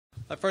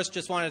I first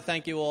just wanted to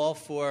thank you all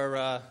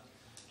for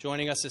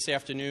joining us this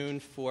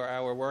afternoon for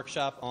our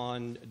workshop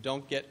on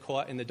Don't Get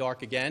Caught in the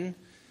Dark Again.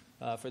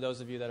 For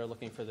those of you that are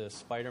looking for the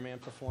Spider-Man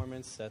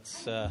performance,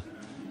 that's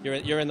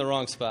you're in the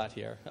wrong spot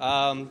here.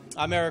 I'm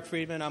Eric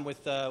Friedman. I'm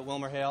with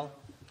Wilmer Hale,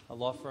 a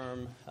law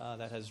firm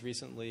that has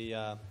recently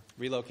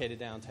relocated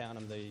downtown.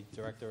 I'm the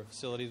director of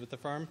facilities with the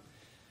firm.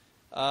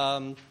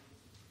 I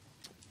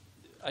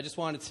just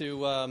wanted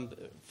to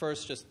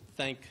first just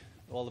thank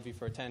all of you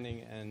for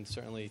attending, and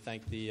certainly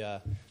thank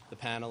the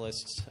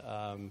panelists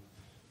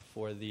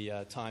for the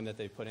time that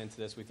they put into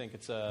this. We think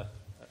it's a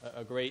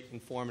great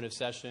informative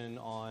session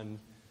on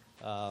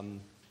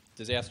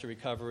disaster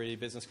recovery,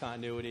 business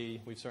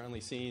continuity. We've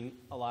certainly seen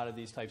a lot of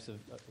these types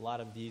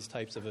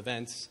of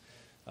events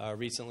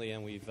recently,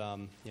 and we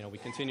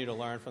continue to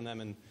learn from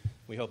them, and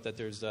we hope that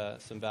there's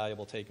some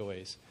valuable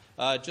takeaways.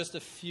 Just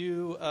a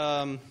few,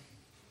 I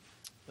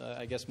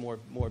guess,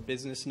 more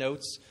business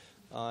notes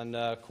on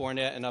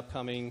CoreNet and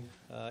upcoming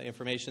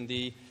information.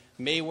 The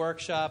May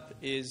workshop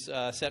is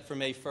set for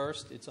May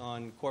 1st. It's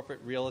on corporate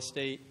real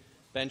estate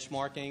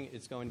benchmarking.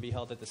 It's going to be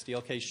held at the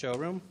Steelcase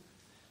showroom.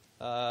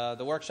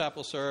 The workshop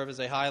will serve as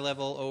a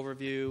high-level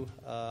overview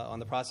on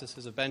the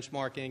processes of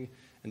benchmarking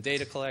and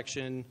data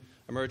collection,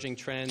 emerging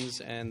trends,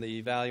 and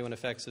the value and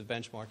effects of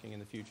benchmarking in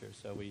the future.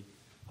 So we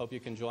hope you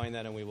can join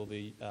that, and we will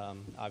be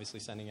obviously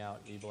sending out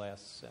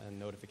e-blasts and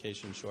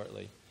notifications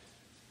shortly.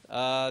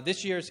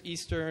 This year's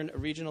Eastern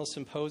Regional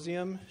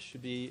Symposium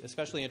should be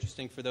especially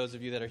interesting for those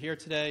of you that are here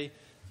today.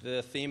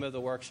 The theme of the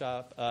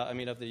workshop,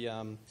 of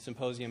the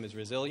symposium is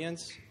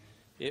resilience.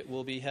 It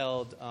will be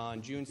held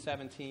on June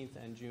 17th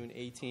and June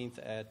 18th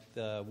at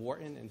the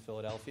Wharton in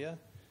Philadelphia.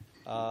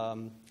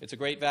 It's a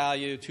great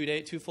value,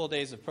 2 full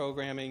days of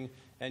programming.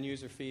 End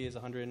user fee is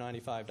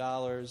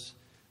 $195.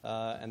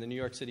 And the New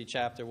York City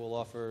chapter will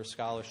offer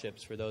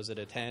scholarships for those that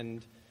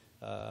attend.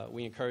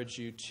 We encourage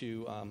you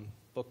to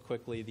book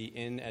quickly. The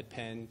inn at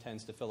Penn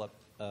tends to fill up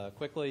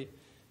quickly,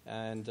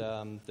 and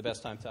the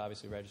best time to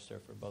obviously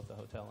register for both the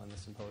hotel and the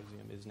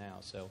symposium is now.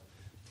 So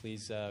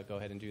please go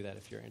ahead and do that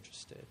if you're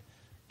interested.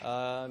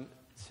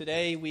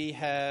 Today we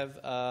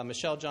have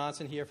Michelle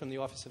Johnson here from the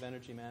Office of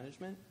Energy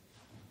Management.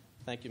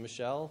 Thank you,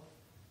 Michelle.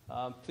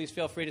 Please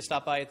feel free to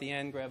stop by at the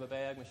end, grab a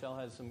bag. Michelle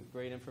has some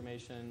great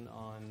information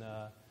on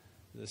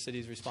the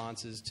city's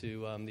responses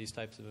to these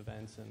types of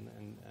events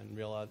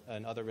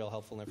and other real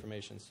helpful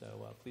information.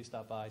 So please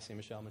stop by, see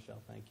Michelle.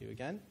 Michelle, thank you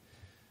again.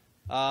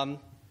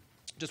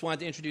 Just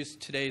wanted to introduce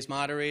today's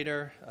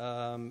moderator.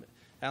 Alan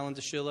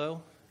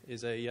DeShillo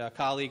is a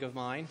colleague of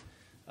mine.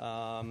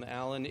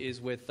 Alan is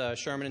with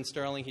Sherman &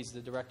 Sterling. He's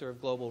the director of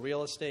global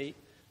real estate.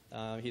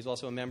 He's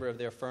also a member of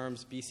their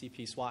firm's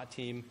BCP SWAT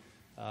team.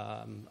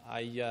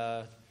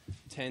 I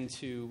tend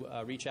to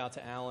reach out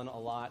to Alan a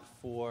lot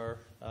for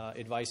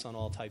advice on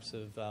all types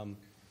of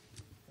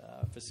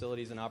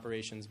facilities and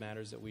operations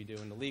matters that we do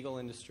in the legal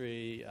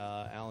industry.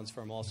 Alan's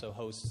firm also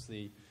hosts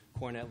the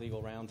CoreNet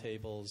Legal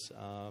Roundtables,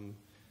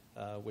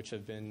 which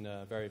have been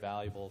very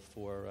valuable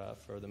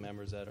for the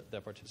members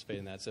that participate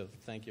in that. So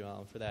thank you,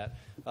 Alan, for that.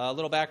 A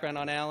little background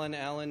on Alan.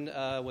 Alan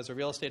was a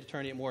real estate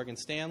attorney at Morgan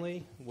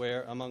Stanley,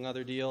 where, among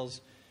other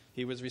deals,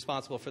 he was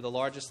responsible for the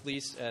largest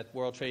lease at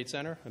World Trade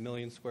Center, 1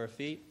 million square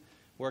feet.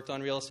 Worked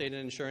on real estate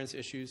and insurance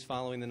issues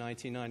following the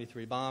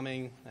 1993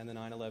 bombing and the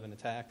 9/11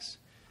 attacks.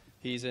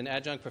 He's an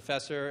adjunct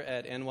professor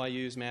at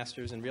NYU's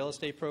Masters in Real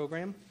Estate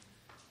program,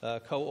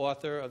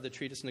 co-author of the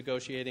treatise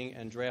Negotiating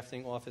and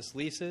Drafting Office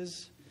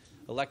Leases,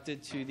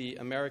 elected to the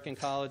American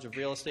College of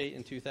Real Estate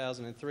in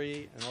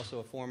 2003, and also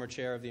a former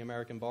chair of the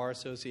American Bar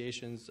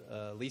Association's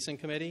Leasing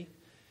Committee.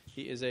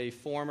 He is a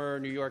former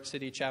New York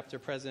City chapter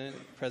president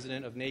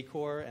of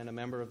NACOR and a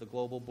member of the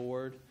Global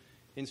Board,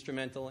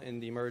 instrumental in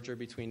the merger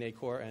between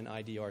NACOR and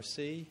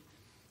IDRC.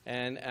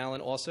 And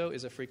Alan also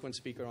is a frequent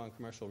speaker on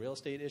commercial real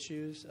estate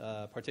issues,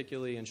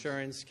 particularly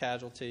insurance,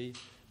 casualty,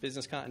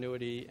 business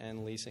continuity,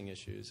 and leasing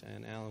issues.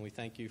 And Alan, we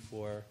thank you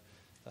for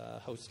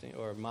hosting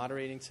or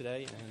moderating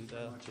today, and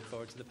look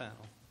forward to the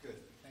panel. Good.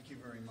 Thank you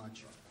very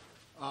much.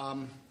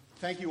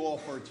 Thank you all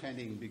for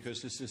attending,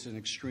 because this is an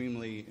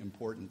extremely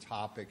important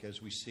topic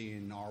as we see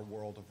in our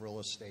world of real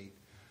estate.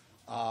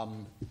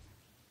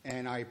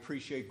 And I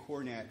appreciate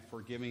CoreNet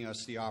for giving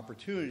us the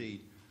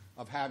opportunity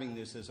of having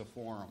this as a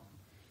forum.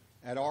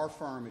 At our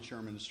firm at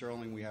Sherman &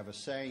 Sterling, we have a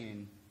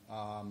saying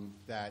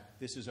that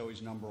this is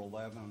always number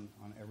 11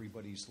 on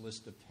everybody's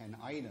list of 10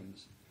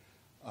 items.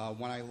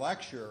 When I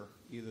lecture,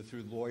 either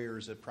through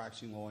lawyers at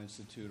Practicing Law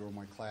Institute or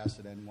my class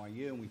at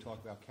NYU, and we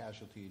talk about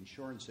casualty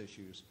insurance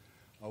issues,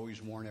 I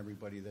always warn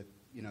everybody that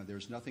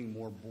there's nothing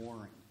more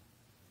boring,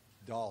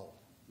 dull,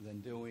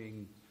 than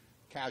doing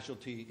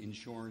casualty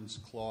insurance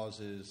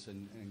clauses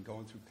and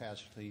going through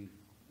casualty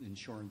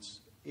insurance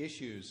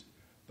issues,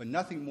 but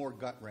nothing more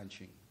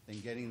gut-wrenching than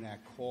getting that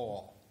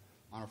call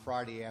on a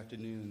Friday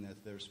afternoon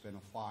that there's been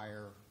a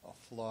fire, a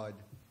flood,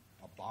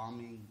 a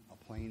bombing, a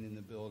plane in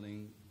the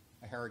building,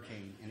 a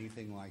hurricane,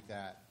 anything like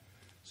that.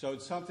 So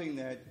it's something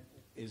that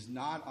is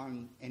not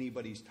on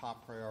anybody's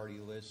top priority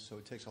list, so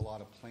it takes a lot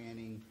of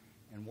planning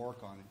and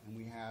work on it. And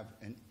we have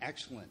an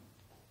excellent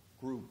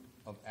group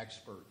of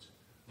experts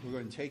who are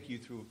going to take you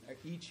through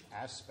each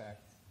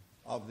aspect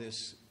of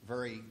this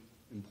very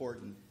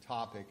important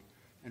topic,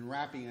 and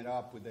wrapping it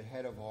up with the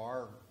head of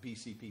our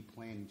BCP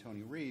planning,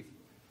 Tony Reeve,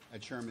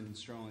 at Sherman and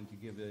Sterling, to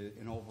give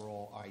an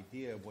overall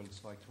idea of what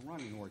it's like to run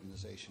an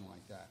organization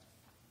like that.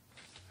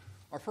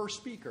 Our first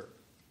speaker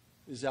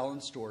is Ellen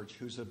Storch,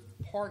 who's a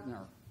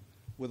partner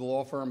with the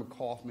law firm of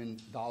Kaufman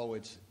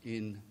Dolowitz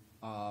in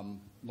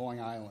Long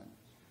Island.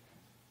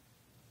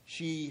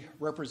 She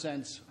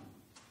represents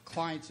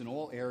clients in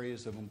all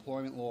areas of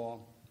employment law.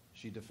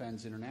 She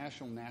defends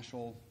international,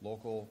 national,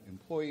 local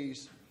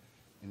employees.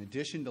 In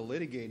addition to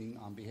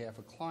litigating on behalf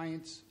of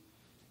clients,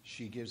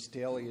 she gives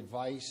daily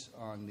advice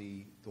on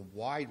the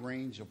wide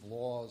range of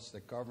laws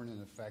that govern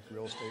and affect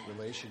real estate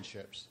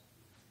relationships.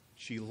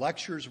 She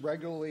lectures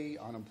regularly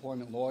on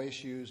employment law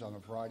issues on a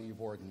variety of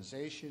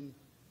organizations.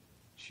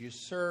 She has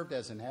served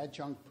as an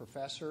adjunct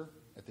professor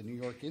at the New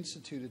York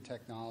Institute of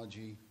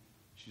Technology.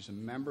 She's a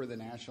member of the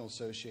National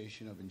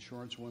Association of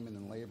Insurance Women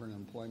in Labor and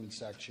Employment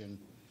Section.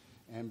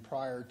 And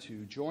prior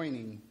to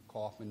joining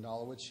Kaufman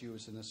Dolowitz, she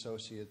was an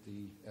associate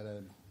at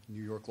a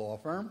New York law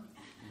firm,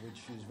 which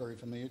is very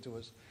familiar to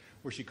us,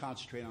 where she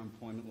concentrated on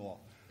employment law.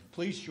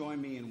 Please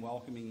join me in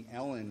welcoming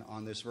Ellen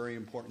on this very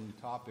important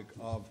topic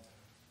of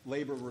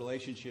labor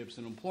relationships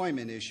and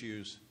employment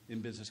issues in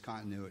business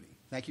continuity.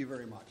 Thank you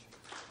very much.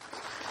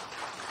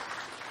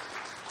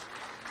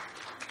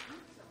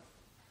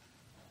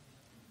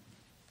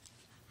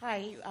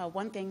 Hi.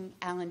 One thing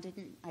Alan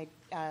didn't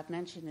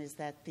mention is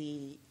that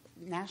the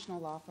national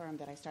law firm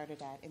that I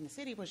started at in the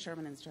city was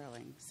Sherman and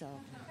Sterling. So,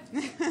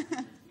 let's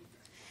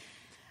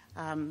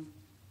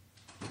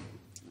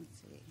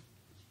see.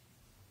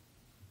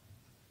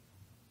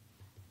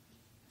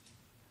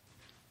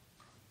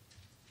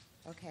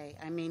 Okay,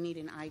 I may need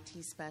an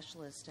IT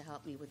specialist to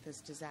help me with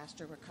this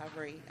disaster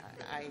recovery.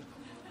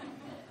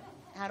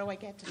 How do I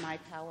get to my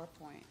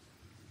PowerPoint?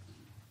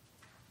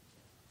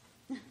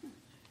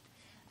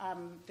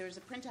 There's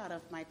a printout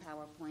of my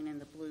PowerPoint in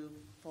the blue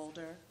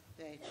folder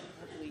that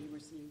hopefully you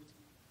received.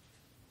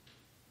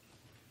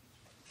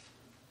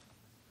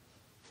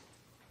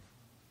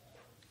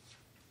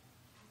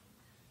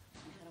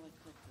 How do I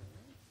click through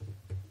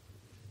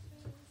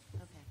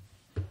it? Okay.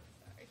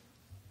 Sorry.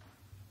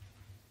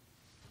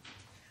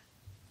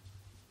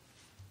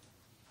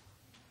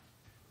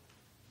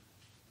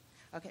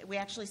 Okay, we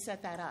actually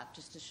set that up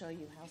just to show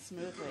you how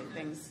smoothly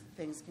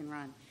things can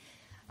run.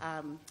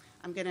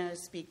 I'm going to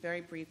speak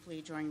very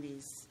briefly during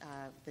the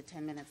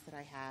 10 minutes that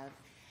I have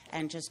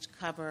and just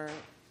cover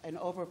an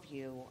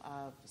overview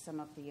of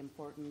some of the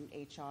important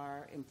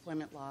HR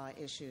employment law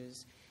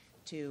issues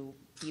to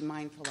be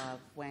mindful of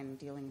when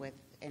dealing with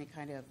any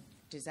kind of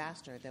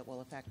disaster that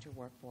will affect your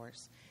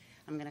workforce.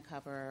 I'm going to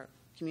cover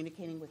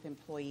communicating with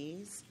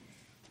employees,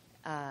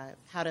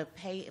 how to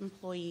pay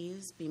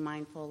employees, be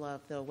mindful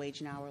of the wage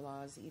and hour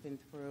laws even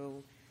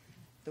through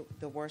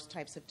the worst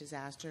types of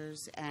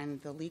disasters,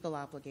 and the legal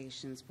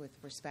obligations with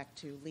respect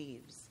to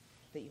leaves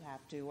that you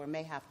have to or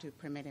may have to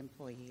permit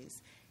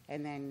employees.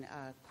 And then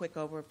a quick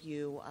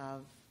overview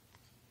of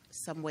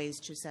some ways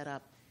to set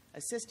up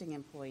assisting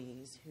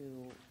employees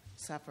who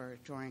suffer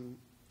during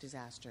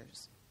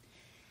disasters.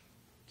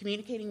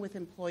 Communicating with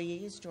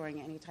employees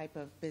during any type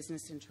of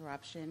business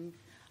interruption.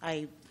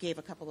 I gave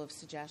a couple of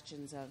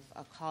suggestions of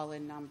a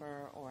call-in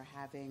number or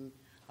having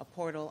a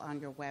portal on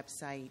your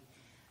website.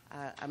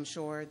 I'm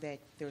sure that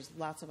there's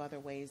lots of other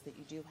ways that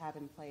you do have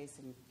in place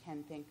and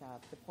can think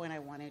of. The point I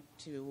wanted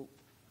to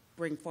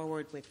bring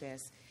forward with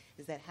this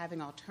is that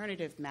having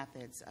alternative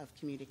methods of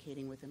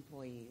communicating with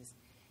employees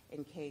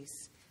in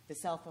case the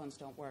cell phones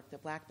don't work, the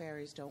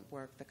BlackBerries don't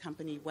work, the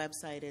company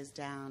website is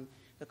down,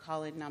 the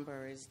call-in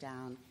number is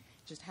down.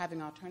 Just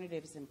having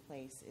alternatives in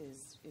place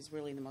is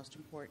really the most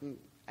important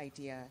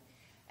idea.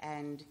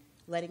 And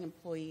letting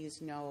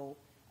employees know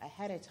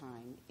ahead of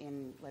time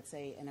in, let's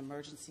say, an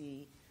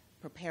emergency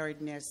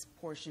preparedness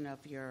portion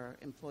of your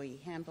employee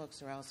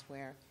handbooks or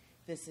elsewhere,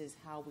 this is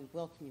how we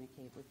will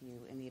communicate with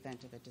you in the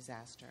event of a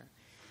disaster.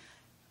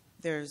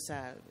 There's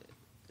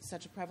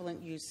such a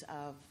prevalent use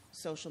of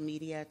social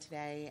media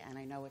today, and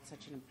I know it's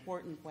such an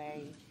important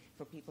way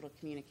for people to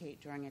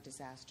communicate during a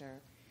disaster.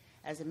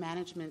 As a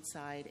management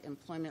side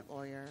employment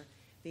lawyer,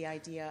 the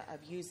idea of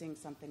using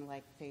something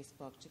like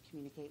Facebook to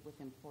communicate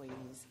with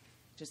employees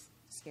just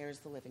scares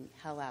the living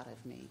hell out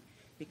of me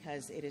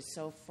because it is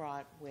so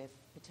fraught with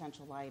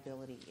potential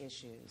liability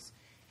issues.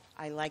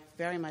 I like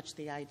very much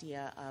the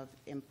idea of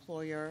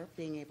employer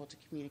being able to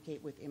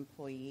communicate with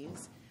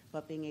employees,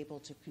 but being able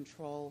to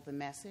control the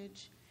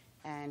message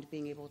and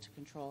being able to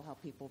control how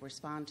people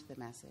respond to the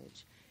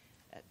message.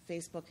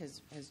 Facebook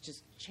has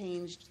just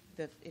changed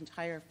the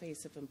entire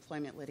face of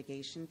employment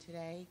litigation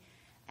today,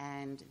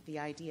 and the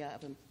idea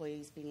of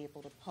employees being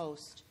able to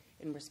post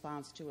in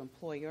response to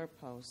employer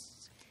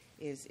posts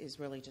is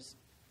really just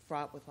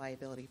fraught with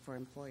liability for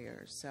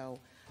employers. So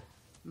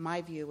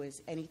my view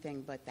is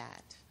anything but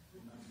that.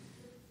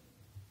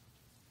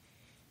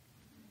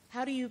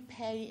 How do you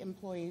pay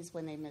employees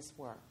when they miss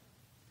work?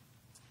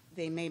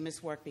 they may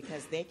miss work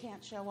because they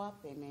can't show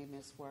up. They may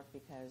miss work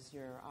because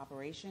your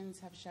operations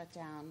have shut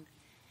down.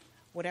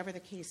 Whatever the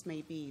case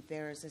may be,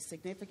 there is a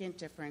significant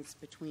difference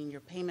between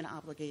your payment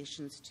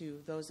obligations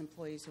to those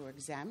employees who are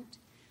exempt,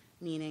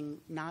 meaning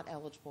not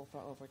eligible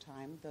for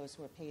overtime, those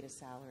who are paid a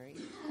salary,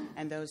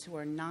 and those who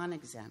are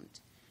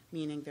non-exempt,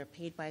 meaning they're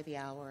paid by the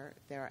hour,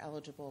 they're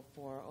eligible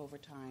for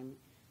overtime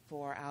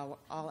for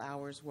all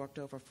hours worked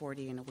over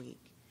 40 in a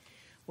week.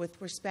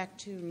 With respect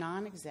to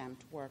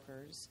non-exempt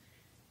workers,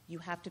 you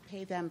have to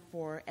pay them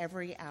for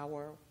every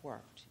hour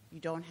worked. You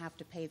don't have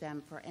to pay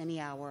them for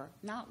any hour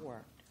not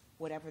worked,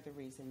 whatever the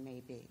reason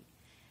may be.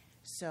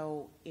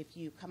 So if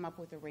you come up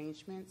with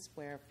arrangements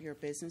where if your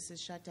business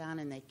is shut down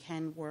and they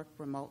can work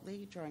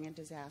remotely during a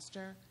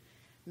disaster,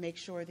 make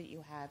sure that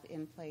you have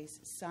in place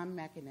some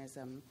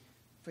mechanism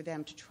for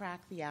them to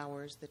track the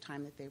hours, the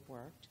time that they've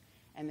worked,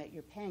 and that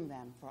you're paying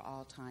them for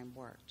all time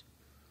worked.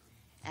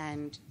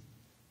 And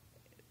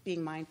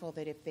being mindful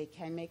that if they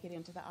can make it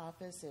into the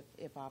office,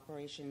 if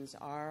operations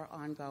are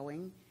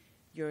ongoing,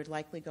 you're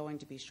likely going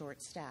to be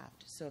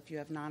short-staffed. So if you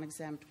have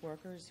non-exempt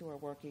workers who are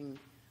working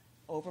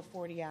over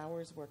 40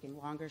 hours, working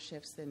longer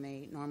shifts than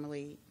they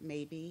normally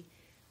may be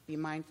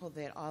mindful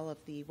that all of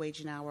the wage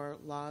and hour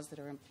laws that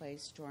are in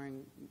place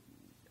during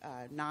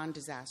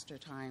non-disaster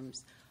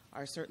times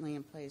are certainly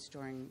in place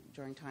during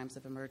times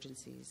of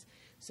emergencies.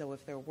 So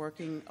if they're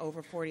working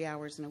over 40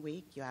 hours in a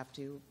week, you have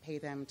to pay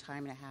them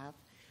time and a half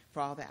for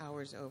all the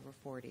hours over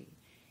 40.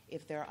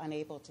 If they're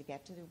unable to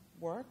get to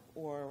work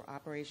or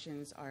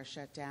operations are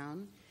shut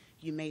down,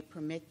 you may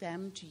permit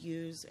them to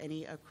use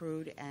any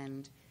accrued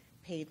and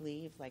paid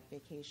leave, like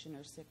vacation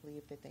or sick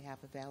leave that they have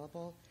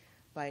available,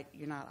 but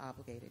you're not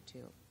obligated to.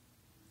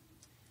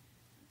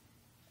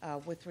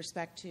 With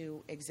respect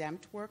to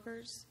exempt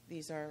workers,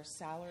 these are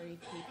salaried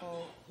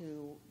people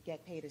who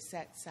get paid a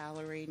set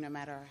salary no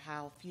matter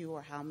how few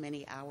or how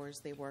many hours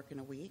they work in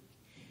a week.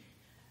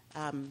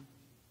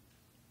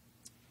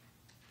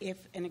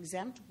 If an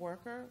exempt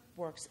worker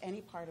works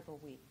any part of a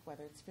week,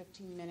 whether it's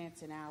 15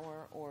 minutes, an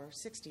hour, or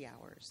 60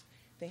 hours,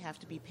 they have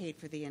to be paid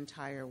for the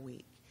entire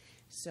week.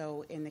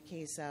 So in the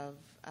case of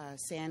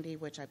Sandy,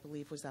 which I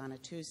believe was on a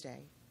Tuesday,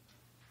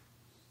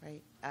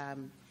 right?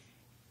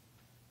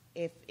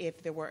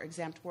 If there were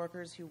exempt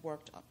workers who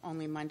worked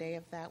only Monday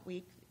of that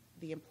week,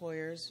 the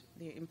employers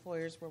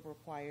were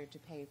required to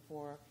pay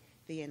for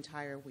the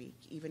entire week,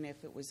 even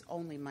if it was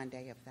only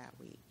Monday of that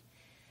week.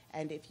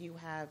 And if you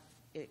have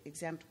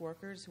exempt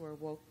workers who are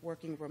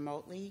working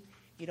remotely,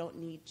 you don't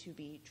need to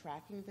be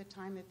tracking the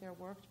time that they're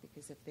worked,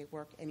 because if they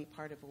work any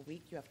part of a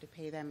week, you have to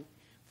pay them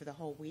for the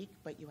whole week,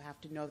 but you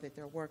have to know that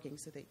they're working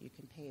so that you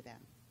can pay them.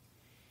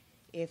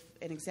 If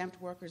an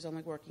exempt worker is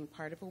only working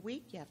part of a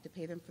week, you have to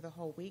pay them for the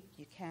whole week.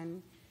 You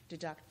can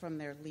deduct from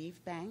their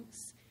leave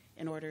banks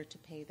in order to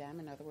pay them.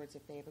 In other words,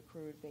 if they have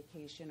accrued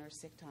vacation or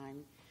sick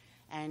time,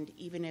 and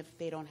even if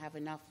they don't have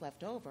enough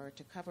left over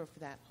to cover for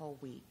that whole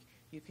week,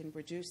 you can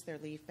reduce their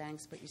leave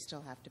banks, but you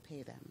still have to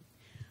pay them.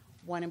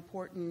 One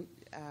important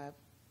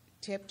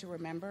tip to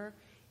remember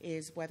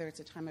is whether it's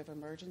a time of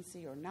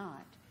emergency or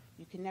not,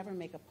 you can never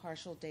make a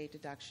partial day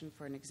deduction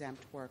for an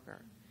exempt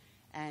worker.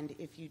 And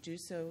if you do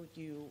so,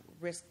 you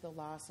risk the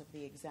loss of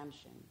the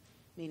exemption,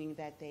 meaning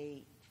that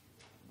they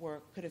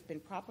could have been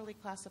properly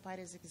classified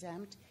as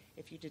exempt.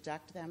 If you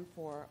deduct them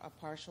for a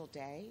partial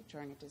day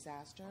during a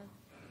disaster,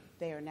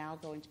 they are now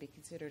going to be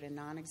considered a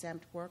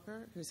non-exempt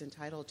worker who's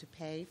entitled to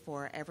pay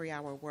for every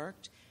hour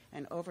worked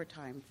and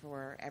overtime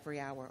for every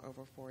hour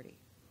over 40.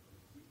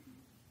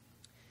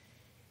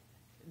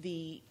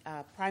 The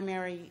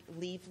primary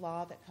leave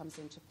law that comes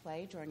into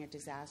play during a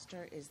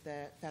disaster is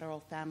the Federal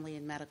Family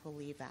and Medical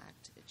Leave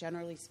Act.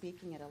 Generally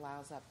speaking, it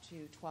allows up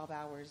to 12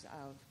 hours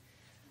of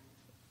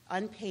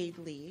unpaid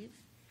leave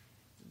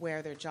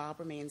where their job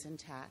remains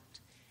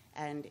intact.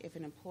 And if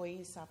an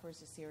employee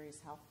suffers a serious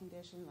health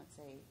condition, let's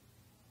say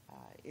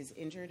is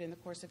injured in the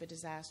course of a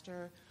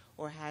disaster,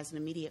 or has an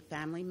immediate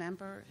family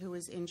member who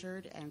is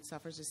injured and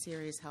suffers a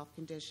serious health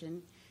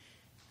condition,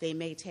 they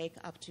may take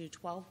up to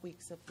 12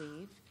 weeks of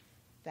leave.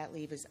 That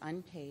leave is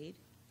unpaid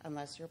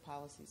unless your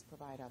policies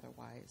provide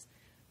otherwise.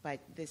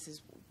 But this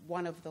is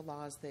one of the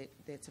laws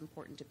that's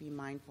important to be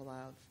mindful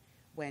of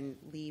when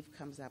leave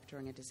comes up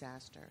during a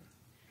disaster.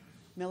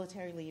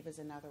 Military leave is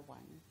another one.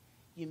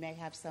 You may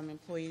have some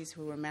employees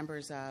who are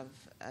members of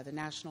the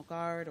National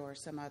Guard or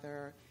some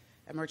other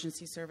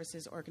emergency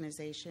services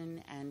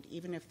organization, and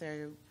even if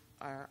they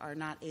are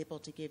not able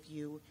to give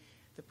you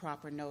the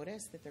proper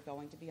notice that they're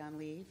going to be on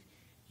leave,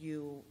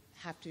 you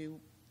have to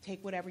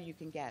take whatever you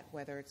can get,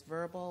 whether it's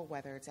verbal,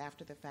 whether it's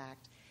after the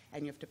fact,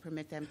 and you have to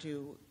permit them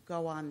to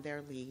go on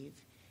their leave,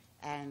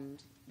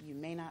 and you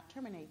may not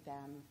terminate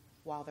them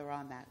while they're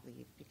on that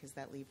leave, because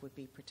that leave would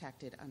be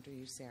protected under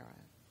USERRA.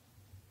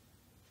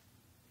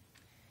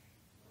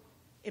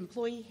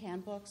 Employee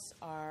handbooks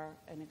are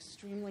an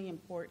extremely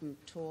important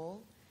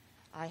tool.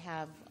 I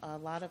have a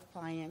lot of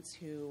clients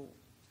who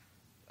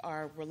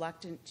are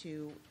reluctant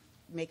to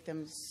make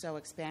them so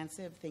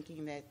expansive,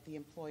 thinking that the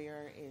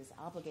employer is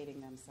obligating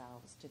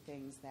themselves to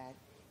things that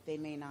they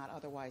may not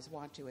otherwise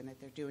want to and that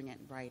they're doing it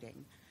in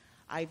writing.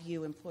 I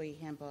view employee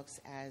handbooks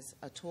as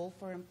a tool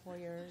for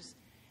employers,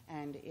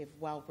 and if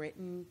well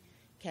written,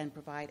 can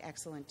provide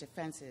excellent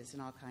defenses in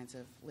all kinds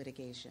of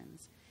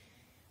litigations.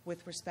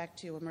 With respect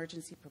to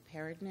emergency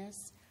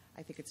preparedness,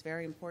 I think it's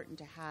very important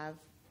to have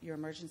your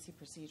emergency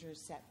procedures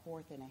set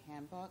forth in a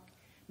handbook.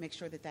 Make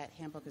sure that that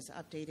handbook is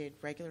updated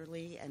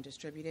regularly and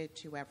distributed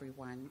to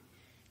everyone.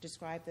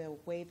 Describe the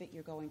way that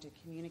you're going to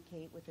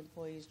communicate with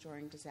employees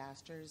during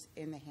disasters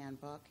in the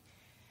handbook,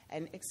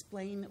 and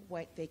explain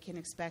what they can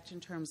expect in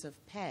terms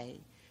of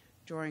pay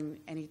during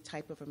any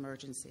type of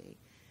emergency,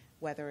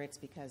 whether it's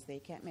because they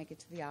can't make it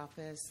to the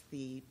office,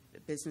 the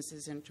business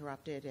is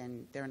interrupted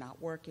and they're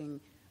not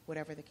working,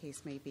 whatever the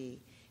case may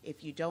be.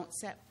 If you don't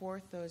set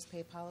forth those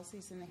pay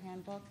policies in the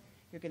handbook,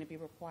 you're going to be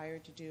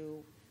required to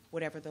do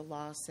whatever the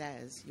law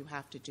says you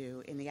have to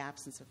do in the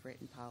absence of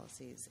written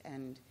policies,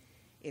 and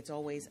it's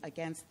always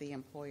against the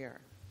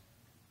employer.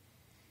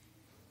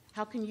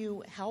 How can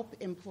you help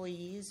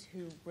employees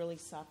who really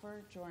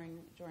suffer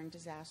during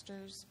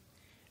disasters?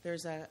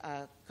 There's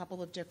a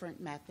couple of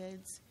different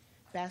methods.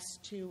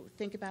 Best to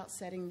think about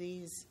setting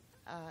these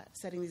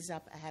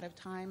up ahead of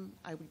time.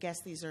 I would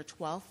guess these are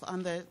 12th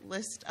on the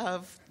list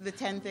of the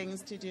 10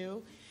 things to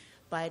do,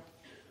 but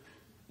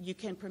you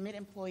can permit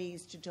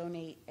employees to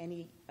donate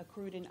any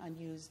accrued and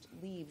unused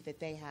leave that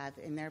they have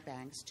in their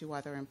banks to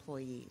other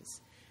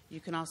employees. You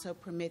can also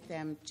permit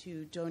them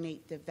to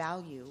donate the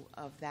value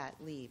of that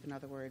leave. In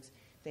other words,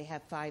 they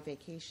have 5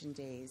 vacation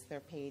days, they're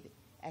paid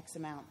X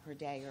amount per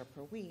day or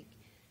per week.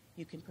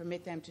 You can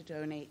permit them to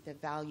donate the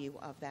value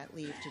of that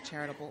leave to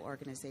charitable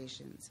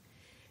organizations.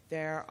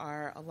 There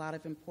are a lot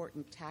of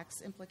important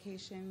tax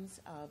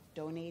implications of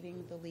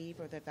donating the leave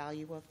or the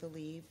value of the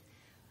leave.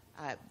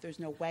 There's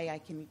no way I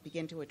can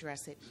begin to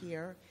address it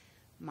here.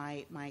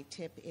 My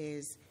tip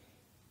is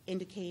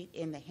indicate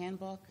in the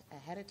handbook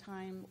ahead of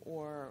time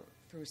or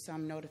through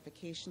some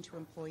notification to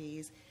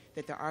employees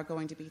that there are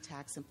going to be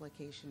tax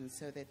implications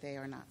so that they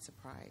are not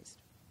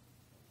surprised.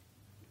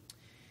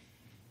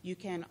 You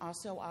can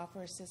also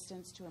offer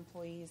assistance to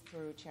employees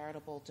through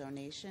charitable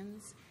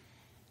donations.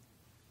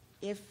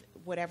 If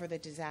whatever the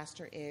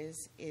disaster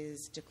is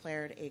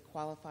declared a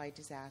qualified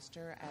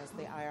disaster, as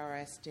the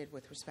IRS did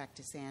with respect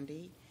to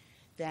Sandy,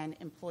 then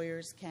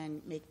employers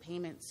can make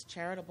payments,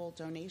 charitable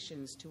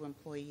donations to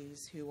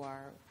employees who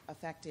are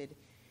affected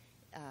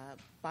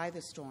by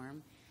the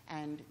storm,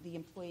 and the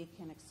employee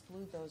can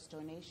exclude those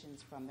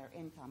donations from their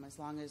income as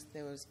long as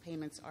those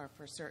payments are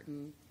for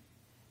certain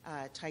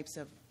types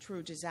of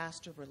true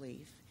disaster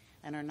relief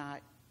and are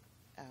not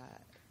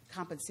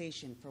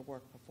compensation for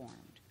work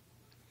performed.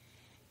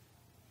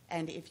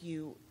 And if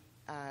you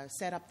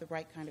set up the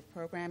right kind of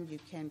program, you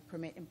can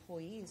permit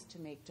employees to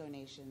make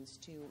donations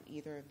to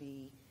either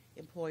the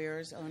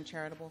employer's own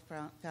charitable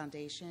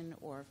foundation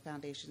or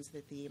foundations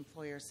that the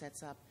employer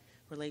sets up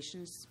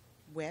relations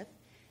with,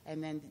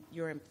 and then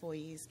your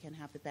employees can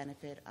have the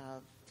benefit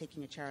of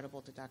taking a charitable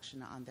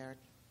deduction on their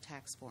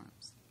tax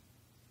forms.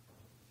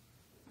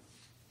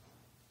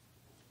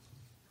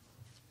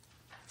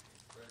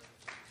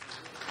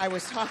 I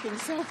was talking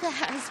so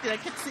fast, but I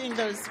kept seeing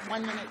those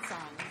 1-minute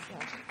signs. So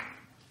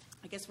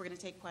I guess we're going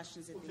to take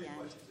questions at the end.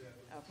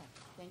 Okay,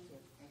 thank you.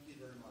 Thank you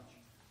very much.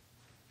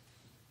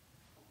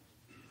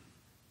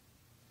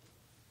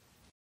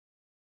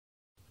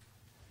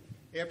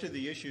 After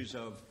the issues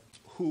of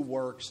who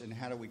works and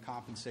how do we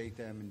compensate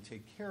them and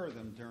take care of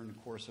them during the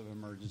course of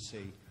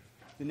emergency,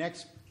 the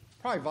next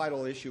probably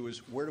vital issue is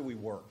where do we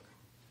work?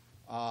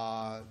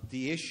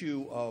 The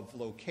issue of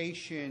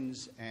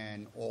locations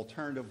and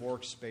alternative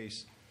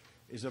workspace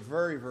is a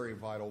very, very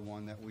vital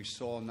one that we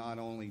saw not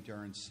only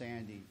during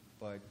Sandy,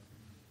 but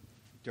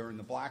during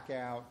the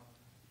blackout,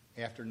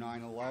 after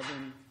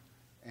 9/11,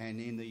 and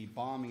in the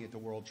bombing at the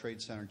World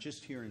Trade Center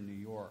just here in New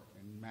York.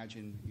 And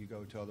imagine you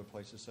go to other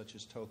places such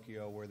as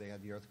Tokyo where they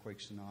had the earthquake,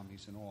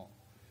 tsunamis, and all.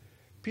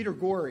 Peter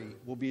Gorey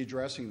will be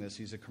addressing this.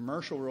 He's a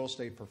commercial real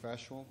estate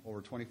professional,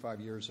 over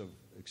 25 years of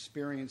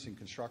experience in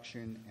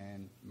construction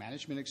and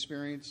management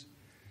experience.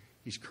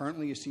 He's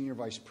currently a senior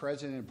vice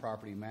president in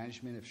property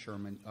management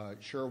of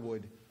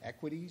Sherwood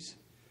Equities.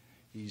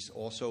 He's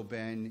also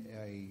been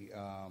a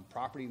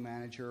property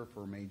manager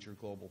for a major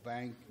global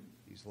bank.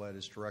 He's led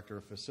as director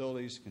of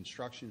facilities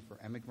construction for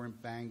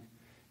Emigrant Bank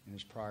in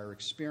his prior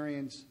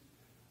experience.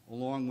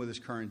 Along with his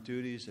current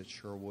duties at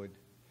Sherwood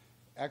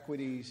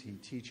Equities, he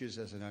teaches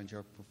as an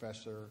adjunct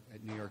professor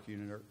at New York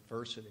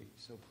University.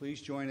 So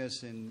please join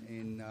us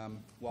in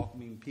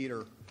welcoming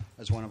Peter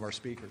as one of our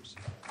speakers.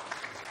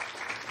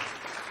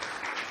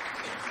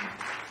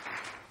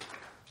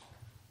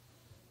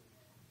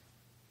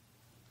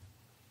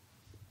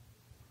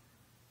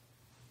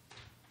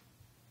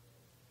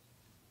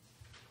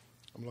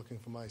 I'm looking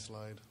for my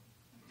slide.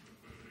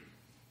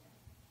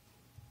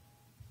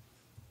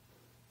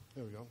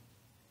 There we go.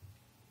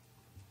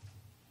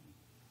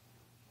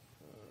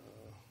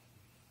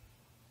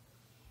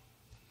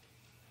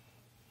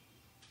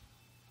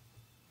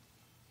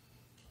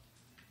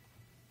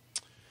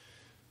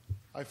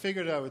 I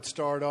figured I would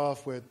start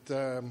off with,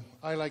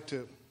 I like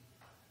to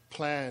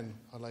plan,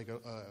 like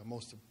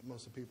most of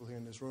the people here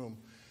in this room,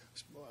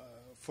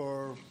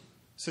 for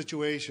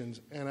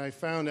situations. And I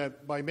found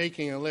that by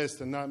making a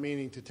list and not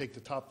meaning to take the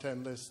top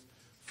 10 list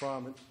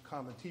from a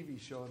common TV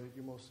show that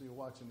you mostly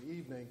watch in the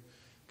evening,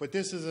 but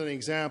this is an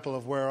example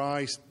of where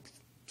I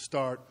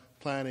start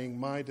planning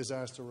my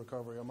disaster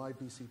recovery or my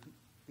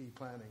BCP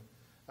planning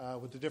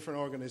with the different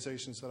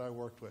organizations that I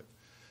worked with.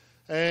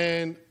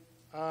 And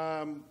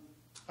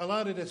a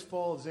lot of this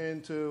falls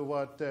into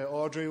what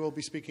Audrey will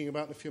be speaking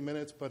about in a few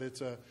minutes, but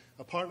it's a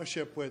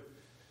partnership with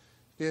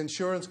the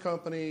insurance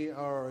company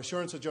or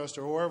insurance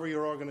adjuster, whoever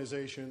your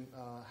organization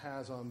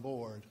has on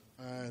board.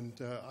 And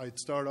I'd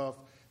start off,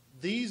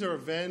 these are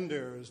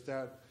vendors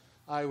that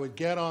I would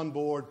get on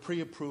board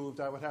pre-approved.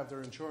 I would have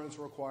their insurance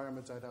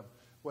requirements. I'd have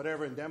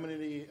whatever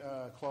indemnity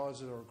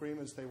clauses or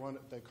agreements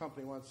the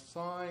company wants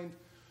signed,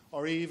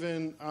 or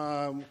even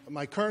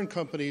my current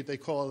company, they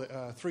call it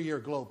 3-year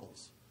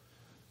globals.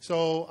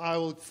 So I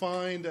will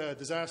find a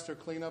disaster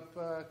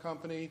cleanup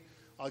company.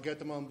 I'll get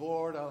them on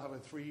board. I'll have a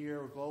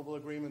 3-year global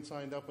agreement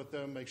signed up with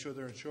them, make sure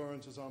their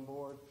insurance is on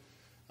board.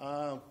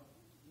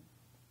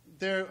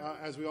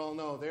 As we all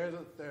know, they're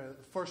the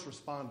first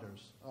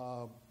responders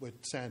with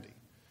Sandy.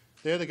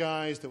 They're the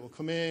guys that will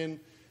come in.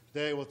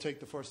 They will take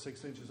the first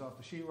 6 inches off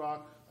the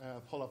sheetrock,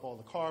 pull up all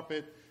the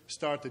carpet,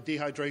 start the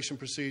dehydration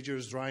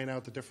procedures, drying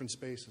out the different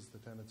spaces, the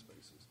tenant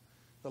spaces.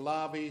 The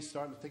lobby,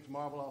 starting to take the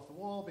marble off the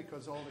wall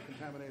because all the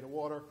contaminated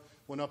water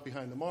went up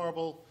behind the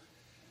marble.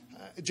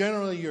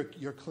 Generally,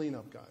 your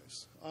cleanup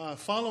guys.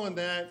 Following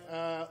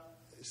that,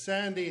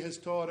 Sandy has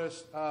taught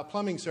us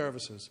plumbing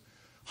services.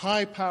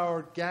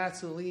 High-powered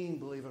gasoline,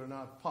 believe it or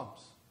not,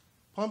 pumps.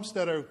 Pumps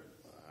that are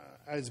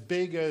as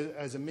big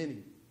as a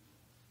Mini,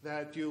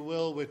 that you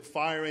will, with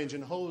fire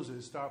engine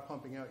hoses, start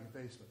pumping out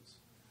your basements.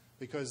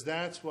 Because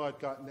that's what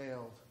got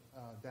nailed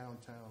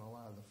downtown, a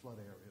lot of the flood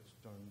areas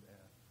during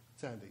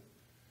Sandy.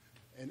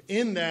 And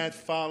in that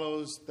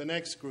follows the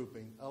next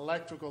grouping,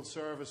 electrical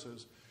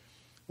services.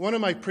 One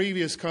of my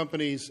previous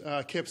companies,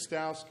 Kip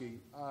Stowski,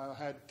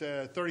 had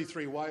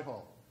 33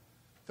 Whitehall.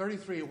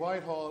 33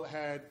 Whitehall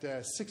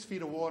had 6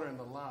 feet of water in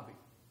the lobby,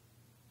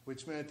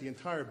 which meant the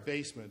entire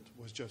basement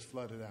was just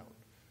flooded out.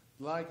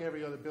 Like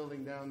every other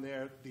building down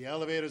there, the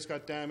elevators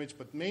got damaged,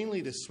 but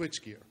mainly the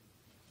switchgear.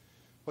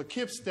 What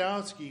Kip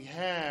Stowski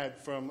had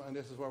and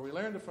this is where we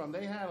learned it from,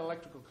 they had an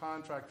electrical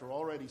contractor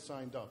already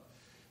signed up.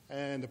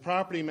 And the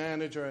property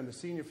manager and the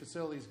senior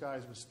facilities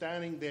guys were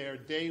standing there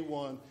day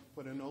one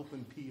with an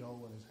open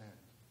PO in his hand.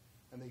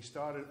 And they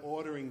started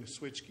ordering the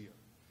switchgear.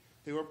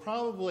 They were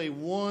probably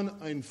one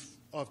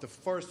of the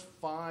first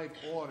 5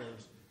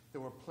 orders that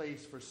were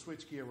placed for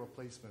switchgear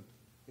replacement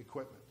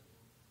equipment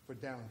for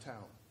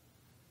downtown.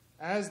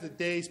 As the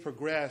days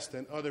progressed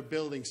and other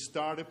buildings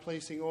started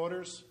placing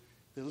orders,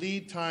 the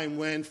lead time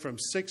went from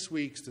 6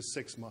 weeks to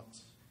 6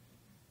 months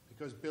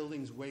because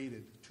buildings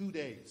waited 2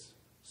 days,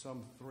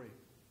 some 3.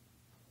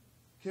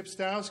 Kip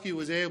Stowski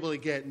was able to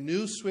get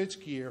new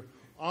switchgear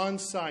on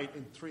site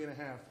in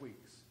 3.5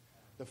 weeks.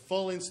 The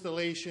full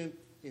installation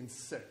in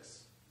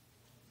 6.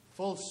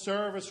 Full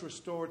service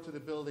restored to the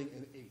building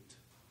in 8.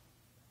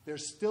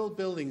 There's still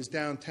buildings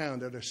downtown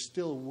that are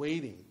still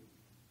waiting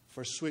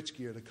for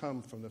switchgear to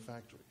come from the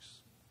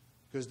factories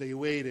because they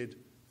waited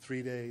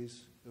 3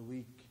 days, a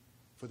week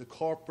for the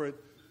corporate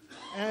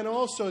and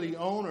also the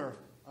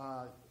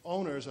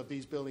owners of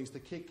these buildings to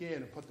kick in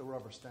and put the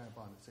rubber stamp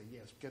on it, say,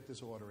 yes, get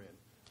this order in.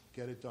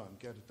 Get it done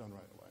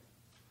right away.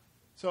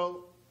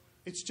 So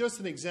it's just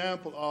an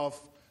example of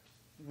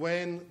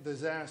when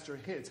disaster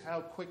hits,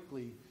 how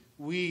quickly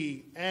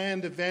we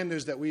and the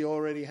vendors that we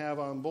already have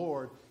on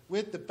board,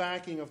 with the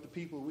backing of the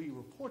people we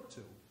report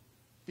to,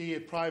 be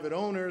it private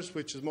owners,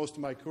 which is most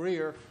of my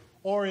career,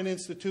 or an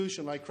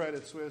institution like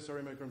Credit Suisse or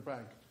Immigrant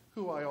Bank,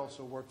 who I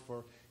also worked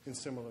for in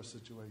similar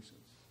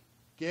situations.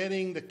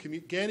 Getting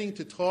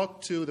to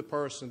talk to the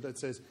person that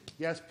says,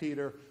 yes,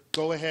 Peter,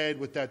 go ahead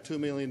with that $2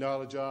 million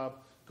job.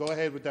 Go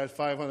ahead with that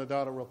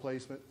 $500,000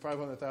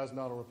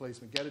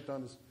 replacement. Get it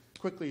done as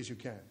quickly as you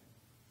can.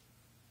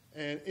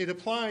 And it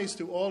applies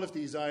to all of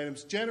these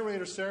items.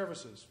 Generator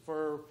services,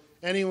 for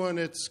anyone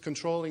that's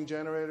controlling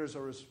generators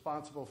or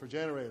responsible for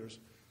generators.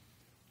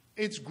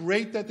 It's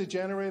great that the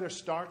generator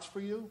starts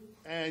for you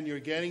and you're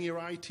getting your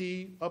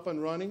IT up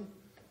and running,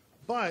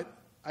 but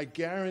I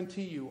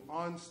guarantee you,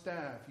 on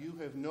staff, you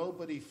have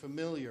nobody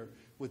familiar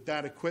with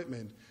that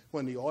equipment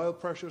when the oil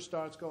pressure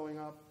starts going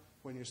up,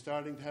 when you're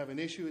starting to have an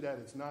issue that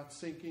it's not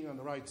syncing on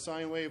the right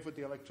sine wave with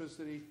the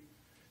electricity.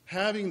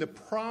 Having the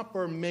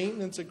proper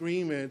maintenance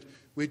agreement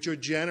with your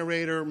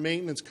generator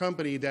maintenance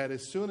company that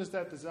as soon as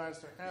that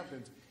disaster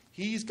happens,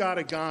 he's got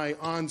a guy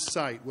on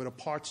site with a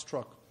parts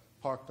truck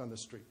parked on the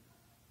street.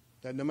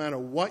 That no matter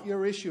what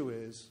your issue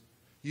is,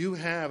 you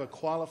have a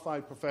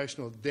qualified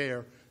professional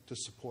there to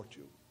support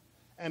you.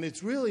 And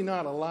it's really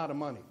not a lot of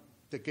money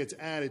that gets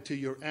added to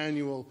your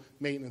annual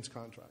maintenance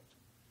contract.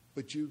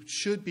 But you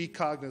should be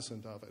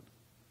cognizant of it.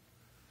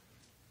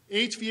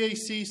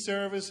 HVAC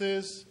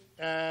services,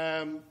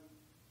 a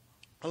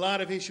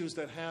lot of issues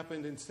that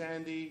happened in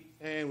Sandy,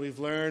 and we've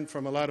learned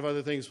from a lot of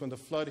other things when the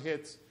flood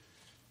hits.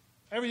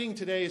 everything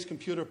today is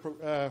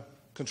computer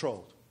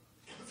controlled.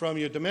 From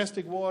your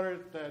domestic water,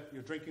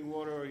 your drinking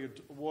water, or your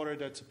water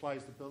that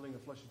supplies the building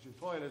and flushes your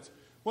toilets,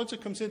 once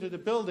it comes into the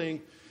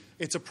building,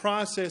 it's a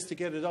process to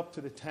get it up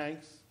to the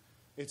tanks.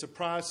 It's a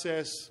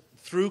process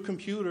through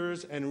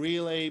computers and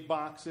relay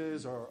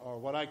boxes, or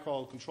what I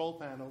call control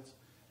panels,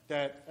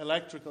 that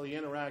electrically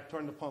interact,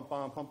 turn the pump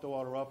on, pump the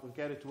water up, and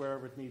get it to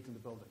wherever it needs in the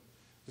building.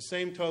 The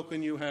same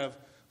token, you have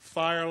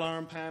fire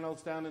alarm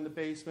panels down in the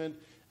basement,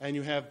 and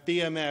you have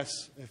BMS.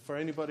 For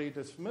anybody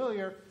that's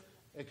familiar,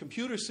 a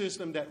computer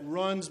system that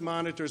runs,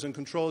 monitors, and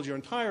controls your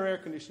entire air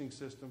conditioning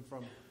system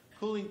from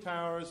cooling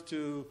towers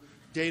to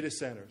data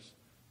centers.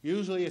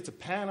 Usually it's a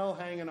panel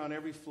hanging on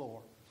every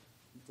floor.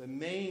 The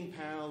main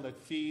panel that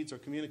feeds or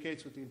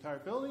communicates with the entire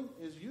building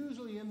is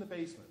usually in the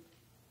basement.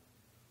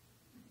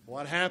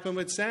 What happened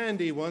with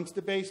Sandy, once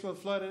the basement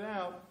flooded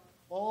out,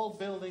 all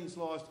buildings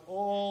lost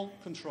all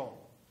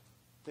control.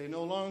 They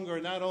no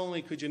longer, not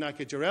only could you not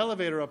get your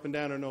elevator up and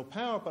down or no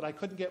power, but I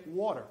couldn't get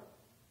water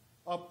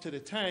up to the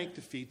tank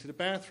to feed to the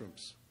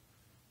bathrooms.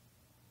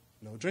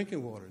 No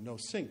drinking water, no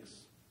sinks,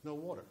 no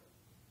water.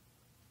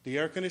 The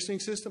air conditioning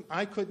system,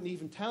 I couldn't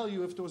even tell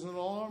you if there was an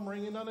alarm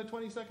ringing on the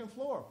 22nd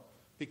floor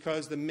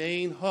because the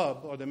main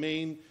hub or the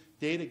main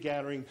data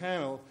gathering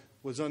panel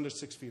was under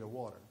 6 feet of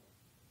water.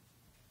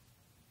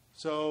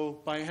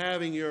 So by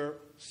having your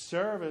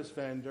service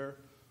vendor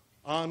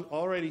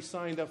already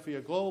signed up for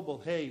your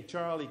global, hey,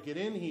 Charlie, get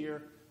in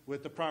here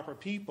with the proper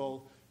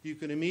people, you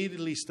can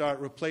immediately start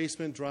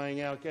replacement,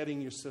 drying out,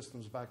 getting your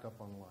systems back up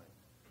online.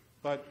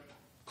 But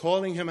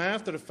calling him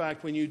after the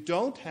fact when you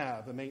don't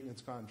have a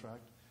maintenance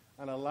contract,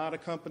 and a lot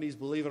of companies,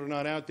 believe it or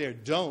not, out there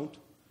don't,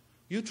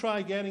 you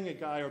try getting a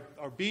guy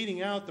or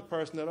beating out the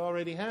person that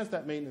already has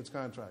that maintenance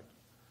contract.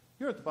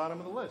 You're at the bottom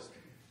of the list.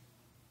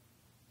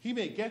 He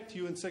may get to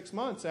you in 6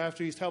 months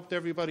after he's helped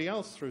everybody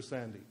else through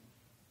Sandy.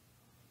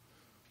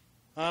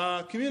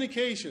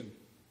 Communication.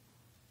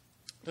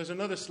 There's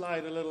another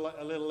slide a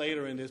little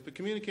later in this, but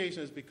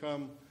communication has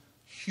become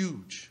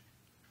huge.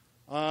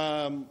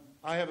 I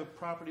have a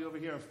property over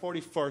here on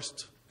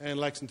 41st and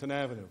Lexington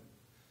Avenue.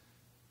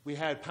 We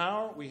had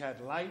power, we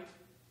had light,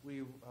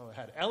 we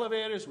had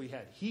elevators, we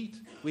had heat,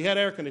 we had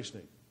air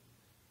conditioning.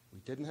 We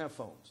didn't have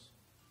phones.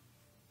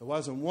 There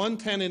wasn't one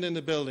tenant in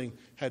the building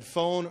had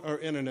phone or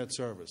internet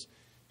service,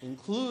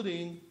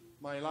 including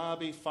my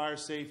lobby, fire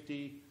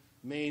safety,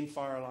 main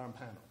fire alarm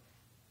panel.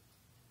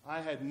 I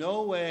had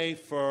no way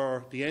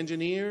for the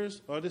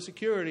engineers or the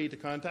security to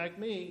contact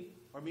me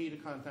or me to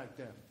contact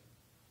them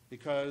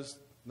because,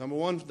 number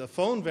one, the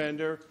phone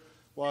vendor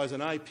was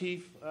an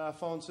IP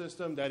phone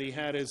system that he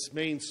had his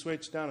main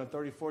switch down on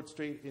 34th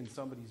Street in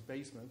somebody's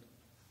basement,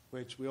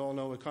 which we all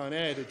know with Con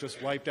Ed, it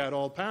just wiped out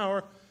all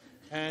power,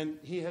 and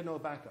he had no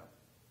backup.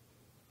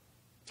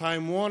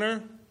 Time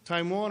Warner,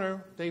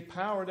 they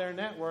power their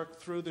network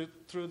through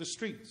the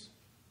streets.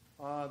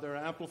 There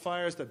are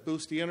amplifiers that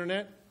boost the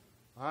internet.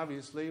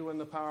 Obviously, when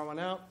the power went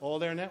out, all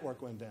their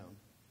network went down.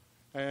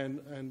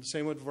 And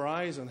same with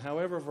Verizon.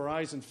 However,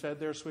 Verizon fed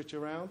their switch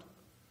around.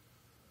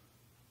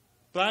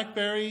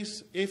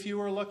 BlackBerries, if you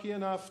were lucky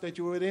enough that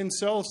you were in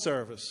cell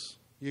service,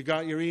 you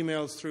got your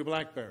emails through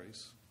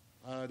BlackBerries.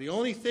 The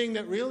only thing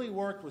that really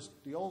worked was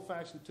the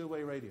old-fashioned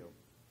two-way radio.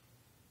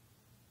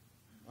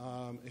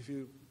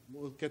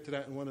 We'll get to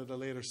that in one of the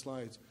later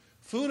slides.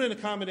 Food and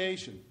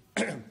accommodation.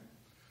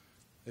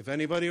 If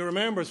anybody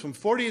remembers, from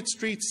 40th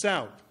Street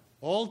South,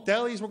 all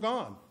delis were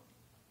gone.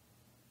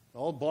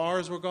 All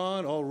bars were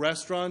gone, all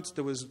restaurants.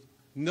 There was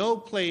no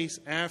place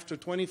after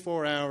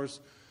 24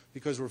 hours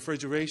because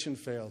refrigeration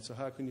failed. So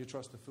how can you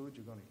trust the food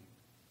you're going to eat?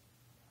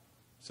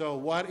 So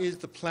what is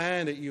the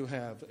plan that you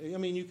have? I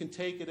mean, you can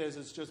take it as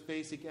it's just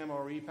basic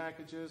MRE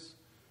packages.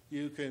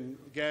 You can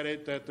get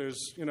it that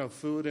there's,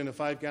 food in a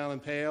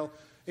 5-gallon pail.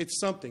 It's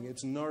something.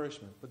 It's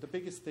nourishment. But the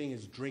biggest thing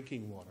is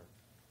drinking water.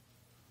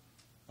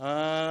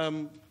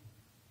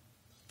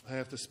 I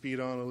have to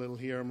speed on a little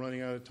here. I'm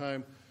running out of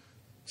time.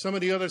 Some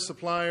of the other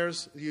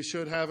suppliers, you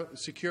should have,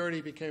 security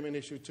became an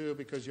issue too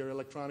because your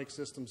electronic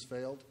systems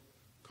failed,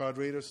 card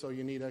readers, so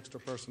you need extra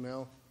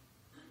personnel.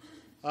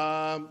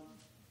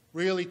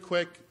 Really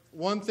quick,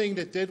 one thing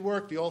that did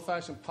work, the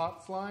old-fashioned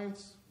POTS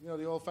lines,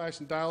 the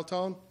old-fashioned dial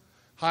tone,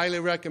 highly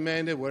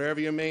recommended, wherever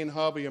your main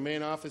hub or your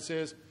main office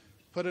is,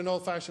 put an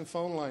old-fashioned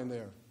phone line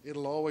there.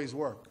 It'll always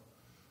work.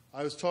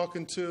 I was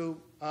talking to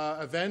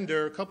a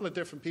vendor, a couple of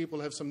different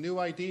people have some new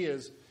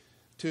ideas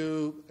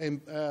to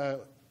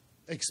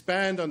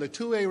expand on the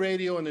two-way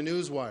radio and the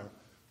newswire.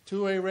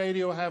 Two-way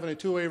radio, having a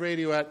two-way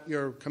radio at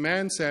your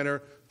command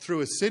center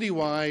through a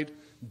citywide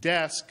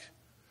desk.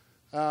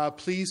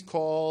 Please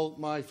call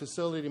my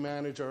facility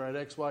manager at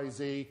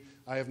XYZ.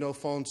 I have no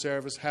phone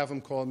service. Have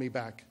him call me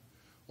back.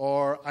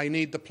 Or I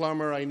need the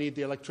plumber, I need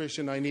the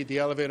electrician, I need the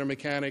elevator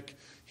mechanic.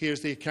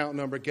 Here's the account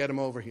number. Get him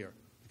over here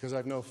because I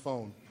have no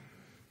phone.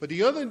 But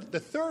the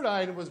third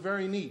item was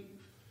very neat.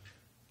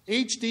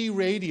 HD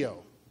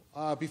radio.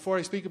 Before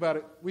I speak about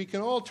it, we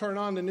can all turn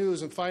on the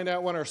news and find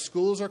out when our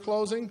schools are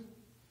closing.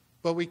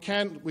 but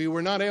we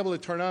were not able to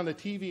turn on the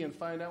TV and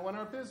find out when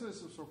our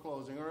businesses were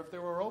closing or if they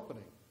were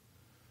opening.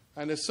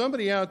 And there's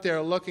somebody out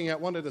there looking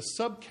at one of the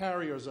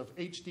subcarriers of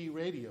HD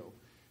radio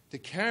to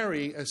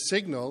carry a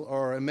signal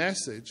or a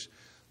message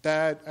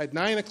that at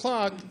 9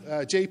 o'clock,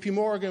 J.P.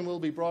 Morgan will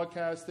be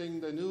broadcasting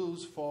the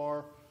news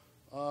for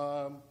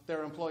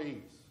their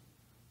employees.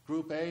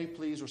 Group A,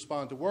 please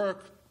respond to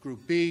work.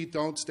 Group B,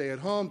 don't stay at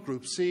home.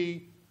 Group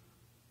C,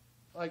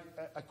 like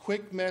a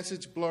quick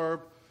message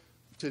blurb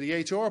to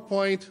the HR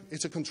point.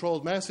 It's a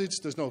controlled message.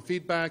 There's no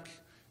feedback.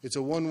 It's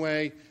a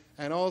one-way.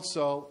 And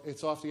also,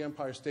 it's off the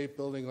Empire State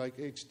Building like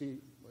HD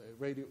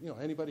radio. You know,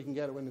 anybody can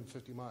get it within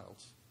 50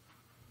 miles.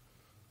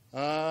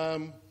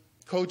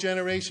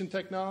 Cogeneration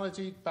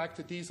technology, back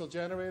to diesel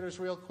generators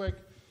real quick.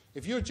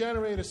 If your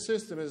generator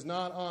system is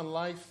not on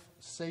life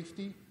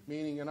safety,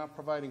 meaning you're not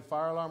providing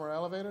fire alarm or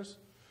elevators,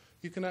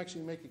 you can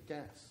actually make it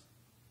gas.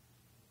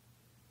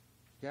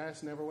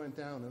 Gas never went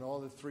down in all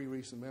the 3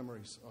 recent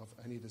memories of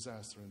any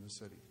disaster in the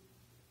city.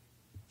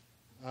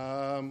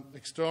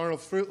 External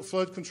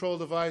flood control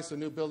device, a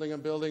new building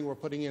I'm building, we're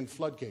putting in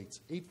floodgates,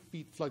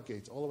 8-feet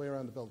floodgates all the way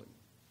around the building.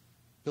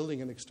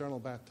 Building an external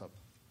bathtub.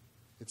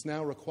 It's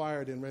now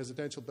required in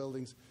residential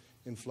buildings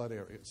in flood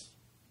areas.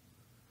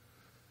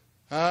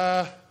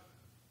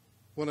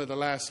 One of the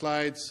last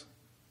slides.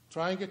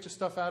 Try and get your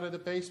stuff out of the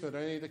basement or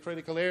any of the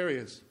critical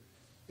areas,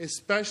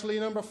 especially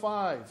number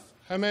 5.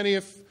 How many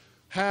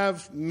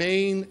have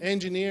main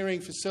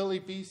engineering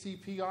facility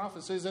BCP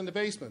offices in the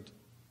basement?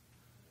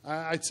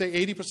 I'd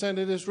say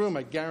 80% of this room,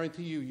 I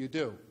guarantee you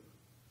do.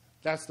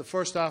 That's the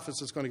first office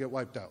that's going to get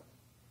wiped out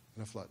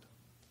in a flood.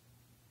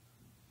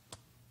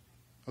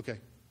 Okay,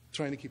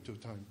 trying to keep to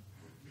time.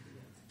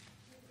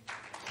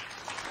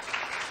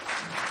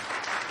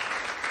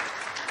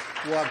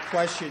 We'll have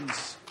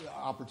questions,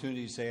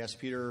 opportunities to ask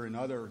Peter and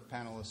other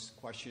panelists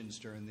questions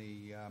during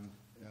the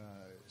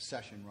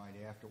session right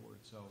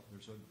afterwards. So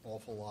there's an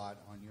awful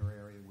lot on your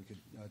area we could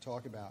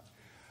talk about.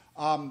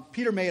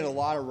 Peter made a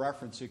lot of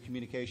reference to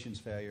communications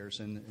failures,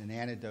 and an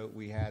anecdote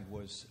we had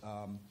was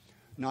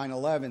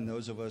 9/11.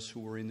 Those of us who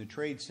were in the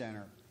Trade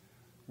Center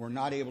were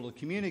not able to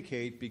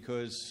communicate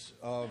because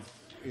of,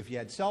 if you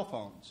had cell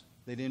phones,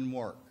 they didn't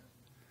work.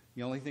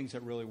 The only things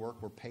that really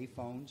worked were pay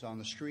phones on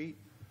the street,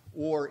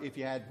 or if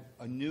you had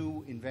a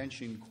new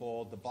invention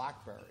called the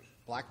BlackBerry.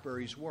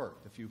 BlackBerries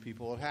worked. A few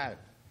people had it.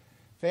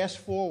 Fast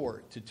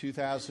forward to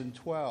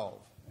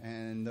 2012.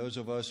 And those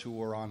of us who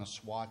were on a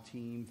SWAT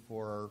team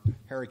for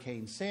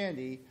Hurricane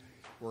Sandy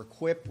were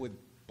equipped with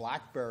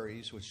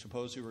BlackBerries, which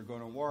supposedly were going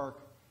to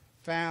work,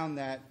 found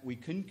that we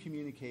couldn't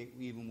communicate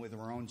even with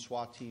our own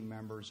SWAT team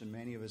members, and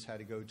many of us had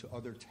to go to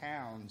other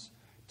towns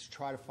to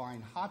try to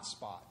find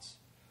hotspots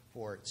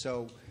for it.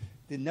 So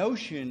the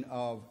notion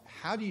of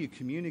how do you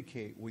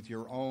communicate with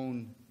your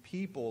own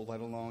people,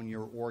 let alone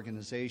your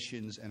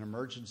organizations and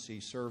emergency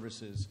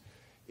services,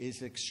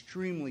 is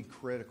extremely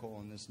critical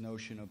in this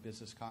notion of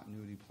business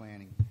continuity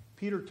planning.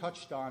 Peter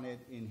touched on it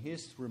in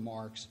his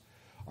remarks.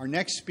 Our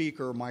next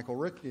speaker, Michael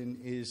Rickton,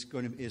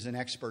 is an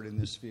expert in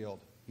this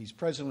field. He's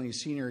presently a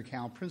senior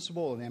account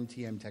principal at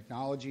MTM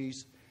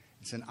Technologies.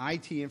 It's an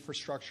IT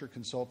infrastructure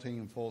consulting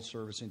and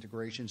full-service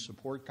integration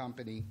support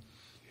company.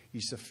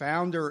 He's the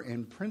founder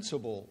and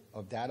principal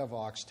of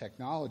DataVox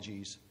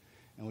Technologies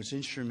and was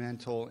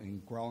instrumental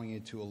in growing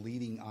it to a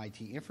leading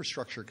IT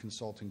infrastructure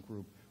consulting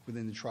group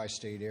within the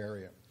tri-state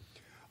area.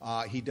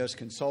 He does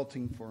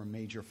consulting for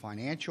major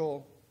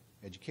financial,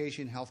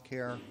 education,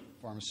 healthcare,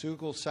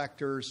 pharmaceutical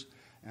sectors,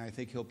 and I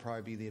think he'll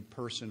probably be the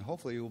person,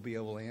 hopefully he'll be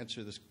able to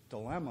answer this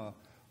dilemma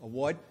of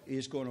what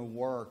is going to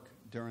work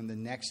during the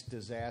next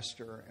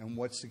disaster and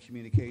what's the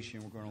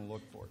communication we're going to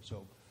look for.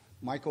 So,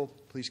 Michael,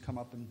 please come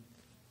up and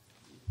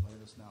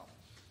let us know.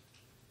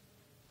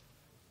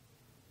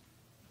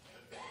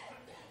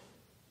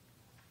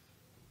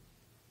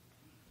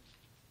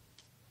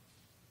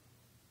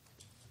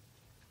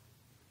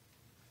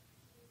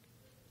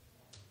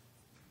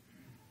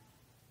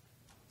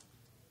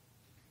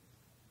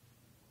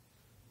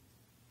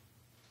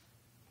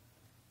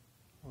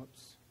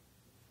 Whoops.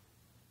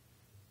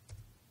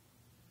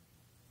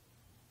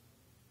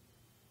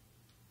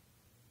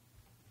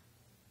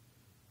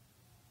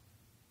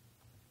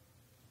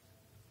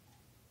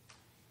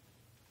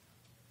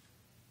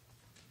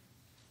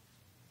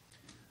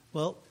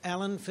 Well,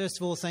 Alan, first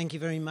of all, thank you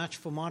very much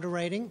for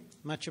moderating.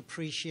 Much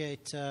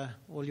appreciate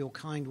all your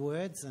kind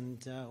words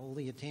and all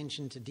the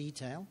attention to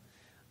detail.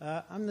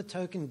 I'm the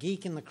token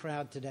geek in the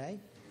crowd today,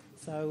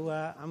 so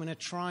I'm going to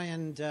try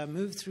and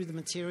move through the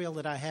material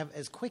that I have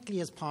as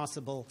quickly as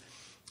possible.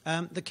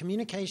 The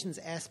communications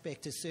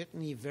aspect is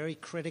certainly very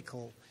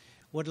critical.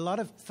 What a lot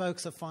of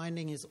folks are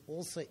finding is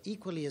also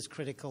equally as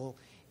critical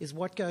is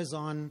what goes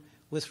on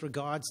with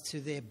regards to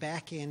their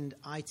back-end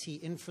IT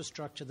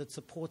infrastructure that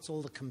supports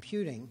all the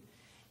computing.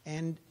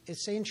 And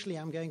essentially,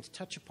 I'm going to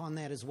touch upon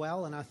that as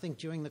well, and I think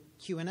during the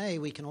Q&A,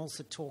 we can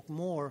also talk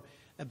more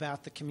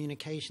about the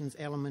communications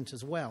element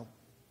as well.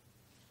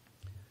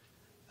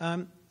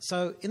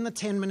 So in the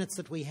 10 minutes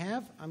that we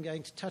have, I'm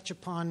going to touch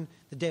upon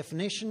the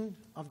definition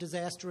of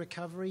disaster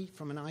recovery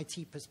from an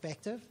IT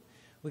perspective.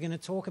 We're going to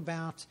talk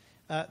about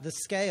the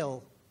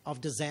scale of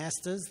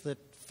disasters that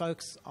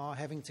folks are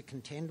having to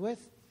contend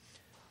with.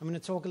 I'm going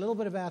to talk a little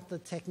bit about the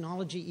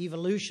technology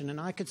evolution,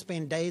 and I could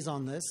spend days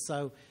on this,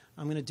 so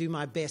I'm going to do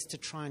my best to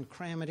try and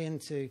cram it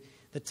into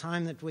the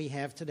time that we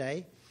have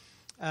today.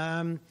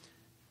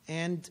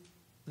 And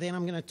then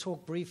I'm going to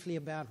talk briefly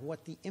about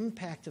what the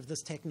impact of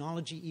this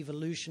technology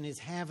evolution is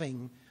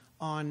having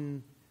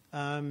on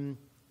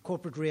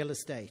corporate real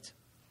estate.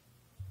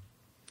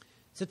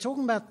 So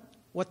talking about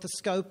what the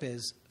scope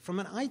is, from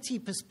an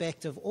IT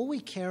perspective, all we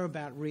care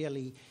about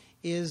really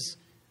is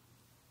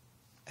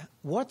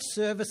what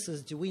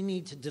services do we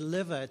need to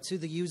deliver to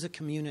the user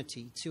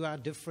community, to our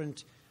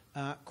different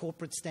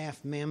corporate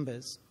staff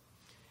members.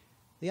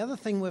 The other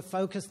thing we're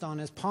focused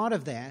on as part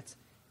of that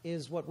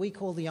is what we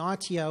call the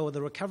RTO, or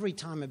the recovery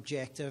time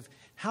objective.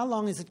 How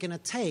long is it going to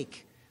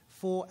take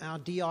for our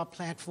DR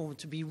platform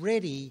to be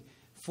ready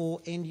for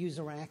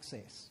end-user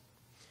access?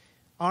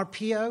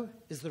 RPO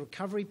is the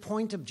recovery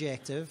point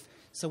objective.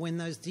 So when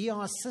those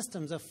DR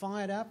systems are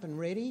fired up and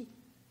ready,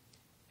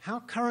 how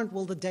current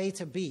will the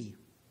data be?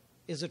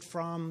 Is it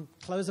from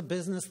close of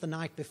business the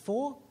night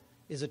before?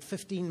 Is it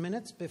 15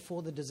 minutes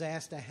before the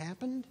disaster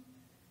happened?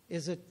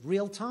 Is it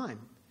real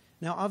time?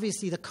 Now,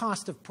 obviously, the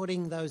cost of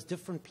putting those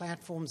different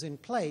platforms in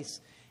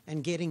place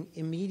and getting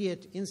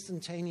immediate,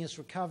 instantaneous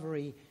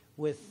recovery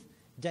with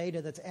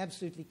data that's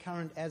absolutely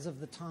current as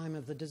of the time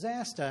of the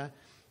disaster,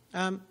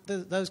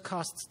 those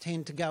costs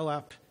tend to go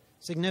up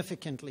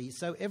significantly.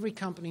 So every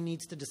company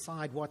needs to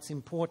decide what's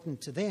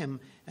important to them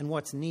and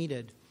what's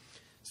needed.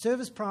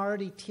 Service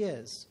priority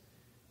tiers.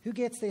 Who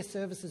gets their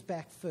services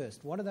back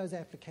first? What are those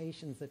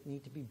applications that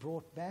need to be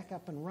brought back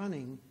up and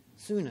running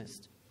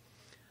soonest?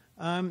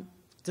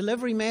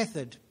 Delivery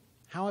method.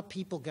 How are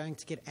people going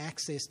to get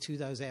access to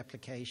those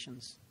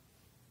applications?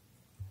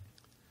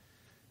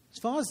 As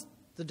far as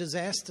the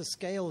disaster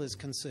scale is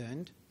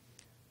concerned,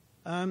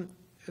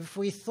 if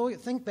we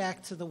think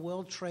back to the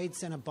World Trade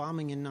Center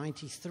bombing in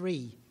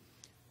 '93,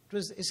 it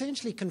was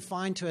essentially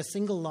confined to a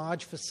single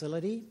large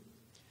facility.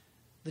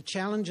 The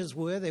challenges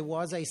were there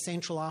was a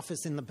central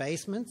office in the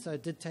basement, so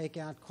it did take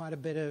out quite a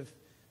bit of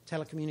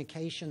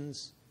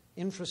telecommunications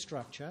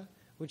infrastructure,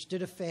 which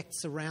did affect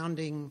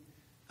surrounding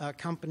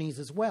companies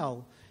as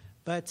well.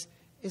 But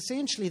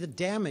essentially the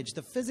damage,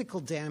 the physical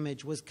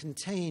damage, was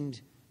contained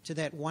to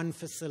that one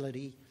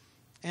facility,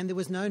 and there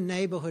was no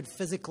neighborhood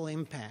physical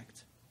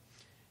impact.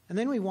 And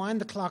then we wind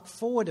the clock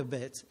forward a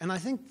bit, and I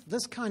think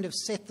this kind of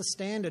set the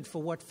standard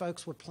for what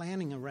folks were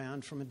planning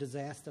around from a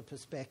disaster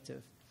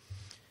perspective.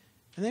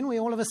 And then we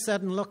all of a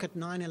sudden look at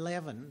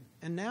 9/11,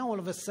 and now all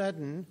of a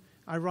sudden,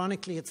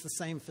 ironically, it's the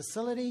same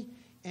facility,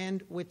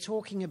 and we're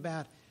talking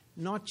about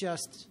not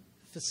just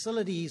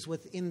facilities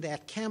within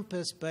that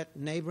campus, but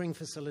neighboring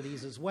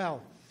facilities as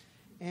well.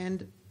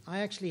 And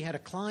I actually had a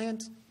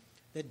client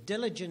that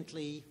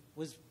diligently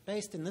was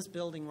based in this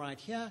building right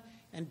here,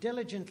 and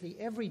diligently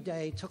every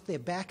day took their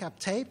backup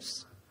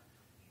tapes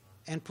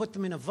and put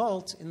them in a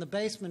vault in the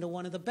basement of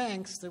one of the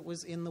banks that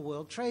was in the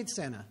World Trade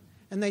Center.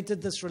 And they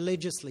did this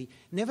religiously,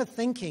 never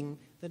thinking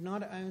that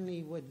not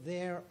only would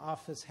their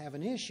office have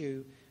an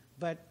issue,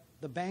 but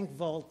the bank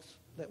vault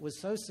that was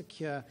so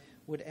secure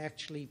would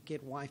actually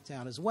get wiped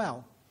out as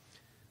well.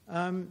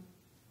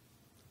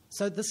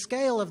 So the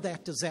scale of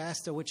that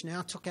disaster, which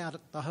now took out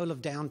the whole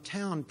of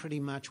downtown pretty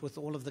much with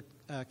all of the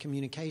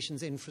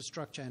communications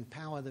infrastructure and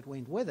power that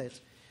went with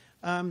it,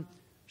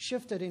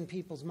 shifted in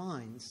people's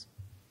minds.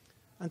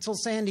 Until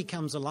Sandy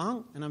comes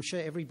along, and I'm sure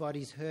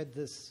everybody's heard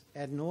this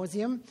ad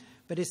nauseum,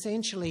 but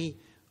essentially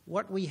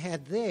what we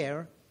had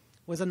there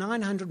was a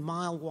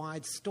 900-mile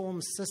wide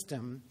storm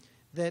system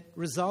that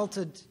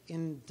resulted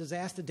in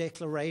disaster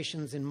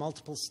declarations in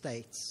multiple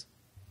states.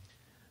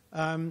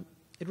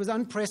 It was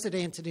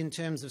unprecedented in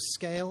terms of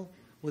scale,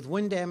 with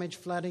wind damage,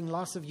 flooding,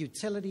 loss of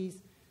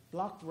utilities,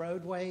 blocked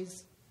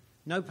roadways,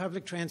 no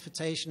public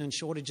transportation, and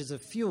shortages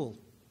of fuel.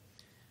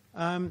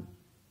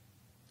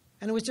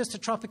 And it was just a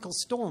tropical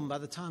storm by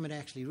the time it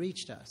actually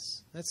reached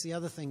us. That's the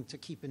other thing to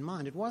keep in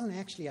mind. It wasn't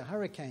actually a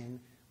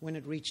hurricane when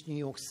it reached New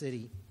York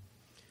City.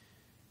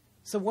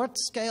 So what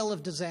scale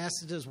of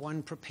disaster does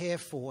one prepare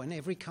for? And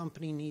every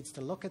company needs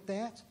to look at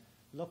that,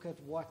 look at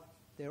what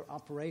their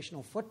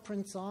operational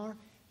footprints are,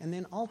 and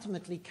then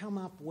ultimately come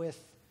up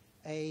with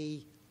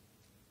a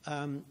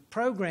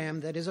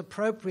program that is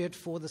appropriate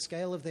for the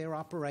scale of their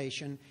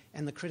operation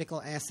and the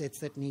critical assets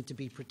that need to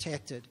be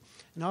protected.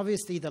 And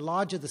obviously, the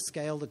larger the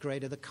scale, the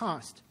greater the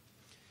cost.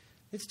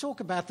 Let's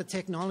talk about the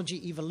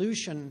technology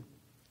evolution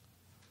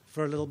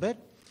for a little bit.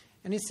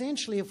 And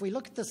essentially, if we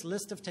look at this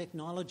list of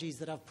technologies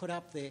that I've put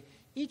up there,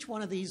 each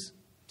one of these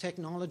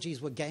technologies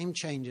were game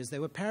changers. They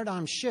were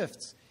paradigm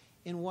shifts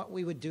in what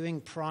we were doing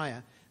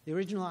prior. The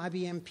original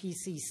IBM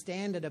PC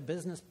standard,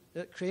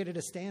 created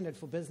a standard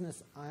for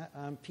business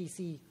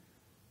PC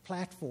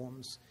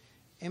platforms.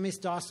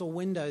 MS-DOS or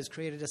Windows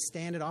created a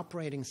standard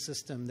operating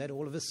system that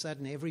all of a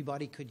sudden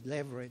everybody could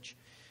leverage.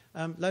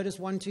 Lotus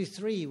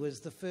 123 was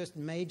the first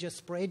major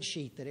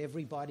spreadsheet that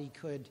everybody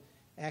could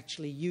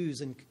actually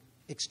use and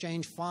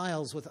exchange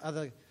files with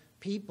other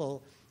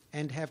people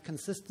and have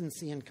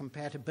consistency and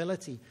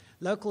compatibility.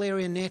 Local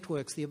area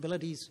networks, the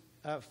abilities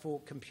for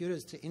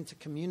computers to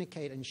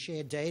intercommunicate and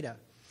share data.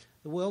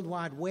 The World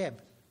Wide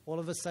Web, all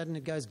of a sudden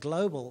it goes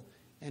global,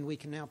 and we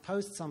can now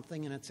post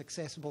something and it's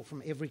accessible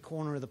from every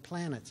corner of the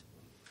planet.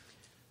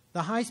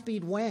 The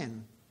high-speed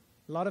WAN,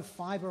 a lot of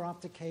fiber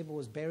optic cable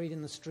was buried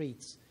in the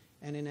streets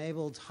and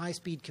enabled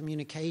high-speed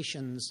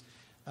communications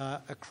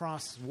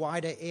across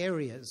wider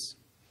areas,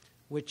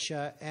 which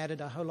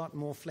added a whole lot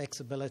more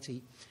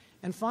flexibility.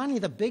 And finally,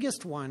 the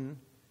biggest one,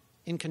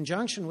 in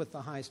conjunction with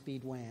the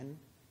high-speed WAN,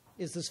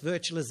 is this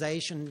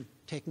virtualization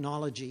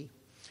technology.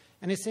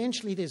 And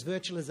essentially, there's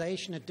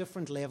virtualization at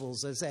different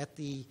levels. There's at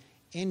the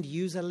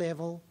end-user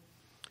level,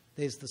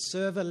 there's the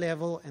server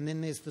level, and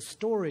then there's the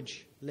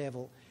storage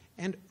level.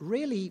 And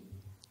really,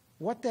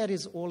 what that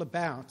is all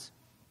about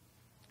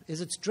is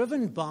it's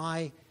driven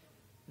by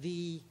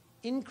the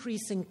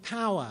increasing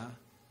power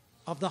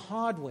of the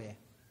hardware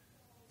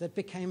that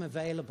became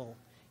available.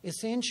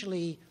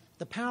 Essentially,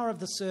 the power of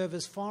the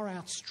servers far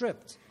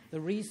outstripped the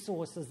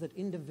resources that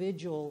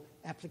individual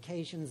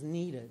applications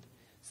needed.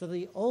 So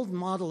the old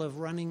model of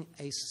running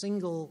a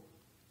single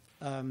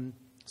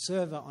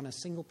server on a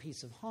single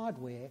piece of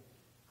hardware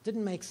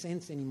didn't make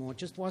sense anymore. It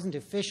just wasn't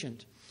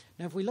efficient.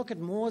 Now, if we look at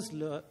Moore's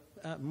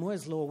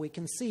law, we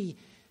can see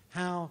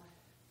how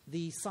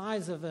the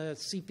size of a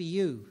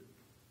CPU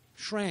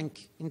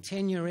shrank in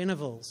 10-year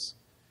intervals,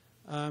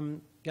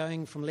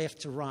 going from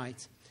left to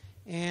right.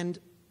 And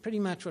pretty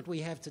much what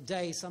we have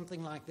today,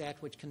 something like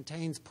that, which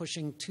contains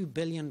pushing 2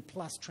 billion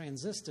plus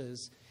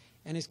transistors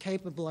and is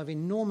capable of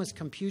enormous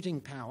computing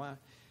power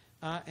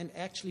and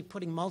actually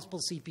putting multiple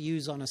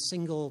CPUs on a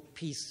single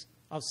piece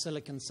of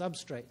silicon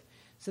substrate.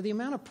 So the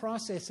amount of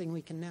processing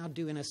we can now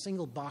do in a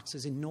single box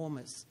is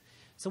enormous.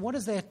 So what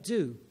does that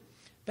do?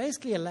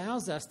 Basically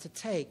allows us to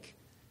take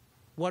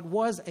what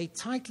was a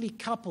tightly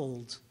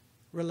coupled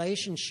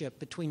relationship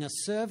between a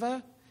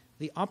server,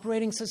 the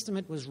operating system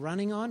it was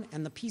running on,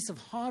 and the piece of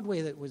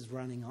hardware that it was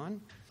running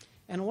on,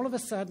 and all of a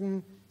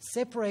sudden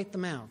separate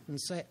them out and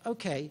say,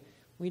 okay,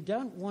 we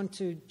don't want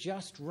to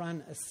just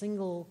run a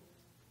single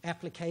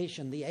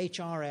application, the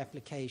HR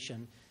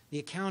application, the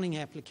accounting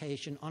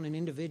application on an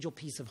individual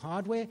piece of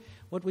hardware.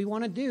 What we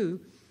want to do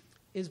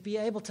is be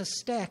able to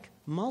stack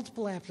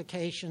multiple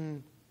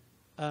application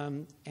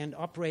and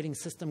operating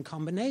system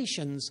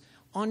combinations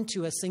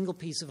onto a single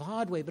piece of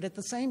hardware. But at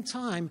the same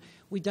time,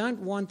 we don't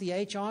want the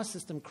HR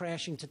system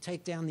crashing to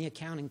take down the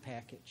accounting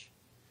package.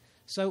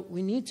 So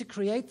we need to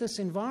create this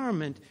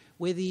environment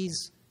where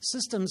these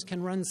systems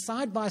can run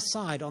side by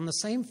side on the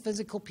same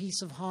physical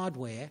piece of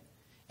hardware,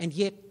 and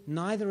yet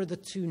neither of the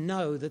two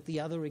know that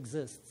the other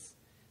exists.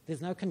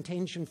 There's no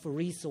contention for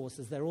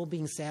resources. They're all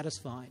being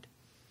satisfied.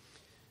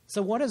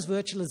 So what does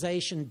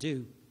virtualization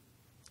do?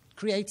 It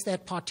creates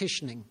that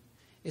partitioning.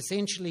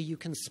 Essentially, you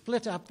can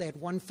split up that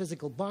one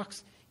physical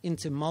box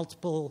into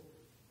multiple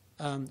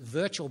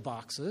virtual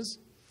boxes.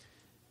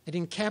 It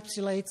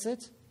encapsulates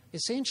it.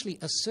 Essentially,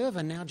 a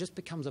server now just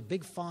becomes a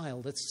big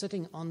file that's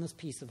sitting on this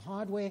piece of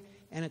hardware,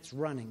 and it's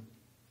running.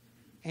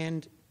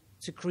 And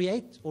to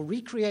create or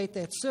recreate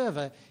that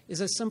server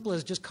is as simple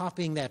as just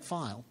copying that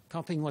file,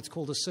 copying what's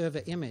called a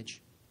server image.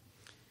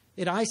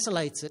 It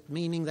isolates it,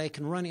 meaning they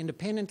can run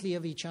independently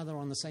of each other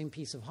on the same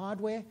piece of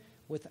hardware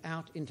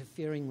without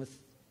interfering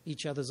with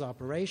each other's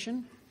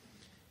operation.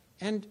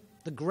 And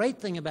the great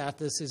thing about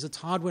this is it's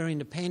hardware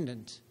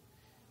independent.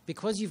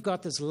 Because you've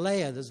got this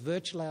layer, this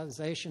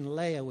virtualization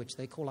layer, which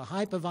they call a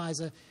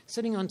hypervisor,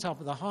 sitting on top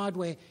of the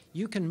hardware,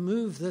 you can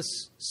move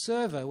this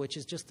server, which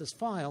is just this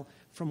file,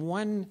 from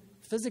one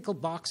physical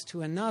box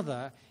to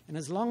another, and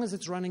as long as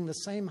it's running the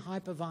same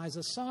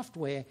hypervisor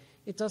software,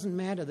 it doesn't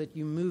matter that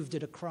you moved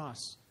it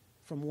across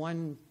from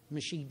one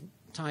machine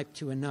type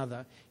to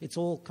another. It's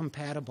all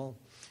compatible.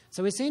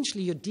 So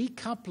essentially, you're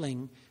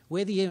decoupling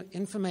where the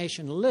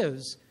information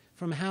lives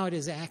from how it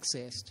is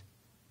accessed.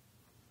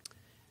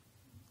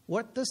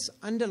 What this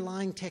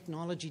underlying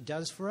technology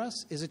does for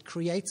us is it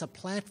creates a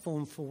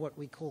platform for what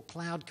we call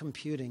cloud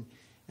computing.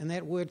 And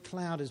that word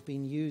cloud has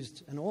been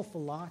used an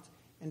awful lot,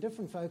 and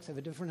different folks have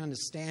a different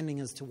understanding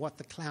as to what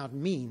the cloud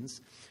means.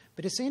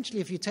 But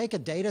essentially, if you take a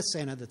data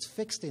center that's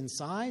fixed in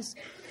size,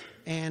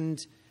 and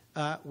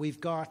we've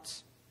got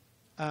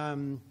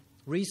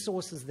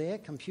resources there,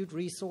 compute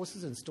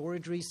resources and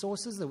storage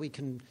resources that we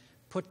can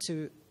put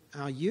to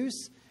our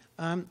use,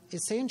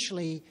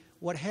 essentially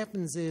what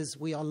happens is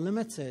we are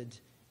limited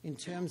in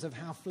terms of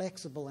how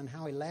flexible and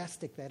how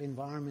elastic that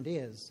environment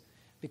is,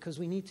 because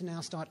we need to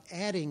now start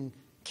adding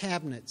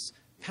cabinets,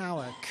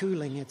 power,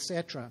 cooling,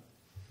 etc.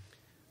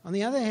 On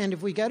the other hand,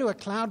 if we go to a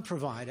cloud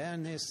provider,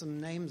 and there's some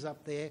names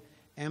up there,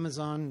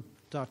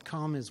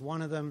 Amazon.com is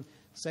one of them,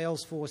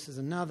 Salesforce is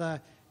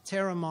another,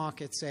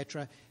 Terramark,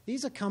 etc.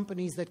 These are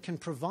companies that can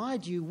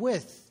provide you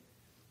with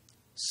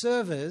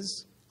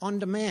servers on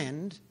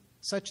demand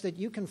such that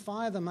you can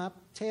fire them up,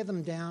 tear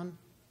them down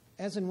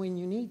as and when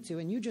you need to,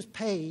 and you just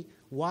pay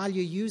while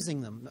you're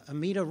using them. A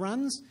meter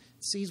runs,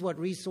 sees what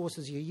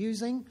resources you're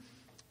using,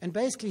 and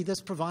basically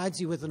this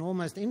provides you with an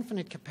almost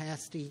infinite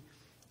capacity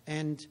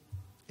and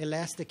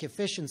elastic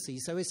efficiency.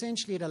 So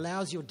essentially it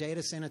allows your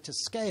data center to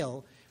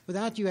scale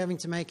without you having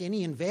to make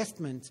any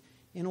investment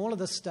in all of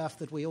the stuff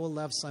that we all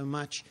love so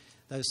much,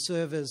 those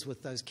servers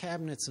with those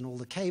cabinets and all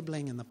the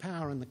cabling and the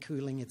power and the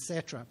cooling,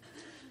 etc.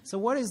 So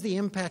what is the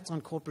impact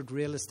on corporate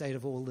real estate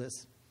of all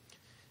this?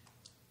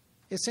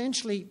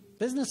 Essentially,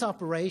 business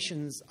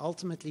operations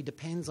ultimately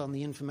depends on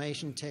the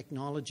information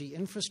technology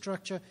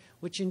infrastructure,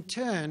 which in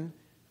turn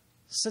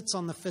sits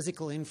on the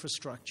physical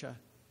infrastructure.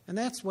 And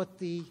that's what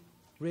the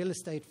real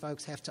estate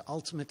folks have to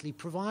ultimately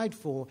provide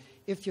for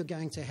if you're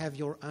going to have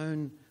your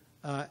own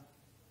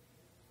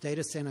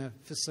data center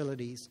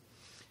facilities.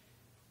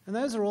 And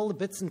those are all the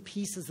bits and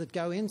pieces that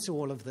go into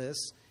all of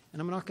this.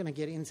 And I'm not going to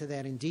get into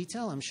that in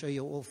detail. I'm sure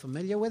you're all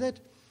familiar with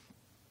it.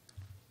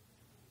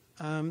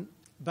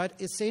 But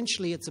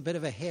essentially, it's a bit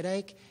of a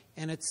headache,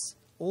 and it's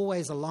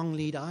always a long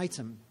lead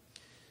item.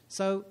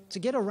 So to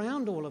get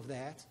around all of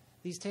that,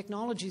 these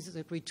technologies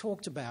that we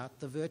talked about,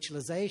 the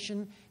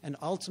virtualization and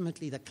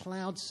ultimately the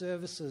cloud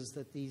services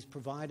that these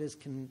providers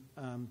can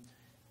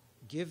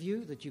give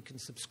you, that you can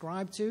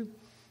subscribe to,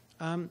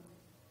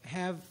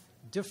 have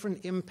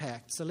different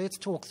impacts. So let's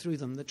talk through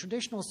them. The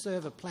traditional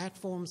server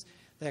platforms,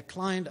 they're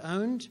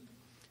client-owned.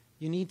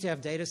 You need to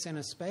have data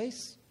center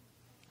space.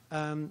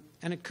 And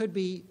it could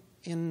be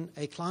in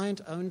a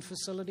client-owned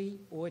facility,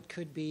 or it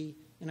could be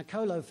in a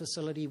colo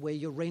facility where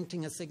you're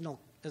renting a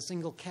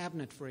single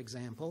cabinet, for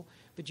example,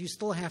 but you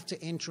still have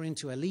to enter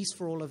into a lease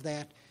for all of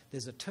that.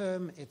 There's a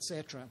term,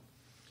 etc.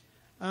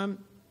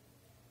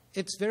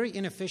 It's very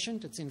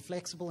inefficient, it's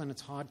inflexible, and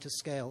it's hard to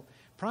scale.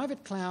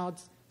 Private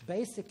clouds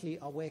basically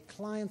are where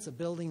clients are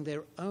building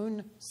their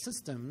own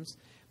systems,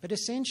 but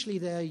essentially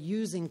they're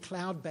using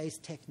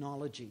cloud-based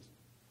technology.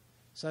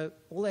 So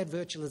all that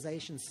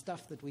virtualization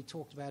stuff that we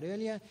talked about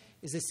earlier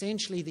is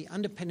essentially the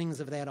underpinnings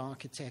of that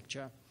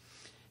architecture.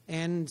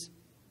 And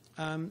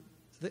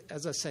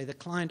as I say, the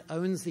client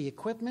owns the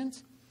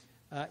equipment.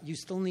 You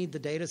still need the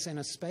data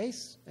center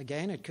space.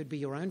 Again, it could be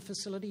your own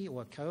facility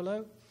or a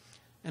colo.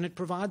 And it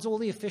provides all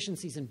the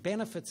efficiencies and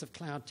benefits of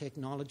cloud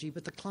technology,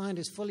 but the client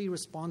is fully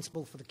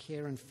responsible for the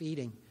care and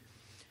feeding.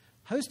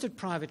 Hosted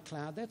private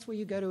cloud, that's where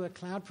you go to a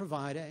cloud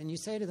provider and you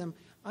say to them,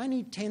 I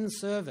need 10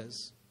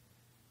 servers.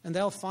 And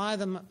they'll fire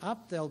them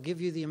up. They'll give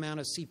you the amount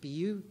of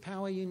CPU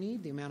power you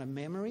need, the amount of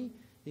memory,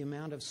 the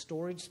amount of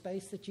storage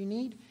space that you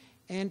need.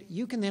 And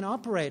you can then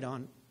operate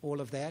on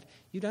all of that.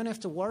 You don't have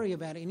to worry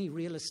about any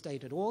real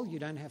estate at all. You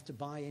don't have to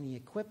buy any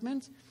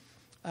equipment.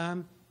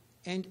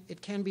 And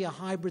it can be a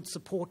hybrid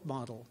support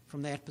model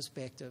from that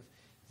perspective.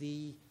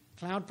 The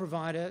cloud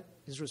provider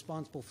is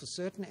responsible for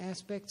certain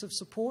aspects of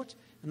support,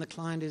 and the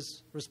client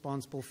is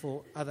responsible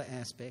for other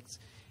aspects.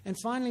 And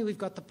finally, we've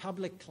got the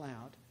public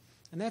cloud.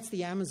 And that's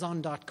the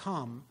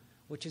Amazon.com,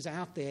 which is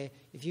out there.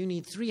 If you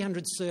need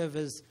 300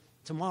 servers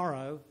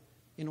tomorrow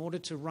in order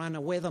to run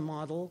a weather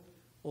model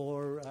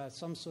or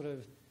some sort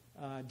of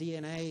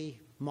DNA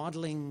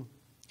modeling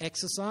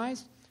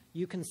exercise,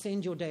 you can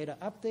send your data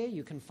up there.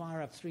 You can fire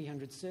up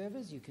 300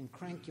 servers. You can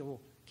crank your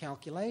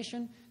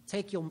calculation,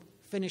 take your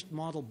finished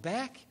model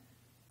back,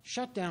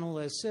 shut down all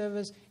those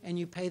servers, and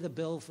you pay the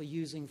bill for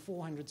using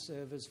 400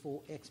 servers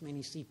for X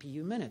many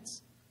CPU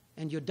minutes.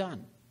 And you're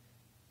done,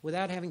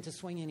 without having to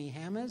swing any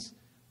hammers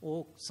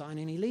or sign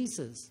any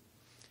leases.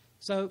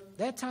 So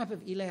that type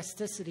of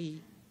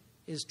elasticity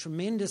is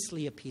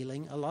tremendously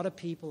appealing. A lot of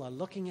people are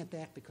looking at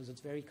that because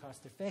it's very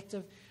cost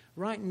effective.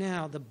 Right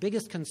now, the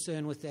biggest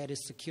concern with that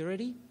is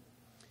security.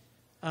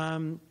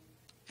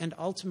 And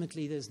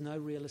ultimately, there's no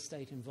real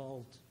estate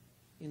involved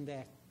in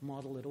that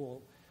model at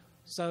all.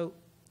 So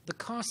the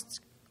costs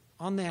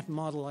on that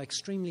model are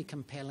extremely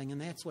compelling,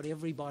 and that's what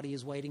everybody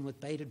is waiting with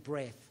bated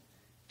breath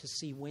to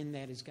see when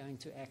that is going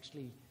to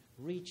actually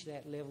reach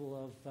that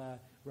level of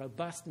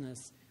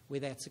robustness where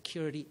that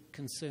security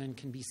concern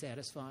can be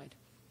satisfied.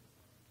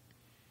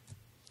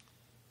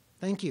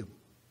 Thank you.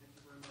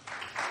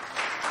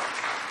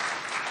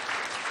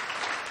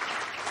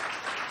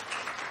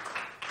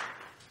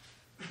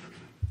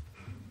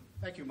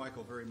 Thank you,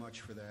 Michael, very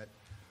much for that.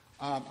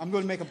 I'm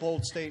going to make a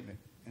bold statement,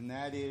 and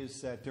that is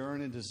that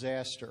during a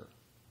disaster,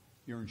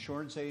 your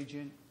insurance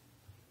agent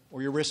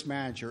or your risk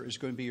manager is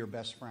going to be your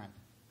best friend.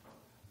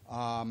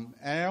 And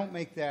I don't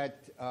make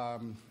that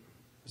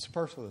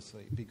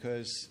superfluously,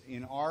 because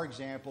in our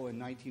example in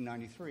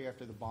 1993,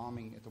 after the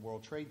bombing at the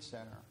World Trade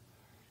Center,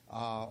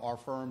 our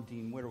firm,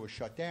 Dean Witter, was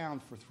shut down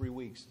for 3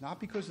 weeks,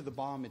 not because of the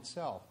bomb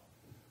itself,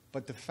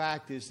 but the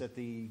fact is that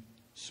the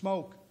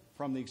smoke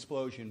from the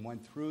explosion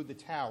went through the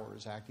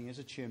towers, acting as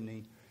a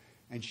chimney,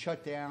 and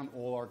shut down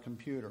all our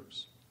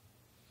computers.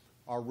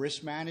 Our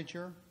risk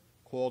manager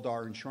called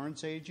our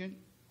insurance agent.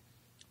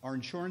 Our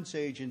insurance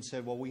agent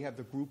said, well, we have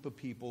the group of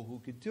people who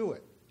could do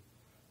it,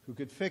 who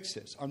could fix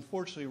this.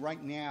 Unfortunately,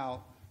 right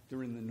now,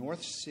 they're in the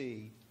North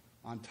Sea,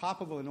 on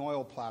top of an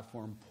oil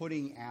platform,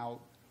 putting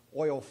out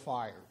oil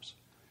fires.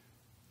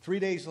 3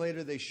 days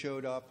later, they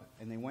showed up,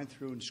 and they went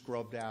through and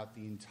scrubbed out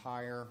the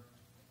entire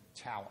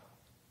tower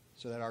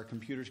so that our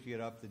computers could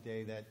get up the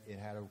day that it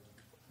had to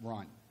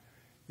run.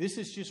 This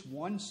is just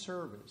one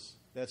service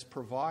that's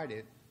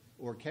provided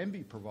or can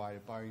be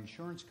provided by an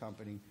insurance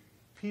company.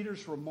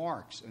 Peter's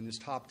remarks in his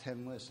top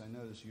 10 list, I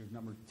know this is your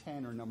number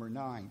 10 or number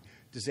 9,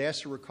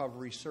 disaster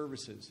recovery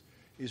services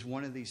is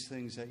one of these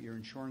things that your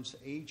insurance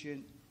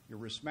agent, your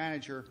risk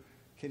manager,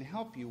 can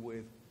help you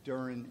with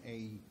during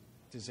a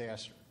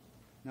disaster.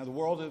 Now, the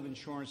world of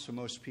insurance to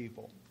most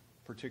people,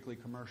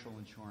 particularly commercial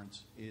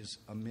insurance, is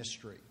a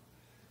mystery.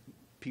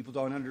 People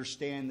don't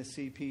understand the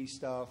CP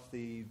stuff,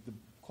 the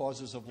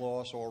causes of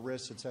loss, all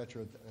risks, et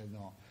cetera, and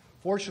all.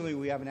 Fortunately,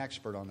 we have an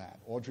expert on that.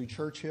 Audrey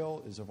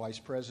Churchill is a vice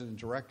president and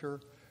director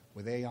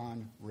with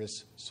Aon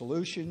Risk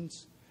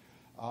Solutions.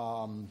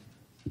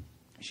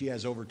 She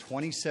has over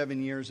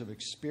 27 years of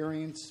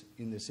experience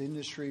in this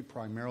industry,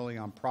 primarily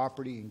on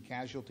property and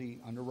casualty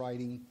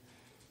underwriting.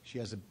 She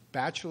has a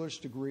bachelor's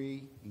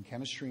degree in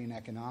chemistry and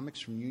economics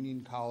from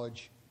Union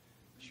College.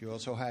 She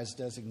also has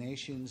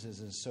designations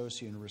as an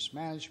associate in risk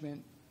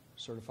management,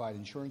 certified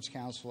insurance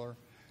counselor,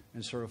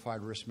 and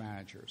certified risk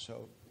manager.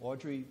 So,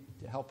 Audrey,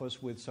 to help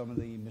us with some of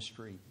the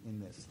mystery in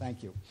this.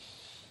 Thank you.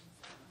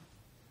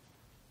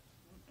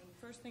 And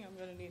the first thing I'm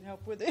going to need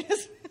help with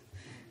is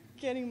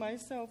getting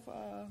myself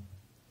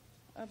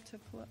up to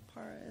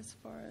par as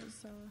far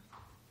as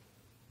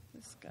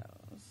this goes.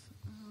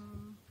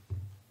 All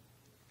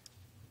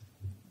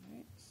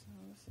right, so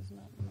this is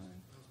not my...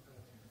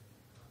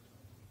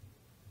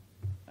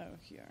 Oh,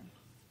 here.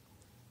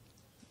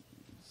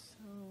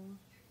 So,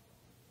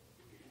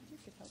 you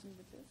could help me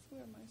with this.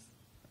 Where am I?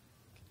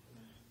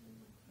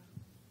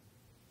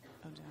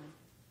 Oh, down.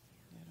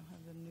 Yeah, I don't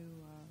have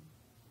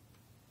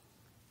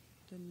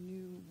the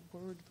new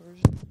Word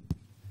version.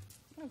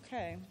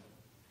 Okay.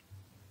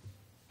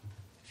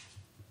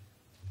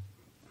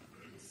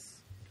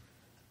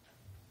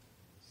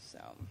 So,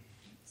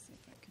 let's see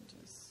if I can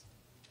just...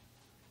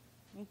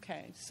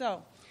 Okay,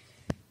 so,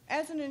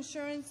 as an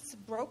insurance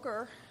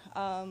broker,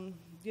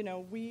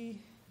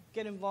 we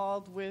get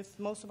involved with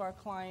most of our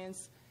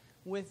clients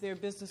with their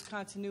business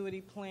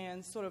continuity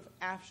plans sort of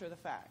after the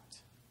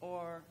fact,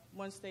 or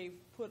once they've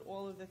put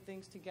all of the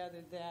things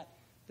together that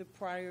the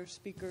prior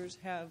speakers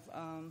have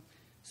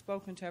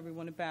spoken to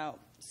everyone about.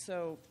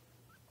 So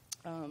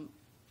I'm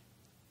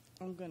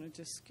going to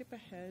just skip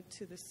ahead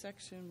to the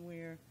section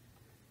where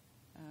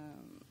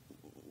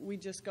we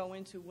just go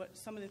into what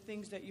some of the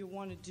things that you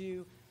want to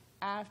do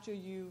after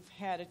you've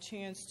had a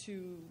chance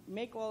to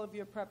make all of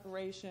your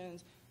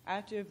preparations,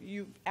 after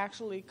you've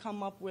actually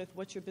come up with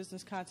what your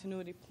business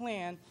continuity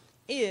plan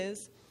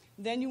is.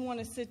 Then you want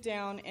to sit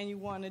down and you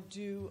want to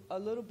do a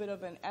little bit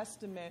of an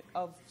estimate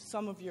of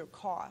some of your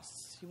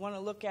costs. You want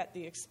to look at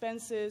the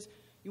expenses.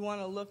 You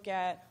want to look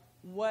at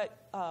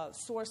what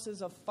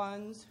sources of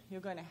funds you're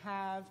going to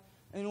have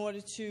in order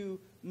to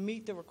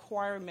meet the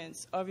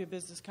requirements of your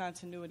business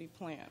continuity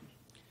plan.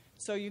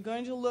 So you're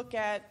going to look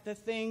at the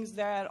things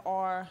that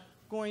are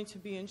going to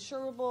be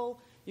insurable.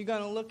 You're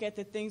going to look at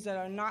the things that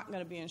are not going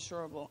to be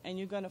insurable. And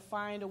you're going to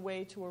find a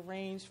way to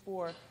arrange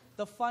for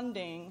the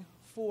funding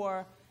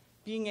for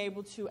being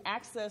able to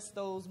access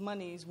those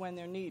monies when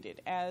they're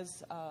needed.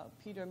 As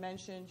Peter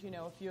mentioned,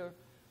 if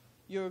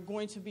you're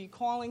going to be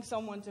calling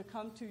someone to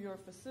come to your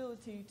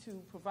facility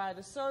to provide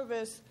a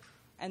service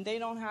and they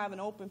don't have an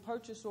open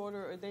purchase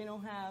order or they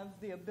don't have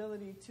the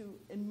ability to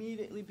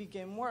immediately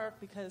begin work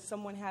because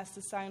someone has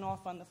to sign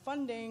off on the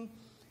funding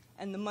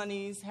and the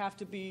monies have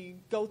to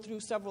go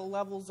through several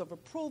levels of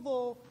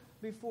approval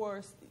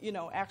before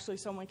actually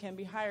someone can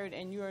be hired,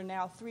 and you are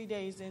now 3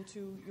 days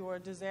into your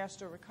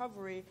disaster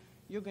recovery,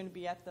 you're going to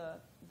be at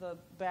the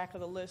back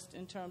of the list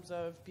in terms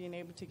of being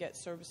able to get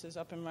services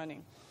up and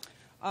running.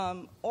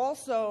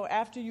 Also,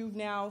 after you've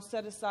now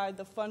set aside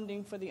the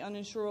funding for the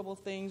uninsurable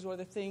things or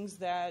the things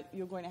that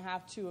you're going to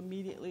have to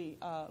immediately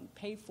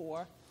pay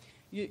for,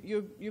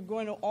 you're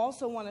going to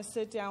also want to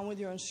sit down with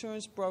your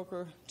insurance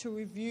broker to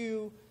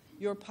review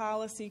your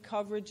policy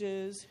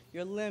coverages,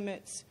 your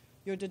limits,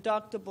 your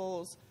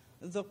deductibles,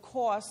 the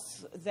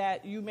costs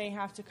that you may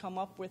have to come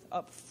up with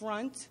up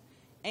front,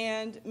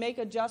 and make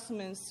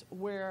adjustments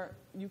where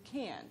you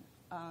can.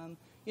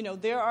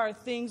 There are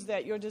things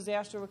that your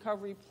disaster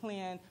recovery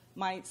plan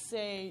might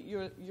say,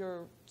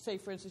 say,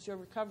 for instance, your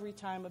recovery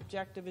time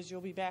objective is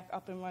you'll be back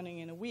up and running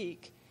in a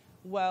week.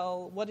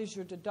 Well, what is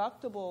your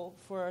deductible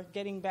for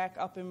getting back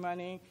up and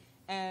running,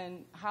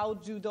 and how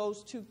do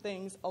those two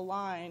things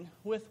align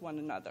with one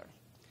another?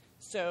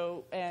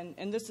 So,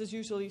 and this is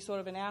usually sort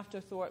of an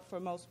afterthought for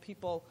most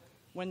people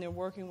when they're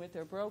working with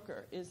their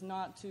broker, is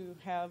not to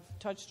have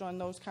touched on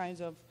those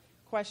kinds of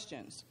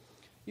questions.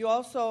 You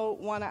also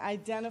want to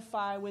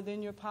identify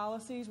within your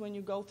policies, when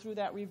you go through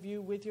that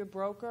review with your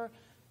broker,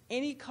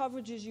 any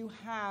coverages you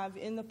have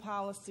in the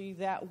policy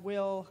that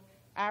will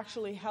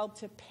actually help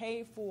to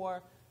pay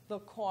for the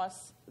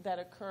costs that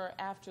occur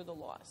after the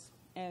loss.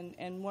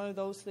 And one of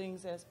those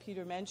things, as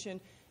Peter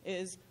mentioned,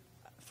 is,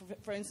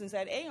 for instance,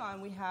 at Aon,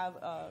 we have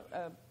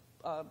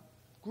a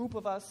group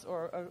of us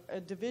or a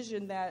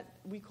division that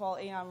we call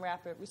Aon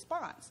Rapid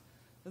Response.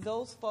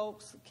 Those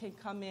folks can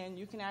come in.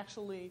 You can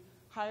actually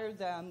hire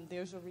them.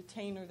 There's a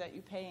retainer that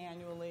you pay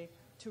annually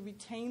to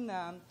retain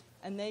them,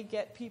 and they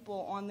get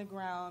people on the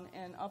ground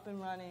and up and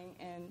running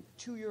and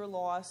to your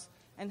loss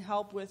and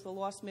help with the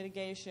loss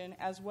mitigation,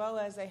 as well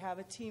as they have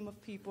a team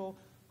of people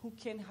who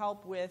can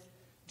help with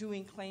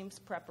doing claims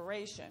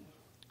preparation.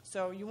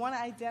 So you want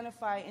to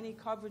identify any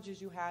coverages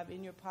you have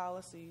in your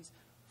policies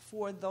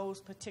for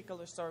those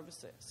particular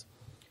services.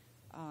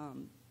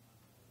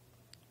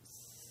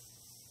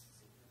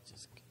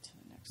 Just get to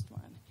the next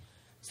one.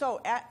 So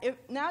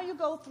now you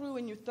go through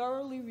and you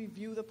thoroughly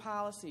review the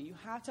policy. You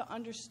have to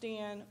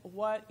understand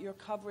what your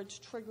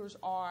coverage triggers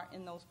are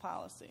in those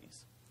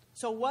policies.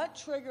 So what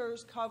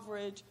triggers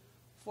coverage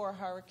for a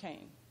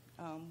hurricane?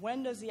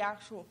 When does the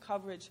actual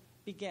coverage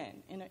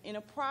begin? In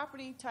a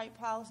property type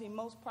policy,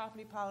 most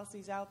property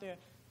policies out there,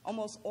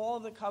 almost all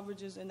of the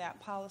coverages in that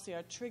policy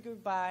are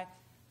triggered by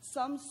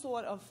some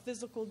sort of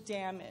physical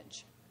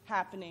damage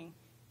happening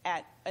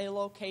at a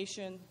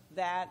location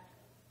that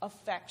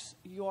affects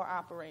your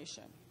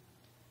operation.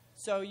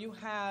 So you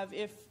have,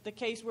 if the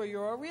case where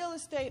you're a real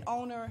estate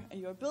owner and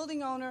you're a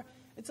building owner,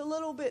 it's a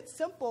little bit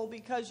simple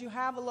because you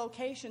have a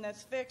location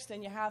that's fixed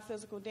and you have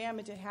physical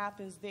damage, it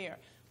happens there.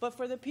 But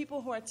for the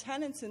people who are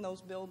tenants in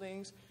those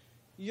buildings,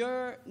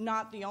 you're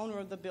not the owner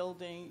of the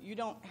building. You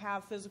don't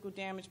have physical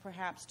damage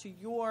perhaps to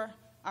your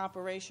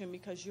operation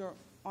because you're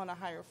on a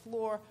higher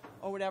floor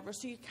or whatever.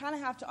 So you kind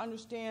of have to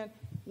understand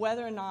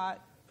whether or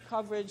not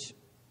coverage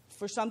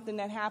for something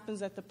that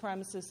happens at the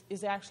premises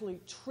is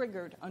actually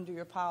triggered under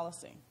your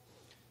policy.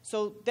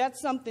 So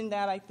that's something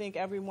that I think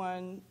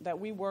everyone that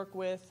we work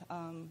with,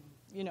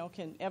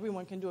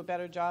 everyone can do a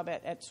better job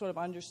at sort of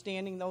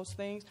understanding those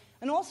things.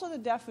 And also the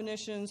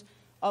definitions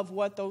of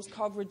what those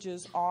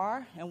coverages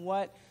are and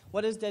what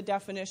is the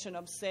definition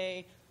of,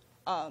 say,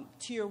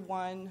 Tier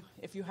 1,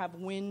 if you have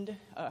wind,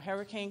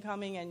 hurricane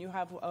coming and you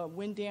have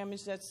wind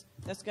damage that's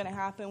going to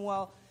happen.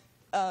 Well,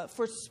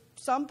 for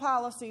some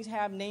policies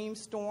have named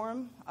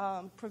storm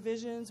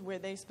provisions where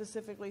they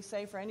specifically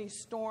say for any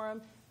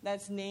storm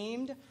that's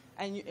named,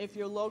 and if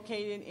you're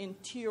located in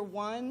Tier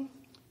 1,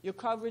 your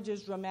coverage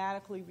is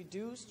dramatically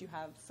reduced. You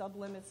have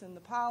sublimits in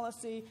the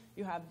policy.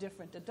 You have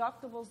different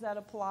deductibles that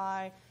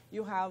apply.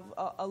 You have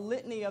a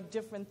litany of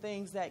different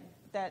things that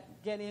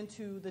get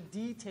into the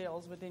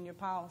details within your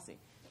policy.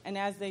 And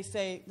as they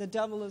say, the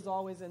devil is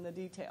always in the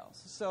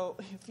details. So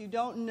if you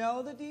don't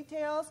know the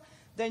details,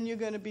 then you're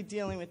going to be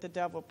dealing with the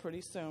devil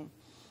pretty soon.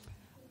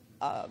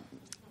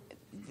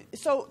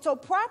 So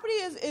property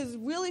is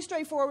really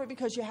straightforward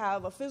because you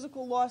have a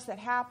physical loss that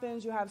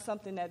happens. You have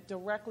something that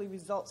directly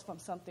results from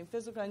something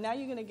physical. And now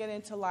you're going to get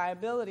into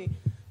liability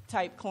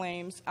type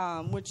claims,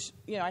 which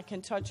I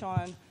can touch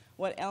on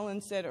what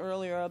Ellen said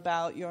earlier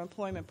about your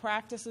employment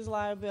practices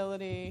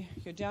liability,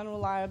 your general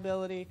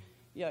liability,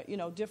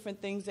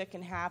 different things that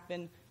can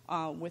happen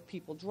with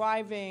people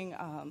driving,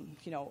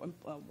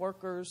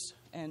 workers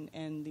and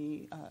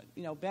the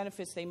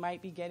benefits they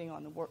might be getting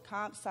on the work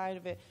comp side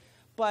of it.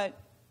 But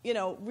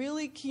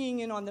really keying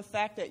in on the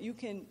fact that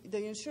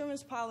the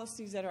insurance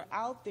policies that are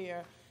out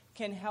there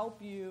can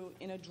help you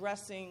in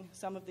addressing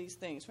some of these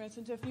things. For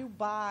instance, if you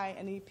buy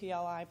an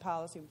EPLI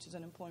policy, which is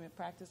an employment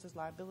practices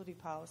liability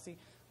policy,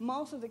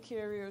 most of the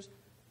carriers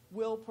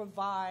will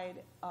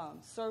provide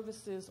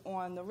services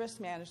on the risk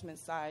management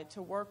side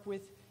to work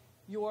with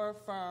your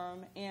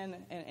firm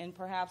and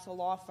perhaps a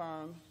law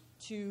firm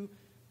to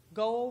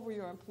go over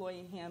your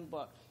employee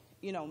handbook.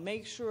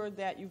 Make sure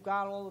that you've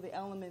got all of the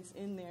elements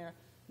in there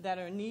that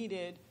are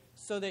needed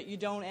so that you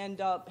don't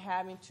end up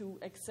having to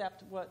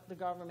accept what the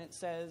government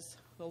says,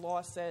 the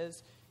law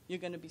says you're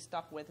going to be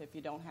stuck with if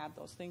you don't have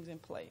those things in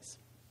place.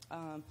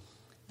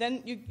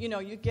 Then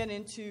you get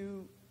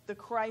into the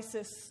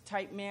crisis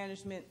type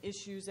management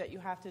issues that you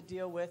have to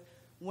deal with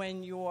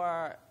when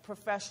your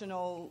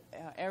professional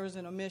errors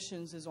and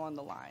omissions is on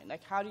the line.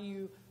 Like, how do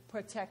you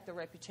protect the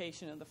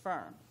reputation of the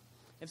firm?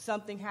 If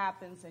something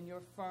happens and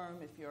your firm,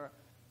 if you're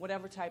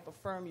whatever type of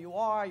firm you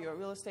are, you're a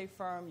real estate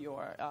firm, you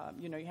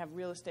have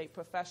real estate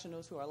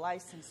professionals who are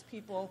licensed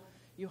people.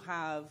 You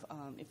have,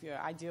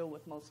 I deal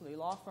with mostly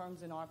law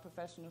firms in our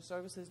professional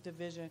services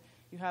division.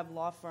 You have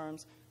law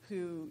firms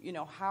who,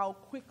 how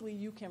quickly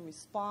you can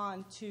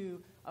respond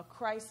to a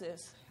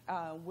crisis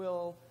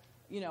will,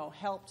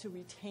 help to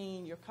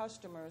retain your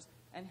customers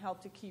and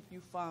help to keep you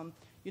from,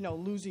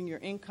 losing your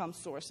income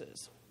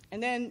sources.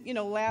 And then,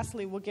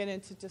 lastly, we'll get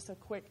into just a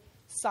quick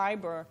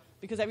cyber,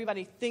 because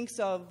everybody thinks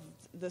of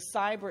the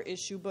cyber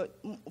issue, but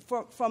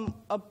from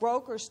a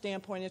broker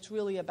standpoint, it's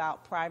really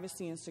about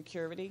privacy and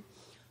security,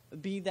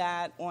 be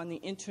that on the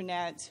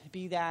internet,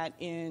 be that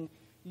in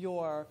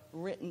your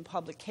written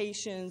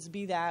publications,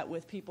 be that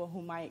with people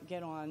who might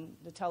get on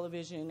the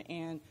television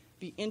and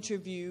be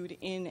interviewed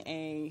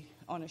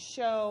on a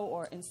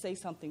show and say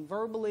something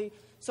verbally.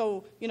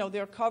 So,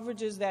 there are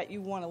coverages that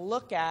you want to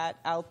look at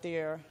out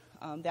there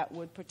that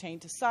would pertain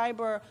to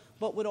cyber,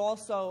 but would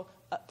also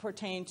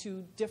pertain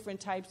to different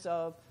types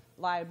of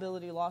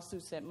liability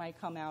lawsuits that might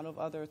come out of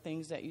other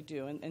things that you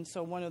do. And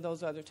so one of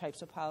those other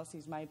types of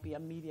policies might be a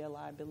media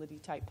liability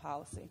type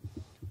policy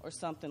or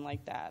something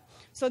like that.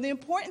 So the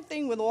important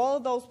thing with all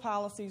of those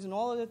policies and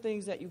all of the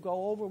things that you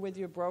go over with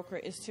your broker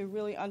is to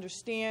really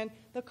understand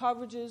the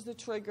coverages, the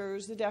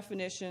triggers, the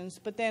definitions,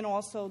 but then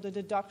also the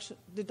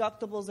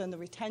deductibles and the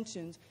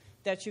retentions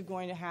that you're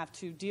going to have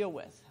to deal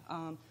with.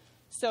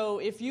 So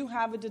if you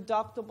have a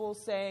deductible,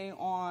 say,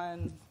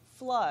 on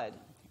flood,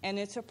 and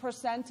it's a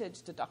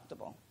percentage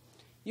deductible,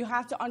 you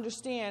have to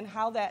understand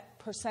how that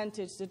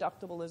percentage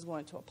deductible is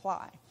going to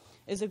apply.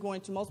 Is it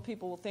going to, most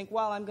people will think,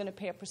 well, I'm going to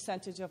pay a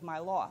percentage of my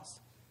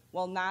loss.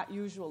 Well, not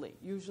usually.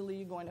 Usually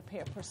you're going to pay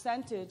a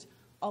percentage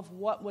of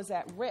what was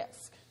at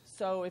risk.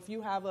 So if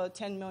you have a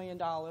 $10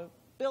 million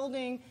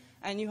building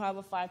and you have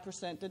a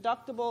 5%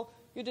 deductible,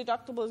 your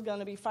deductible is going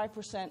to be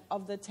 5%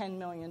 of the $10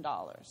 million,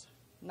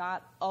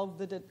 not of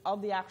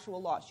the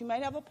actual loss. You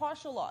might have a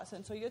partial loss,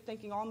 and so you're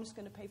thinking, oh, I'm just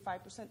going to pay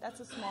 5%. That's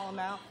a small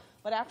amount,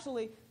 but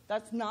actually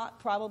that's not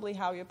probably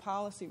how your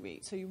policy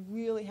reads. So you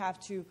really have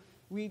to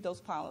read those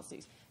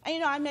policies. And,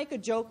 you know, I make a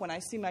joke when I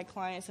see my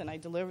clients and I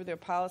deliver their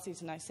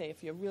policies, and I say,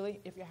 if you're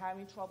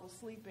having trouble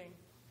sleeping,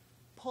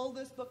 pull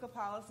this book of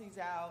policies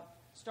out,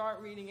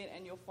 start reading it,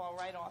 and you'll fall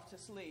right off to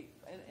sleep.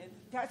 And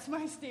that's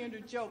my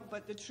standard joke,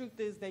 but the truth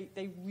is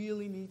they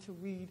really need to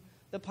read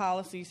the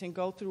policies and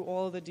go through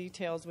all of the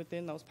details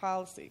within those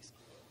policies.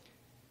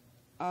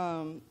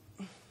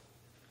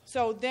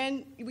 So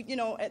then, you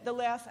know, at the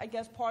last, I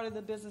guess, part of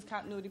the business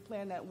continuity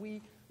plan that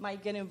we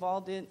might get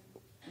involved in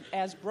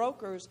as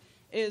brokers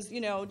is,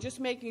 you know, just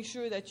making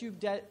sure that you've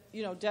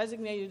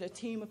designated a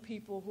team of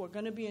people who are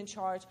going to be in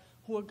charge,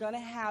 who are going to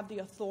have the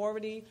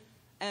authority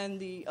and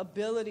the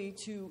ability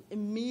to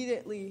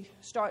immediately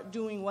start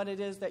doing what it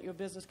is that your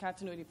business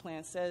continuity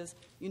plan says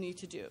you need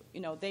to do.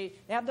 You know, they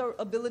have the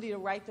ability to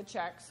write the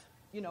checks,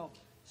 you know,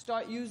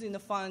 start using the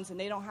funds, and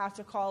they don't have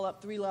to call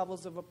up 3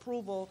 levels of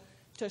approval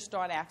to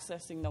start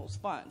accessing those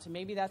funds. And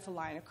maybe that's a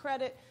line of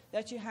credit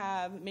that you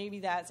have.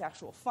 Maybe that's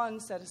actual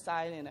funds set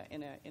aside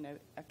in an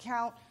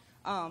account.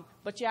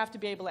 But you have to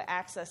be able to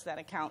access that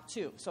account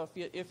too. So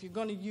if you're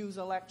going to use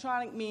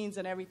electronic means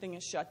and everything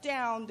is shut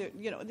down,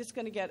 you know, it's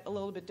going to get a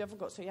little bit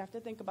difficult. So you have to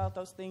think about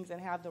those things and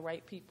have the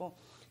right people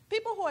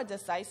who are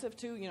decisive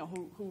too, you know,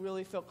 who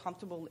really feel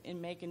comfortable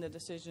in making the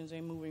decisions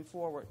and moving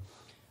forward.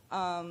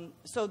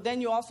 So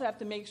then you also have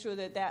to make sure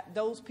that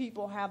those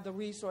people have the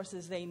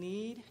resources they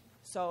need.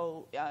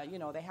 So, you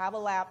know, they have a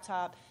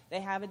laptop, they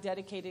have a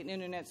dedicated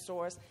internet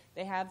source,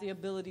 they have the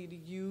ability to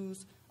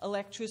use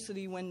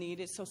electricity when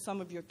needed. So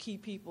some of your key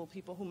people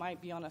who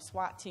might be on a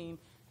SWAT team,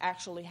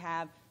 actually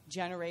have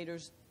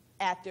generators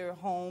at their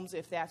homes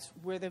if that's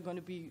where they're going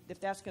to be,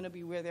 if that's going to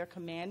be where they're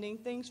commanding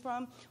things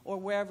from, or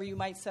wherever you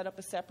might set up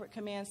a separate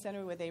command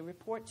center where they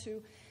report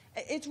to.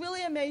 It's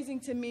really amazing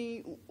to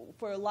me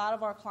for a lot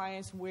of our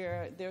clients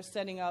where they're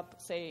setting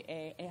up,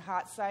 say, a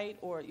hot site,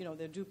 or, you know,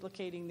 they're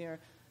duplicating their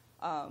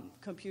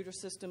computer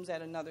systems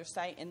at another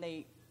site, and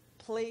they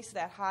place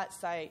that hot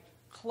site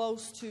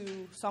close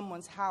to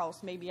someone's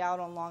house, maybe out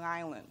on Long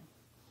Island.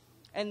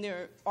 And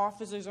their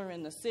offices are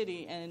in the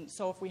city, and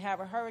so if we have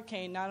a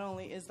hurricane, not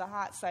only is the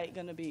hot site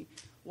going to be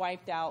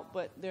wiped out,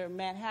 but their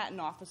Manhattan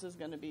office is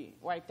going to be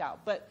wiped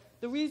out. But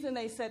the reason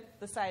they set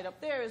the site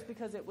up there is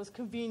because it was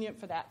convenient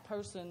for that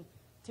person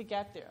to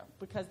get there,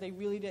 because they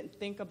really didn't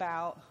think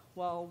about,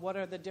 well, what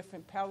are the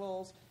different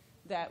perils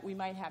that we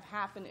might have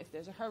happen if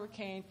there's a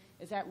hurricane?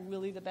 Is that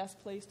really the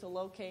best place to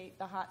locate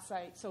the hot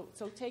site? So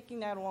taking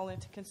that all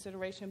into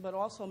consideration, but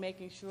also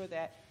making sure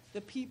that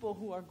the people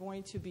who are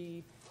going to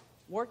be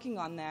working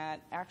on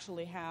that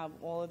actually have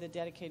all of the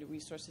dedicated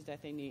resources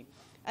that they need.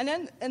 And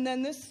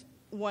then this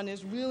one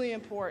is really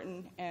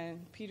important, and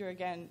Peter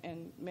again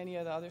and many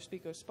of the other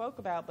speakers spoke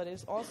about, but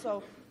is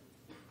also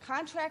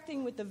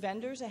contracting with the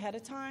vendors ahead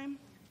of time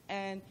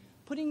and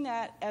putting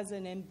that as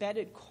an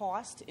embedded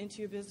cost into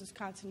your business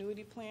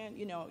continuity plan.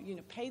 You know,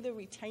 pay the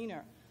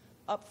retainer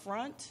up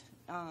front.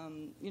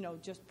 You know,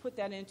 just put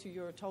that into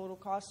your total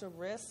cost of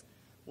risk,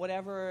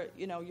 whatever,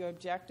 you know, your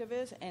objective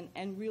is,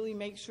 and really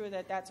make sure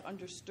that that's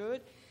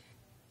understood.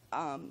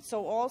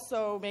 So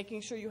also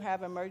making sure you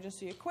have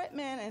emergency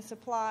equipment and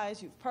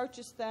supplies, you've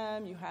purchased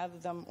them, you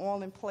have them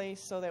all in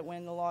place so that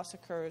when the loss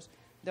occurs,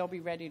 they'll be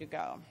ready to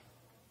go.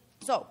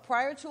 So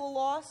prior to a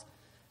loss,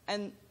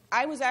 and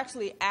I was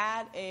actually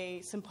at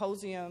a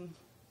symposium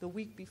the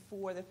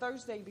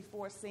Thursday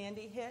before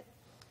Sandy hit,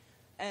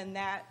 and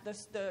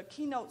the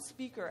keynote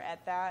speaker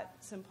at that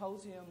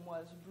symposium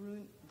was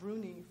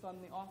Bruni from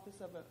the Office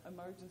of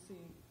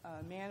Emergency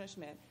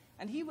Management,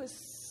 and he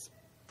was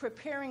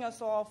preparing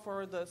us all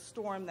for the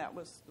storm that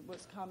was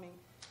coming.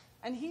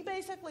 And he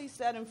basically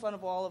said in front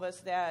of all of us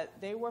that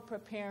they were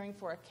preparing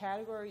for a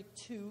Category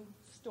 2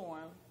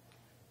 storm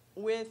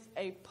with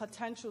a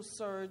potential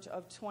surge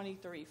of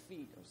 23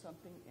 feet or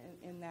something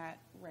in that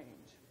range.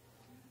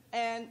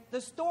 And the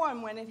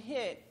storm, when it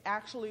hit,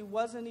 actually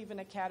wasn't even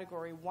a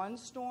Category 1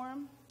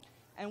 storm,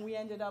 and we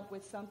ended up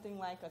with something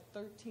like a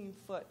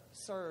 13-foot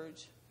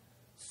surge.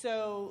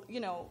 So,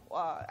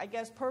 I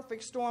guess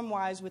perfect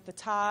storm-wise with the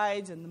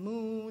tides and the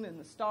moon and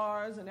the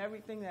stars and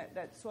everything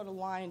that sort of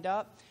lined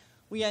up,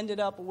 we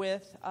ended up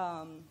with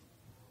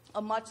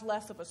a much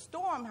less of a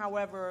storm,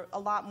 however, a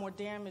lot more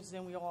damage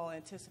than we all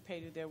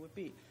anticipated there would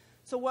be.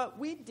 So what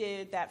we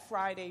did that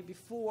Friday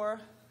before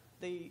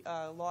the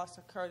loss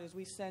occurred is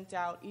we sent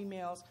out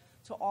emails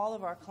to all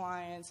of our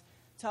clients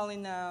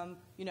telling them,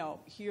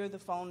 here are the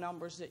phone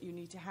numbers that you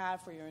need to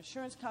have for your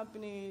insurance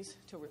companies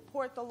to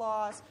report the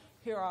loss.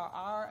 Here are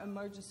our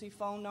emergency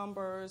phone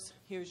numbers.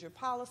 Here's your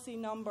policy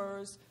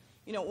numbers.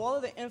 All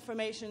of the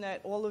information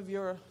that all of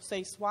your,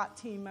 say, SWAT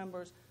team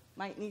members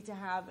might need to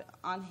have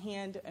on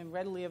hand and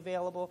readily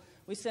available.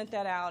 We sent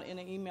that out in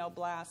an email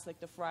blast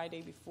like the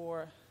Friday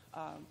before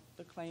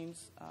the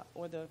claims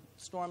or the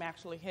storm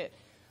actually hit.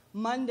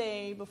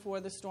 Monday,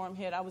 before the storm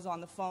hit, I was on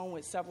the phone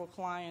with several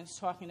clients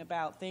talking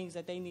about things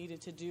that they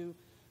needed to do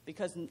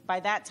because by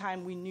that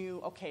time we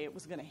knew, okay, it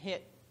was going to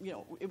hit.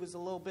 It was a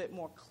little bit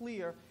more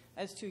clear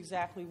as to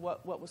exactly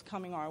what was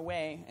coming our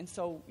way. And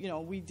so,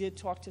 we did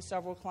talk to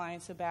several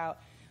clients about,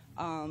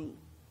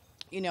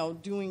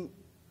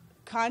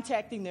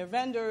 contacting their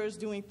vendors,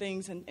 doing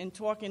things, and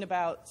talking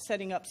about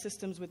setting up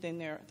systems within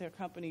their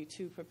company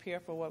to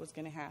prepare for what was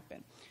going to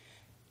happen.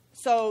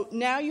 So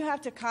now you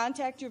have to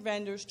contact your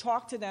vendors,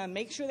 talk to them,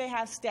 make sure they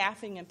have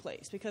staffing in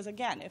place. Because,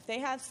 again, if they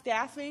have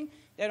staffing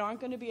that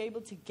aren't going to be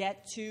able to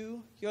get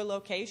to your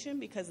location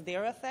because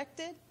they're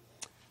affected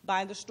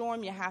by the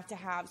storm, you have to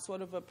have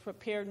sort of a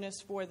preparedness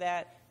for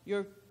that.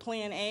 Your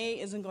plan A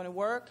isn't going to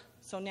work,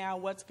 so now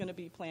what's going to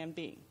be plan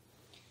B?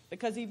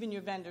 Because even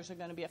your vendors are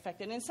going to be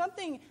affected. And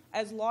something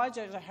as large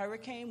as a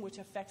hurricane, which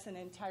affects an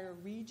entire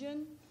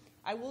region,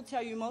 I will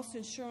tell you most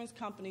insurance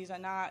companies are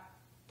not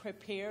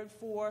prepared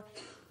for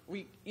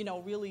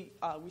really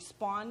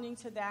responding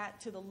to that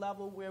to the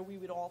level where we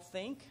would all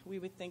think. We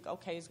would think,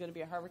 okay, it's going to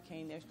be a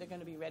hurricane. They're going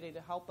to be ready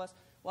to help us.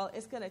 Well,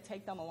 it's going to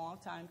take them a long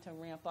time to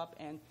ramp up,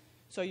 and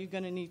so you're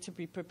going to need to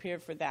be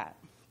prepared for that.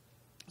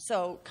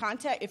 So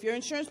if your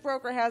insurance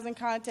broker hasn't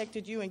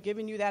contacted you and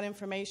given you that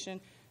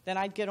information, then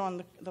I'd get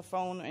on the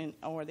phone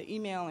or the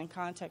email and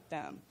contact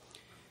them.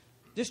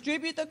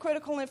 Distribute the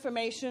critical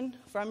information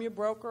from your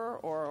broker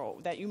or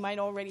that you might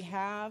already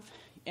have,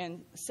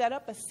 and set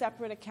up a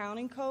separate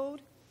accounting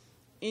code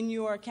in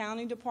your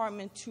accounting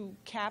department to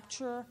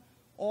capture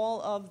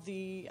all of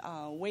the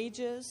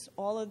wages,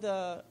 all of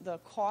the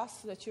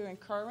costs that you're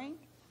incurring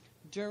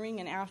during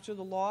and after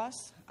the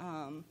loss,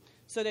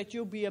 so that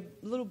you'll be a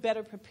little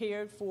better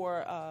prepared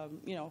for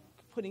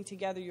putting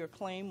together your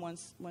claim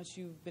once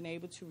you've been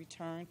able to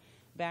return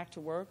back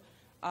to work,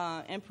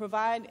 and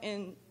provide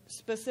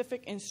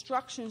specific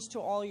instructions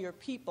to all your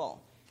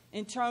people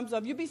in terms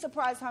of, you'd be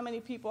surprised how many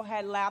people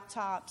had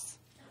laptops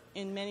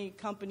in many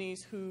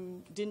companies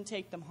who didn't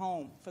take them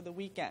home for the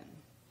weekend,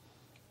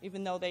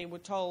 even though they were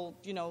told,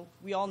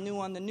 we all knew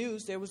on the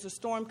news there was a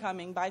storm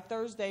coming. By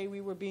Thursday,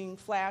 we were being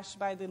flashed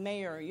by the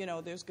mayor,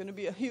 there's going to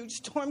be a huge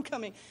storm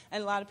coming,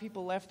 and a lot of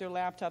people left their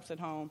laptops at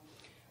home.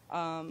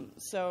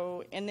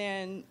 And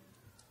then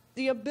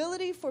the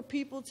ability for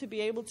people to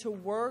be able to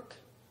work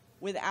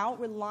without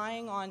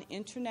relying on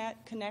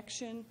internet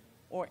connection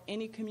or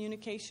any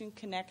communication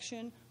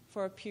connection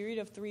for a period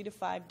of 3 to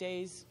 5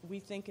 days, we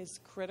think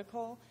is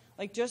critical.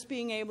 Like just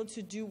being able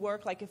to do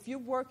work, like if you're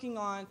working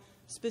on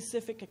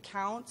specific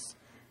accounts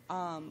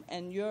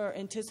and you're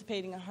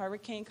anticipating a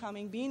hurricane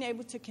coming, being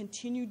able to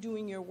continue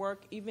doing your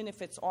work even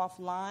if it's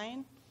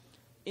offline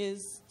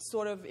is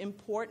sort of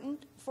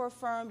important for a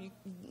firm.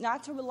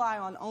 Not to rely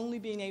on only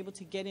being able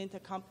to get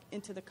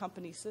into the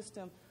company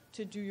system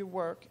to do your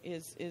work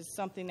is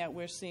something that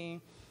we're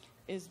seeing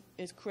is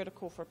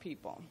critical for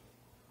people.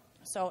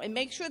 So, and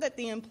make sure that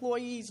the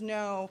employees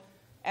know,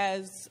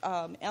 as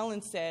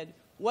Ellen said,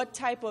 what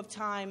type of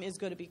time is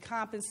going to be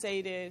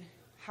compensated,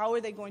 how are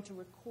they going to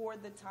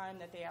record the time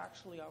that they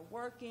actually are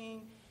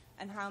working,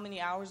 and how many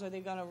hours are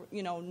they going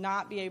to,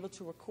 not be able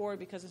to record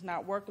because it's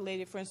not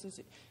work-related. For instance,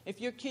 if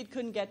your kid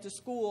couldn't get to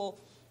school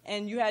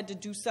and you had to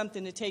do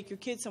something to take your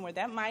kid somewhere,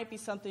 that might be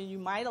something you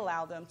might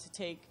allow them to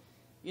take,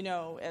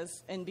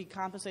 and be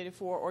compensated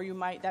for, or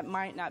that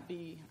might not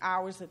be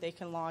hours that they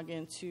can log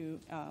into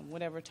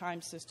whatever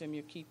time system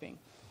you're keeping.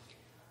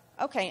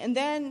 Okay, and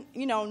then,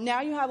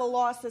 now you have a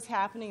loss that's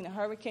happening, the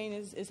hurricane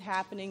is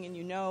happening, and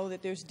you know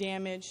that there's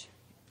damage,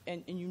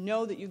 and you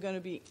know that you're going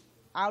to be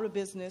out of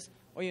business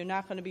or you're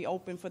not going to be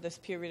open for this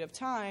period of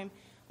time.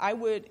 I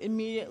would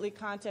immediately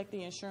contact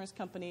the insurance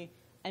company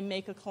and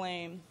make a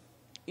claim,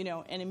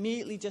 and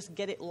immediately just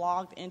get it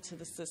logged into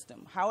the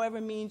system.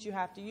 However means you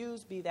have to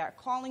use, be that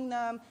calling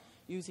them,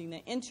 using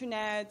the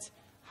internet,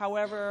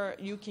 however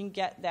you can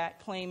get that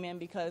claim in,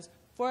 because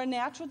for a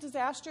natural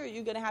disaster,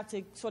 you're going to have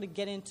to sort of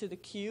get into the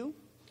queue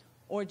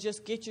or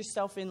just get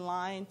yourself in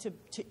line to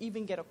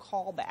even get a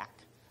call back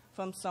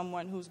from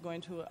someone who's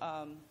going to,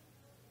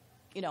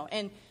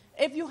 and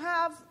if you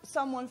have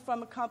someone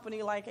from a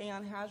company like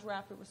Aon has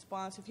Rapid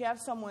Response, if you have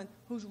someone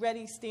who's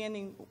ready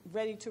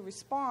to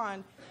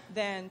respond,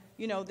 then,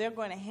 they're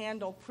going to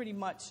handle pretty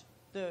much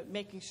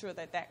making sure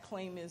that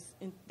claim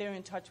they're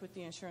in touch with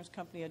the insurance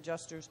company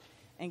adjusters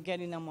and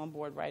getting them on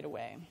board right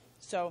away.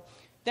 So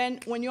then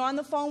when you're on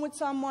the phone with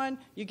someone,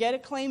 you get a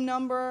claim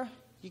number,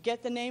 you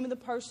get the name of the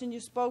person you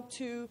spoke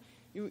to,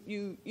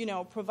 you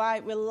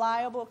provide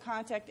reliable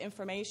contact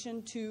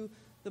information to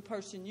the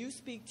person you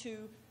speak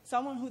to,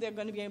 someone who they're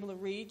going to be able to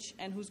reach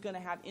and who's going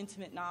to have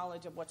intimate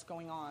knowledge of what's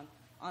going on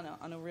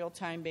a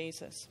real-time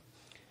basis.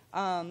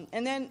 And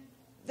then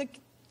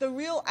the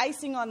real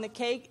icing on the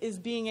cake is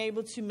being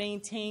able to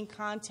maintain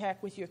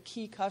contact with your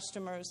key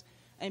customers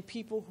and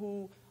people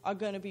who are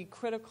going to be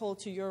critical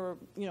to your,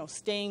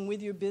 staying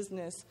with your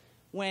business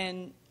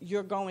when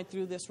you're going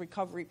through this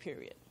recovery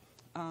period.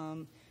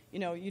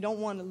 You don't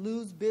want to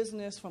lose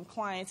business from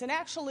clients. And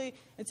actually,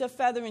 it's a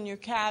feather in your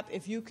cap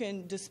if you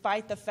can,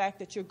 despite the fact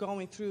that you're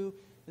going through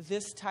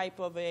this type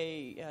of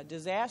a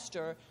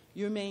disaster,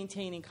 you're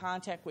maintaining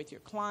contact with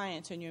your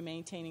clients and you're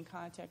maintaining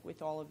contact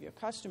with all of your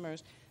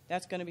customers.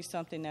 That's going to be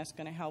something that's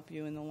going to help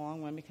you in the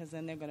long run, because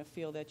then they're going to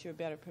feel that you're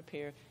better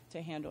prepared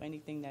to handle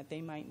anything that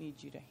they might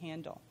need you to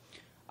handle.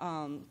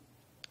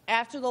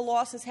 After the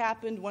loss has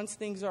happened, once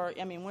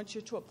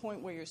you're to a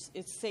point where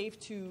it's safe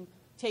to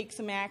take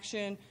some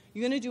action,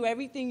 you're going to do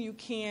everything you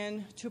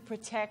can to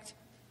protect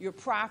your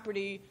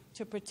property,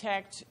 to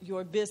protect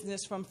your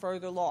business from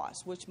further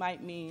loss, which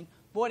might mean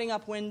boarding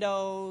up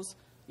windows,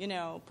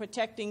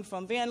 protecting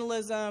from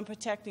vandalism,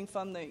 protecting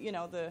from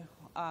the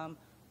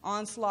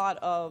onslaught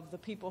of the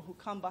people who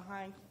come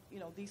behind,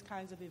 these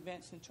kinds of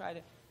events and try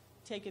to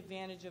take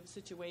advantage of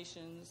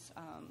situations,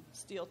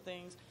 steal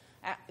things.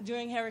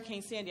 During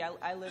Hurricane Sandy,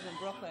 I live in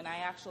Brooklyn. I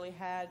actually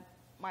had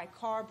my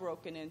car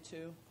broken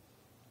into.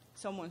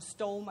 Someone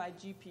stole my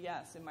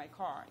GPS in my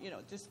car,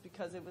 just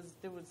because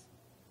there was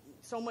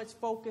so much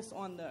focus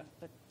on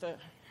the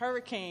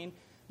hurricane.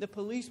 The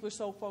police were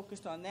so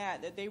focused on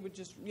that they were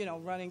just,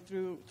 running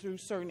through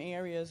certain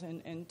areas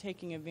and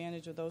taking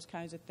advantage of those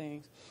kinds of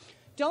things.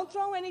 Don't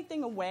throw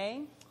anything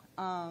away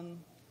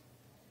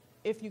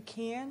if you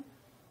can,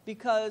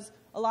 because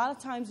a lot of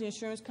times the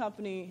insurance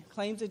company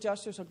claims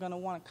adjusters are going to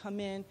want to come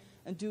in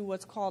and do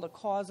what's called a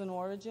cause and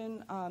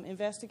origin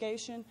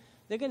investigation.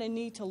 They're going to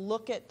need to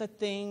look at the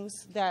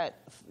things that,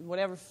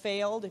 whatever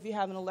failed. If you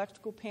have an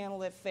electrical panel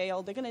that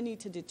failed, they're going to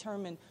need to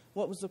determine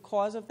what was the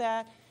cause of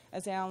that.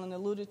 As Alan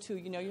alluded to,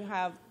 you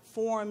have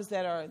forms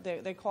that are,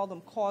 they call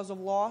them cause of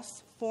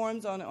loss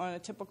forms on a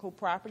typical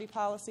property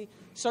policy.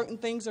 Certain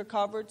things are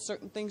covered,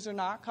 certain things are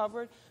not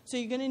covered. So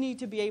you're going to need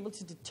to be able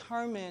to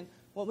determine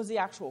what was the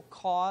actual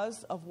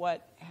cause of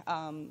what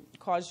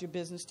caused your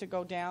business to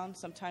go down.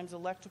 Sometimes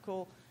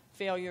electrical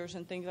failures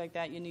and things like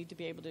that, you need to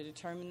be able to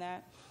determine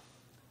that.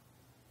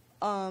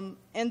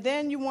 And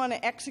then you want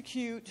to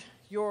execute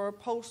your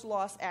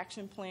post-loss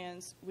action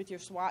plans with your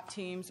SWAT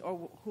teams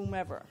or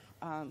whomever.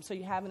 So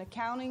you have an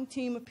accounting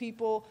team of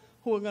people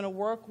who are going to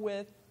work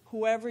with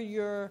whoever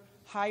you're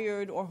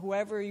hired or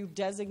whoever you've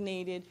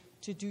designated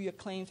to do your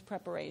claims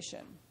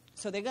preparation.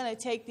 So they're going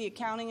to take the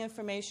accounting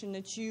information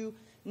that you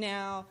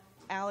now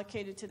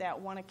allocated to that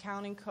one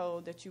accounting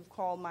code that you've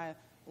called my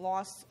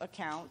loss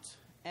account,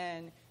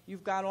 and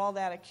you've got all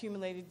that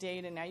accumulated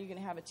data. Now you're going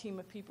to have a team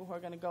of people who are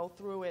going to go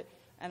through it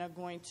and are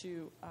going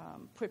to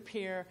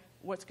prepare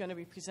what's going to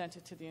be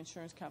presented to the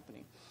insurance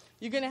company.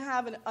 You're going to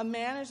have a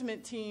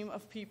management team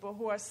of people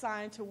who are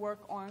assigned to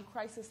work on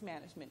crisis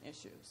management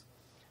issues.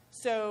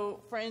 So,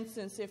 for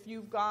instance, if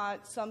you've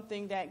got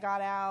something that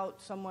got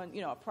out, someone,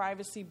 a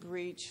privacy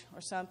breach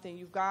or something,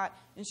 you've got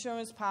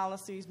insurance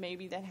policies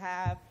maybe that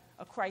have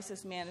a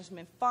crisis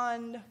management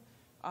fund,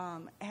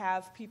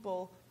 have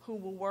people who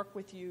will work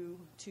with you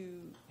to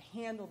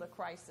handle the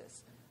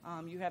crisis.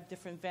 You have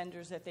different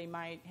vendors that they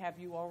might have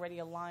you already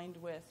aligned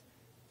with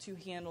to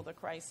handle the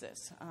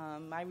crisis.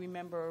 I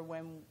remember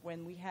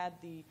when we had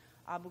the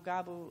Abu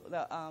Dhabi,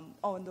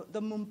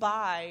 the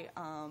Mumbai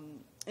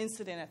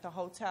incident at the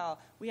hotel,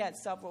 we had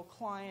several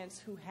clients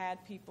who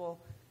had people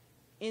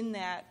in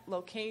that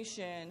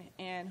location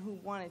and who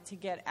wanted to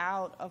get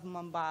out of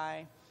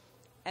Mumbai.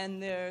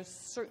 And there's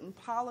certain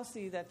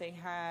policy that they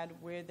had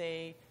where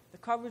the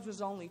coverage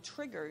was only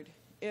triggered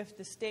if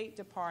the State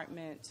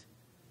Department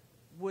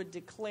would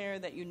declare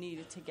that you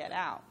needed to get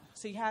out.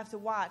 So you have to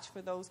watch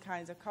for those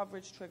kinds of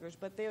coverage triggers.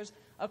 But there's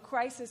a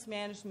crisis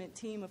management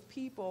team of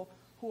people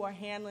who are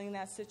handling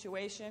that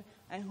situation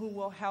and who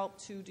will help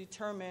to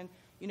determine,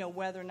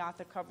 whether or not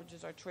the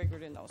coverages are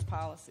triggered in those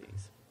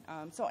policies.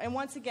 And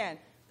once again,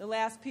 the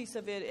last piece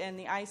of it and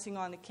the icing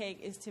on the cake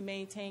is to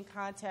maintain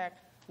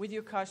contact with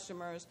your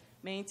customers,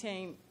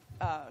 maintain,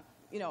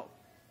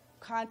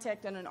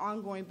 contact on an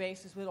ongoing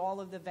basis with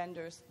all of the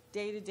vendors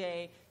day to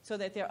day so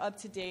that they're up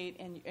to date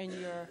and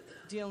you're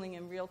dealing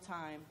in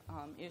real-time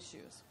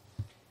issues.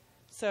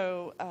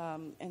 So,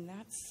 and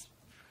that's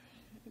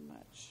pretty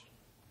much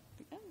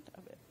the end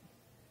of it.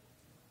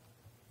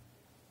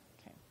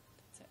 Okay,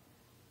 that's it.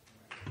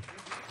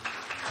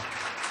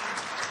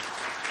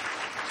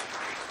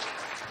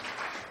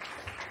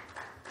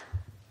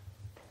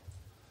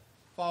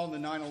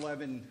 Following the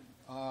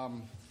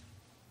 9/11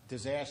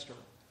 disaster,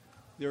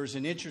 there's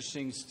an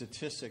interesting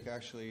statistic,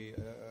 actually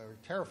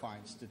a terrifying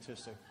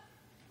statistic,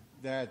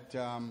 that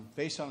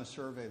based on a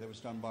survey that was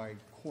done by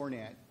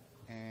CoreNet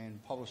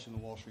and published in the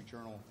Wall Street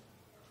Journal,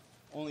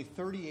 only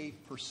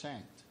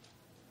 38%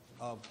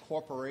 of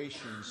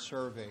corporations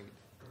surveyed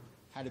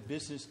had a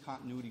business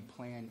continuity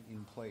plan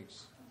in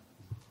place,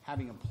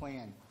 having a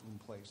plan in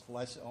place,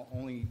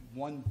 only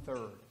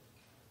 1/3,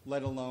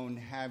 let alone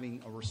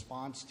having a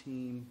response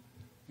team,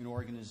 an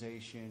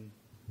organization,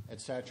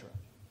 etc.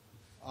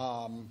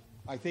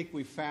 I think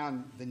we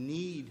found the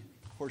need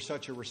for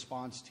such a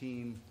response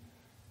team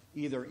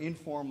either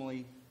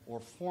informally or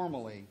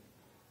formally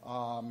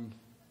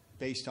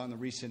based on the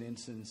recent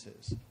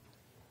instances.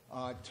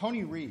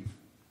 Tony Reeve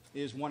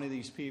is one of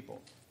these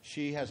people.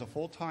 She has a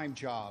full-time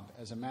job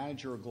as a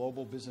manager of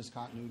global business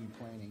continuity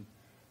planning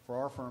for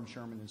our firm,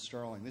 Sherman &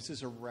 Sterling. This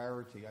is a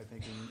rarity, I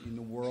think, in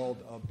the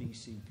world of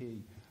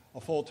BCP,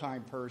 a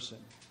full-time person.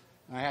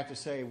 And I have to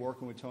say,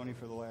 working with Tony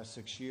for the last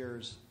 6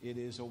 years, it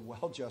is a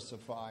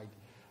well-justified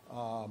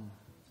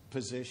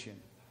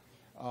position.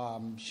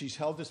 She's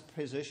held this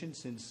position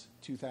since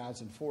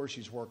 2004.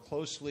 She's worked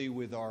closely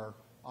with our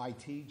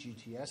IT,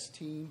 GTS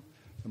team,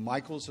 the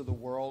Michaels of the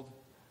world,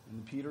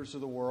 and the Peters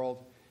of the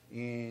world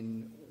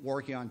in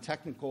working on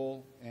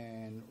technical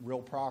and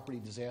real property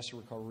disaster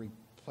recovery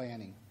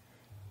planning.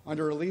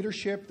 Under her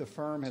leadership, the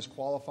firm has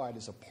qualified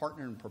as a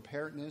partner in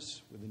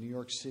preparedness with the New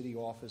York City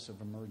Office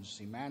of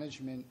Emergency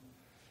Management.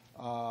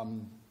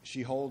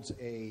 She holds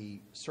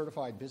a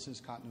certified business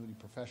continuity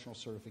professional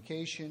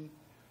certification.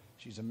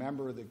 She's a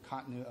member of the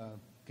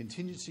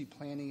Contingency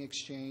Planning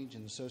Exchange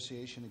and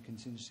Association of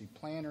Contingency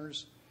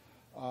Planners.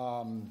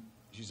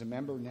 She's a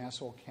member of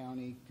Nassau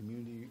County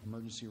Community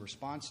Emergency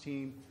Response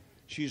Team.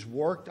 She's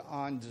worked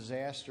on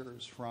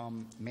disasters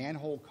from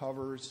manhole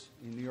covers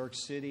in New York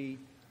City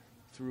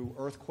through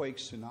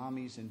earthquakes,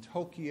 tsunamis in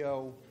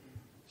Tokyo,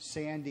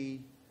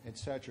 Sandy,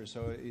 etc.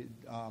 So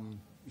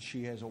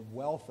she has a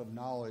wealth of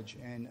knowledge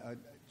and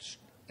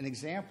an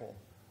example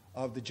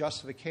of the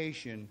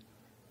justification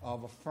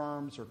of a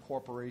firm's or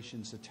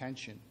corporation's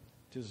attention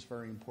to this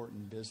very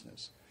important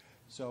business.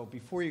 So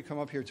before you come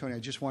up here, Tony, I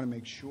just want to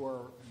make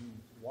sure you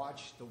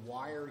watch the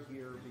wire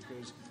here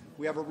because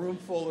we have a room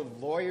full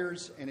of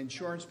lawyers and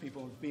insurance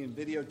people being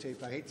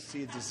videotaped. I hate to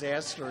see a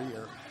disaster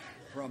here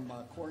from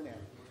CoreNet.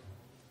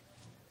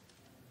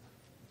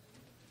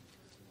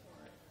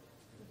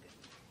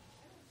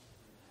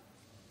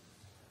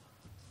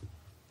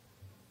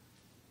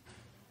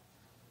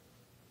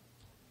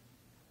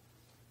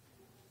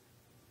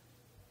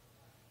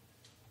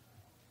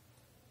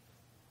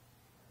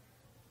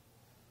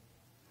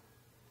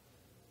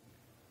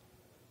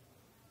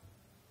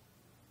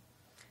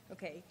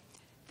 Okay.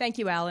 Thank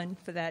you, Alan,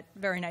 for that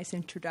very nice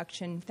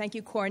introduction. Thank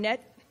you, CoreNet,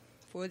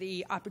 for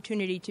the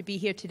opportunity to be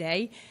here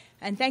today.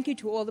 And thank you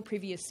to all the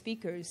previous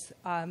speakers.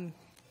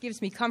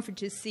 Gives me comfort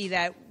to see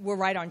that we're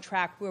right on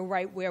track. We're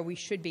right where we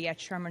should be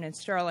at Sherman &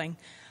 Sterling.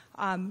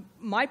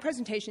 My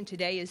presentation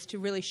today is to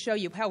really show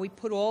you how we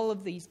put all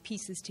of these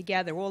pieces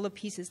together, all the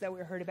pieces that we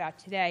heard about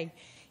today,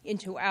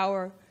 into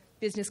our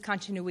business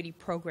continuity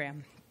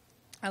program.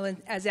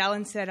 As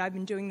Alan said, I've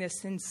been doing this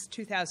since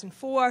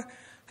 2004.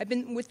 I've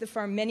been with the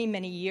firm many,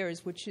 many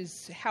years, which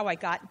is how I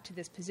got to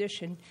this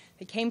position.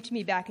 They came to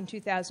me back in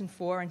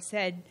 2004 and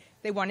said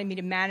they wanted me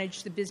to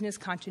manage the business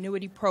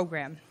continuity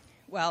program.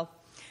 Well,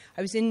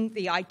 I was in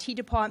the IT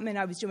department,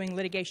 I was doing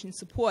litigation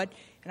support,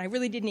 and I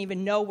really didn't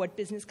even know what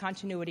business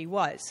continuity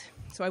was.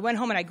 So I went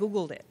home and I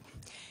Googled it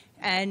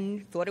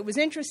and thought it was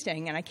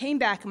interesting. And I came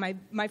back, and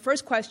my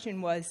first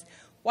question was,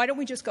 why don't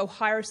we just go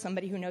hire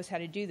somebody who knows how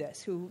to do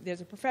this? There's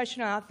a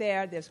professional out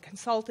there, there's a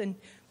consultant,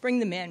 bring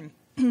them in.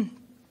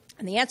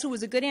 And the answer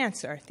was a good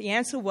answer. The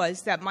answer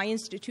was that my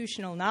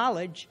institutional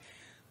knowledge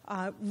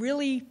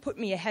really put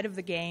me ahead of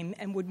the game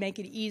and would make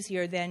it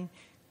easier than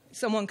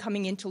someone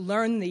coming in to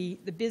learn the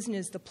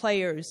business, the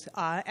players.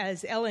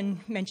 As Ellen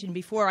mentioned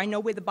before, I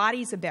know where the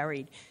bodies are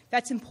buried.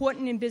 That's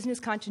important in business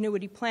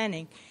continuity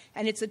planning.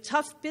 And it's a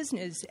tough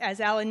business. As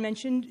Alan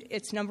mentioned,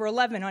 it's number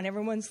 11 on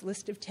everyone's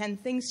list of 10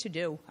 things to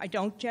do. I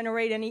don't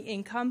generate any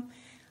income,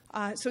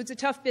 so it's a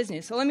tough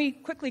business. So let me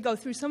quickly go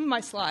through some of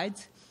my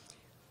slides.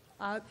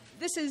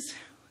 This is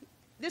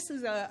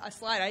a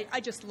slide I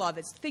just love.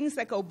 It's things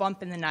that go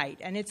bump in the night.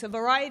 And it's a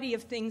variety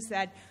of things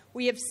that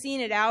we have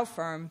seen at our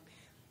firm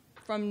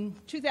from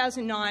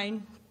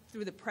 2009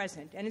 through the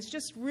present. And it's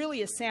just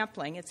really a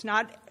sampling. It's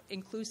not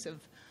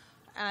inclusive.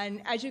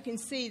 And as you can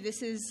see,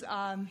 this is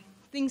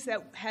things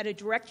that had a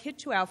direct hit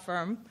to our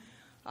firm.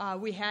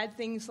 We had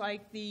things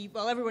like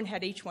everyone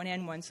had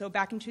H1N1. So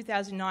back in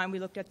 2009, we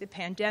looked at the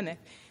pandemic.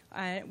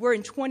 We're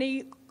in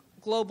 20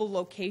 global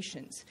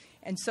locations.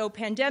 And so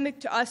pandemic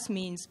to us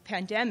means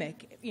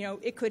pandemic.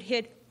 It could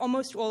hit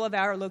almost all of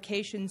our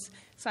locations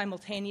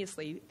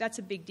simultaneously. That's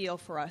a big deal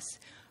for us.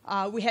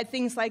 We had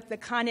things like the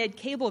Con Ed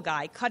cable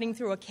guy cutting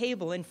through a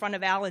cable in front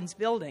of Alan's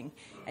building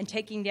and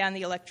taking down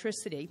the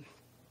electricity.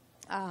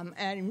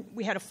 And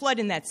we had a flood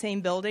in that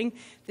same building.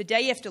 The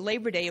day after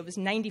Labor Day, it was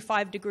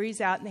 95 degrees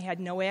out, and they had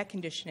no air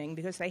conditioning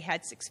because they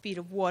had 6 feet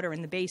of water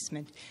in the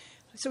basement.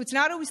 So it's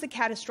not always the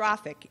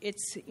catastrophic.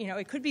 It's,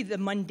 it could be the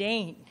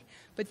mundane.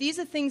 But these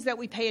are things that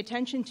we pay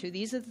attention to.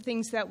 These are the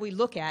things that we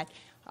look at.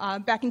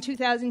 Back in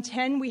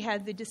 2010, we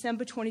had the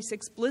December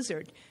 26th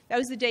blizzard. That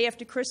was the day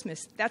after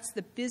Christmas. That's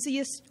the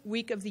busiest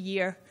week of the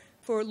year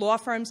for law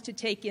firms to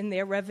take in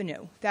their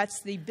revenue.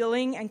 That's the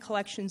billing and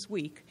collections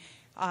week.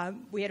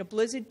 We had a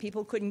blizzard.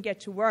 People couldn't get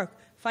to work.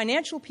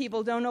 Financial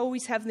people don't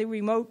always have the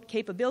remote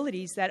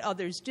capabilities that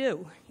others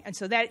do. And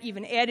so that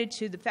even added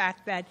to the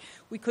fact that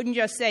we couldn't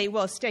just say,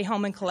 well, stay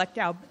home and collect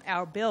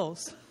our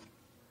bills.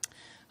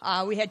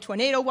 We had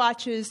tornado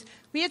watches.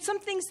 We had some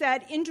things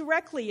that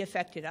indirectly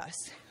affected us.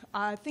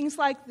 Things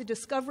like the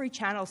Discovery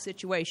Channel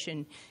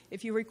situation.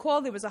 If you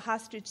recall, there was a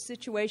hostage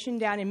situation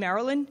down in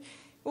Maryland.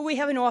 Well, we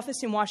have an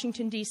office in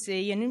Washington,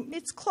 D.C., and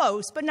it's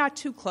close, but not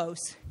too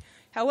close.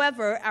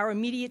 However, our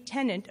immediate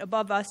tenant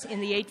above us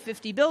in the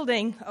 850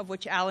 building, of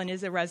which Alan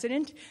is a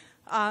resident,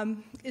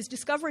 is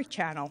Discovery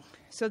Channel.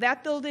 So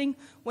that building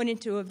went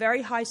into a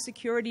very high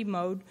security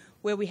mode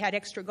where we had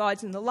extra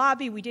guards in the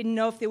lobby. We didn't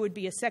know if there would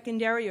be a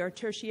secondary or a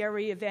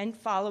tertiary event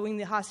following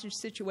the hostage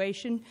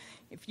situation.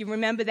 If you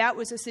remember, that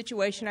was a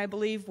situation, I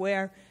believe,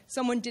 where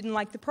someone didn't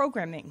like the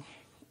programming.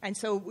 And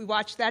so we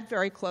watched that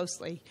very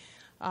closely.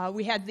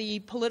 We had the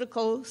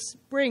political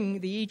spring,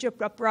 the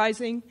Egypt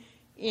uprising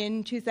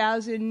in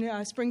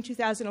spring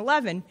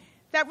 2011.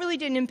 That really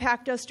didn't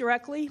impact us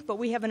directly, but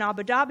we have an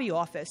Abu Dhabi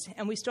office,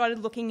 and we started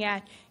looking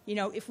at,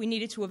 if we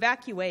needed to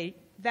evacuate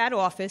that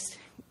office,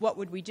 what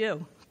would we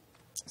do?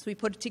 So we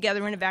put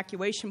together an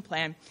evacuation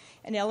plan.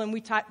 And Ellen,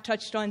 we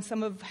touched on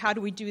some of how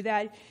do we do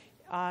that.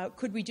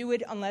 Could we do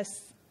it unless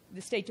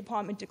the State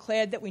Department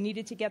declared that we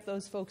needed to get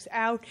those folks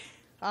out?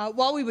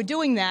 While we were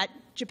doing that,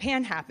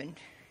 Japan happened,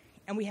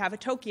 and we have a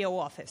Tokyo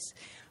office.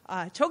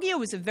 Tokyo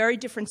was a very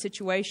different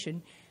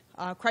situation.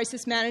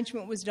 Crisis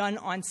management was done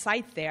on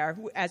site there,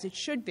 as it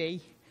should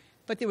be,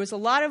 but there was a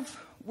lot of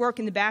work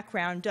in the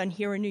background done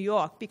here in New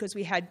York because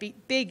we had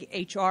big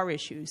HR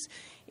issues.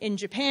 In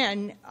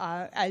Japan,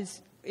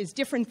 as is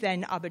different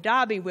than Abu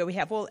Dhabi, where we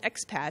have all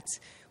expats,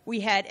 we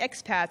had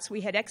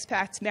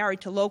expats married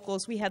to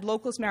locals, we had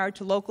locals married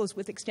to locals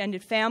with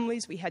extended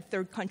families, we had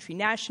third country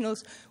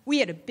nationals. We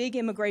had a big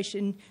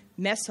immigration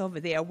mess over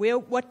there.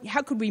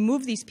 How could we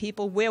move these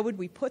people? Where would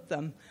we put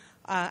them?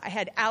 I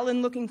had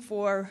Alan looking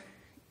for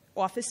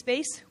office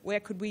space. Where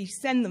could we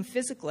send them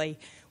physically?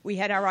 We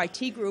had our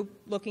IT group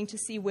looking to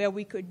see where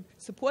we could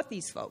support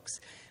these folks.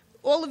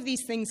 All of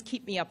these things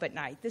keep me up at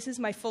night. This is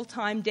my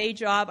full-time day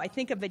job. I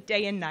think of it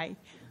day and night.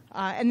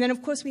 And then,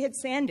 of course, we had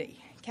Sandy,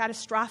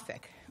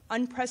 catastrophic,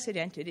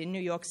 unprecedented in New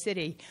York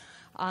City.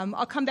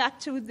 I'll come back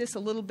to this a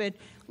little bit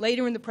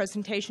later in the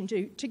presentation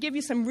to give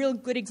you some real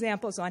good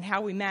examples on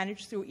how we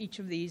managed through each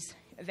of these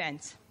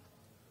events.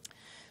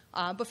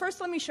 But first,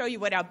 let me show you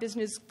what our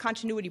business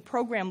continuity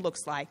program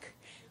looks like.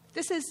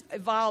 This has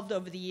evolved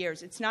over the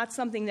years. It's not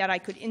something that I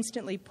could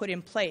instantly put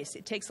in place.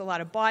 It takes a lot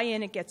of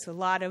buy-in. There's a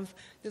lot of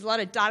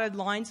dotted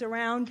lines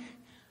around.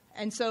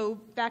 And so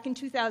back in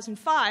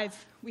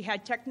 2005, we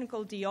had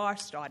technical DR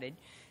started.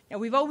 Now,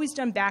 we've always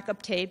done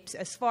backup tapes.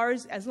 As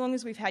long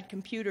as we've had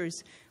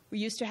computers, we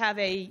used to have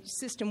a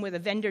system with a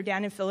vendor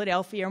down in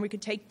Philadelphia, and we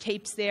could take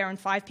tapes there, and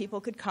 5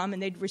 people could come,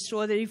 and they'd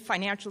restore the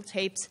financial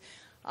tapes.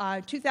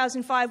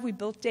 2005, we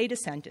built data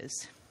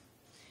centers.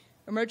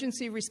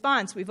 Emergency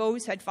response, we've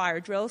always had fire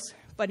drills,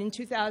 but in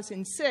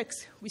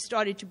 2006, we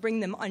started to bring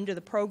them under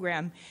the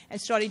program and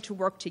started to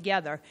work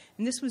together.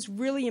 And this was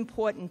really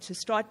important to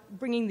start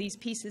bringing these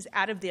pieces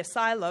out of their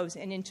silos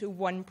and into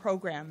one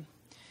program.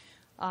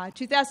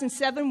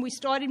 2007, we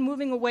started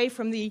moving away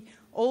from the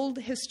old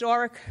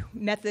historic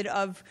method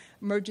of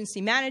emergency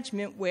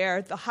management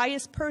where the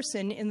highest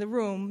person in the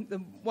room,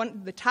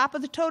 the top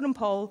of the totem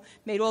pole,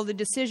 made all the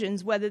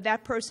decisions whether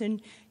that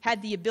person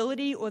had the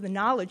ability or the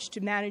knowledge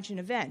to manage an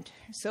event.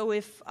 So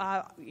if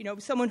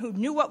someone who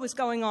knew what was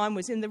going on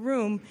was in the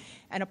room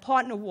and a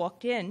partner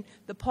walked in,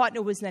 the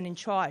partner was then in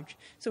charge.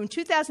 So in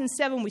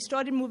 2007, we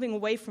started moving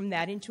away from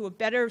that into a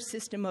better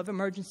system of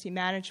emergency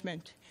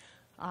management.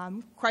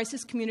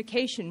 Crisis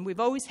communication. We've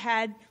always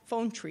had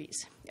phone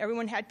trees.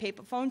 Everyone had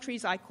paper phone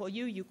trees. I call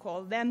you, you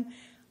call them.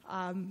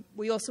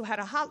 We also had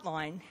a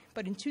hotline.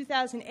 But in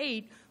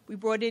 2008, we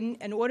brought in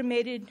an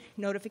automated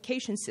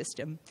notification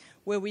system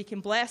where we can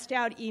blast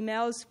out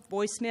emails,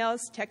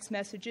 voicemails, text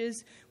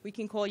messages. We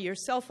can call your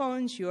cell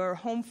phones, your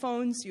home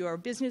phones, your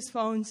business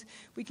phones.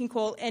 We can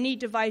call any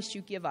device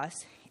you give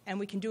us, and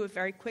we can do it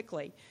very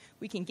quickly.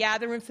 We can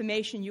gather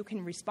information. You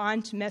can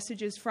respond to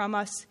messages from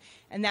us,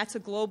 and that's a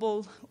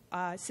global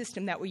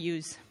system that we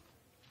use.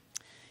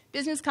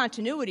 Business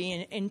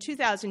continuity. In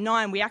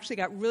 2009, we actually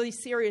got really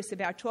serious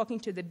about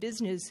talking to the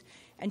business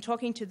and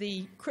talking to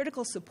the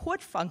critical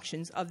support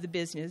functions of the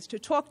business, to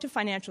talk to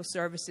financial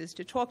services,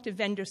 to talk to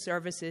vendor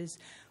services,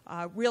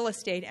 real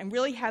estate, and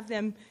really have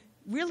them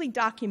really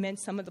document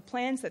some of the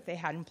plans that they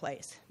had in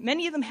place.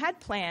 Many of them had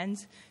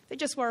plans, they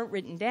just weren't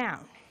written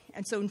down.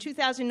 And so in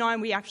 2009,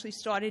 we actually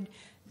started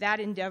that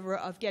endeavor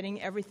of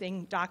getting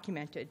everything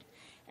documented.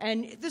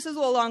 And this is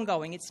all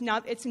ongoing. It's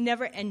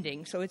never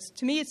ending. So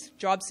to me, it's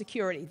job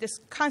security. This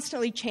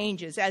constantly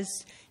changes as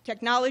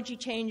technology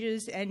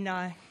changes, and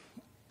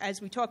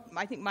as we talked,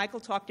 I think Michael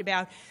talked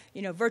about,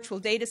 virtual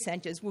data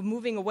centers. We're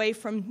moving away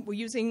from, we're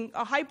using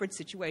a hybrid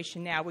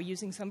situation now. We're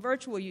using some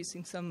virtual, we're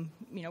using some,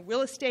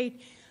 real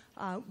estate.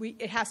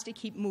 It has to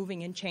keep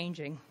moving and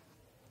changing.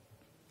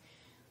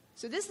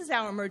 So this is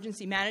our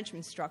emergency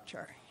management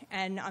structure,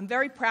 and I'm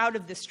very proud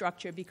of this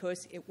structure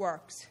because it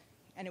works.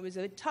 And it was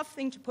a tough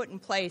thing to put in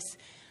place,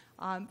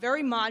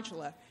 very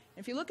modular.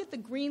 If you look at the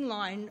green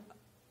line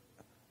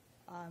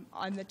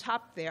on the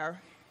top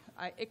there,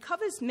 it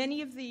covers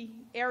many of the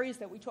areas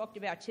that we talked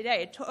about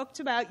today. It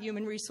talks about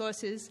human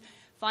resources,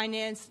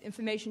 finance,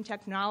 information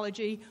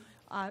technology.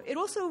 It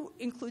also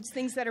includes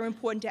things that are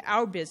important to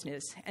our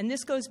business. And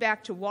this goes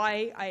back to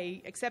why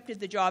I accepted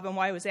the job and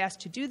why I was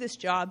asked to do this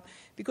job,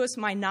 because of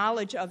my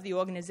knowledge of the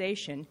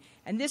organization.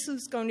 And this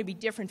is going to be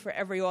different for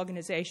every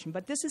organization,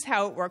 but this is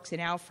how it works in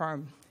our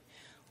firm.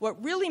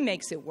 What really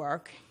makes it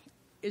work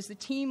is the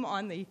team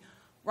on the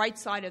right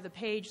side of the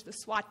page, the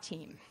SWAT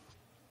team.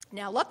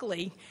 Now,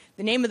 luckily,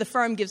 the name of the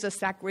firm gives us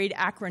that great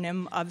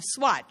acronym of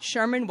SWAT,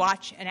 Sherman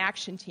Watch and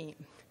Action Team.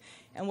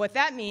 And what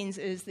that means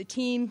is the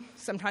team,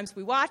 sometimes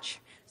we watch,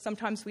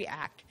 sometimes we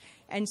act.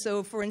 And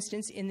so, for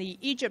instance, in the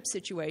Egypt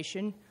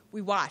situation,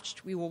 we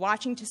watched. We were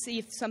watching to see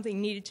if something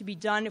needed to be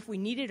done, if we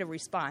needed a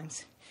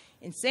response.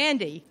 In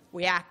Sandy,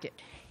 we acted.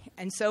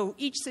 And so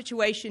each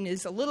situation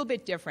is a little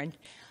bit different.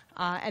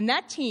 And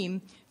that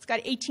team, it's got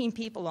 18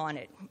 people on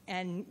it.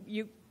 And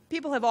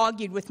people have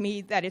argued with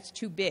me that it's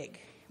too big.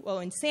 Well,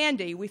 in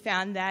Sandy, we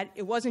found that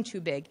it wasn't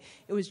too big.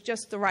 It was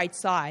just the right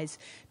size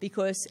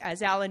because,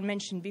 as Alan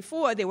mentioned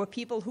before, there were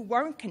people who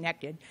weren't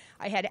connected.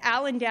 I had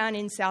Alan down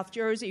in South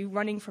Jersey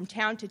running from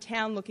town to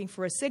town looking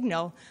for a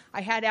signal.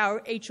 I had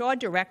our HR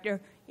director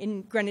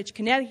in Greenwich,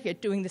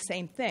 Connecticut doing the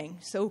same thing.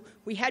 So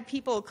we had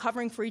people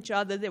covering for each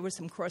other. There was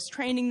some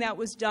cross-training that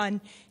was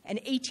done, and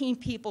 18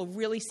 people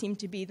really seemed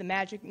to be the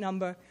magic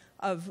number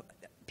of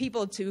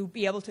people to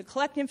be able to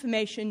collect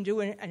information,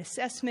 do an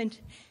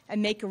assessment,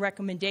 and make a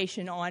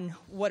recommendation on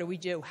what do we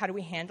do, how do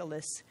we handle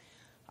this.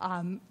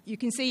 You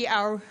can see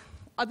our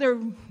other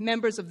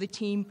members of the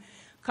team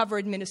cover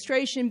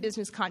administration,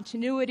 business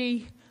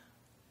continuity.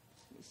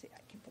 Let me see,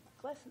 I can put my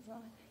glasses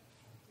on.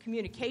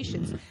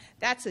 Communications,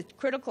 that's a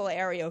critical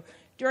area.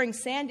 During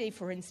Sandy,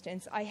 for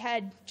instance, I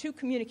had 2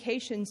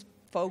 communications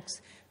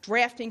folks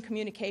drafting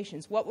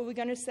communications. What were we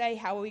going to say?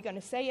 How are we going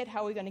to say it?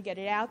 How are we going to get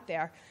it out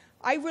there?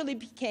 I really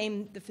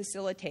became the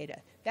facilitator.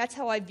 That's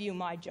how I view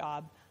my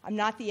job. I'm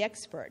not the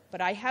expert, but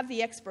I have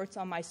the experts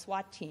on my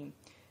SWAT team.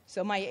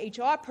 So my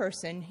HR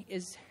person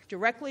is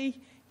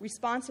directly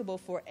responsible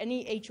for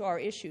any HR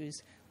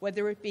issues,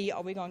 whether it be,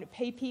 are we going to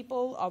pay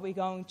people? Are we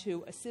going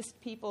to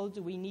assist people?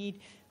 Do we need,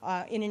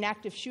 in an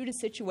active shooter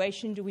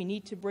situation, do we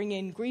need to bring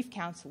in grief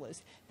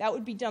counselors? That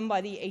would be done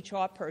by the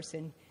HR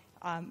person.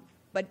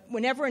 But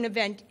whenever an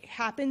event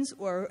happens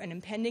or an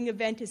impending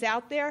event is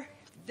out there,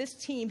 this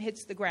team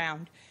hits the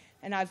ground.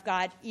 And I've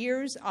got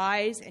ears,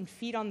 eyes, and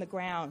feet on the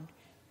ground.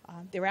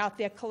 They're out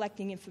there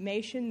collecting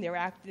information. They're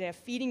out there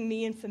feeding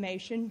me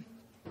information.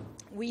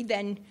 We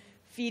then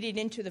feed it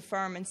into the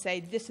firm and say,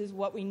 this is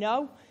what we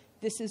know,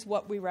 this is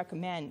what we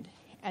recommend.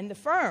 And the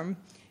firm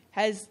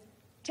has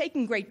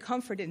taken great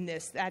comfort in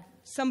this, that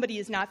somebody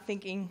is not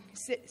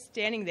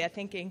standing there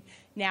thinking,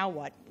 now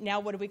what?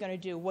 Now what are we going to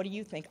do? What do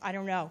you think? I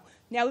don't know.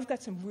 Now we've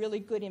got some really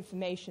good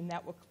information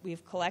that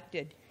we've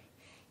collected.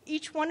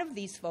 Each one of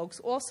these folks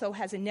also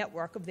has a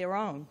network of their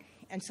own.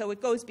 And so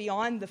it goes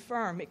beyond the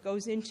firm. It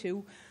goes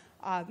into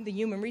the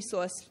human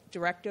resource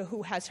director,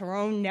 who has her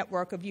own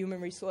network of human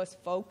resource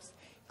folks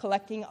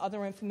collecting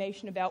other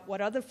information about what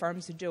other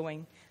firms are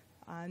doing.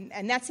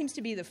 And that seems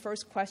to be the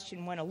first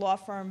question when a law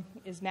firm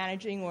is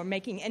managing or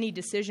making any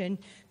decision.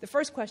 The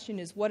first question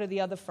is, what are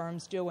the other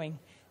firms doing?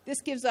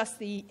 This gives us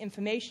the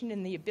information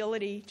and the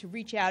ability to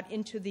reach out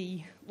into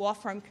the law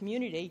firm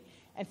community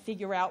and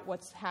figure out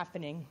what's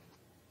happening.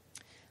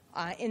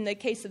 In the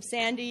case of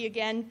Sandy,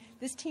 again,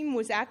 this team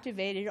was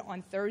activated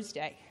on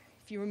Thursday.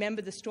 If you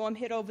remember, the storm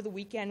hit over the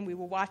weekend. We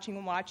were watching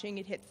and watching.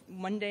 It hit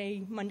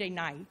Monday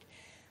night.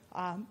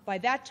 By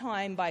that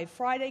time, by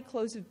Friday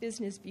close of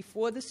business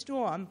before the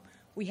storm,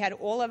 we had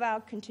all of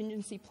our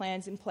contingency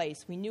plans in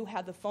place. We knew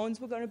how the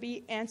phones were going to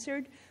be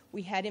answered.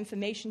 We had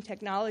information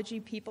technology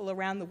people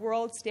around the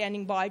world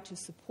standing by to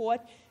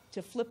support,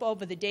 to flip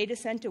over the data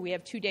center. We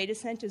have 2 data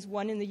centers,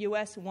 one in the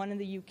U.S. and one in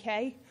the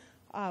U.K.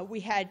 We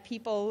had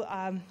people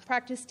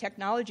practice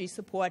technology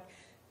support.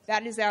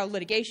 That is our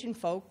litigation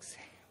folks.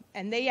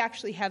 And they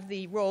actually have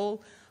the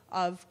role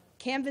of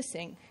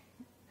canvassing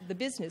the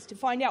business to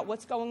find out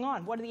what's going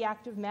on. What are the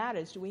active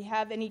matters? Do we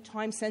have any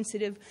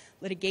time-sensitive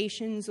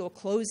litigations or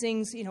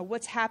closings?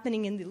 What's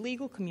happening in the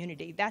legal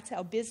community? That's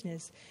our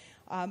business.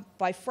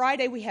 By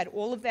Friday, we had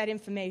all of that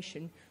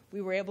information.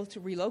 We were able to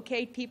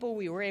relocate people.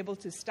 We were able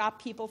to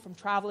stop people from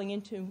traveling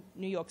into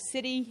New York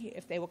City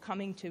if they were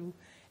coming to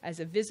as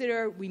a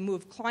visitor. We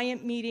moved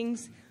client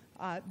meetings,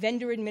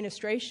 vendor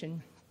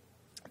administration.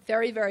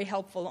 Very, very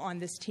helpful on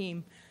this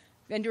team.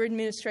 vendor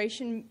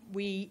administration,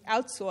 we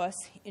outsource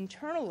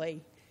internally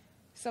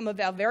some of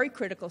our very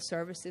critical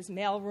services,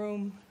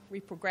 mailroom,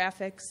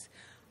 reprographics,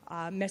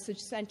 message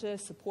center,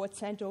 support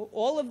center.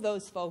 All of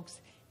those folks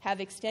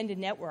have extended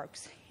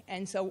networks.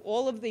 And so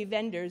all of the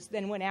vendors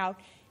then went out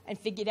and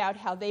figured out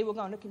how they were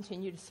going to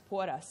continue to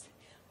support us.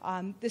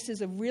 This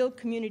is a real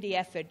community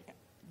effort,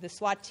 the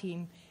SWAT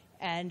team.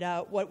 And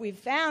what we've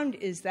found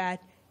is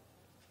that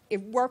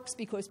it works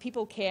because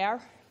people care.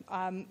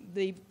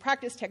 The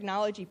practice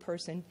technology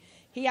person,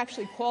 he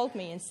actually called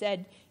me and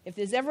said, if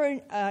there's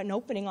ever an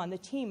opening on the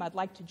team, I'd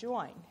like to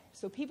join.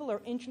 So people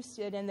are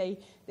interested, and they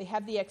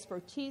have the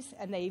expertise,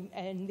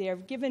 and they're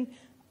given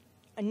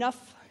they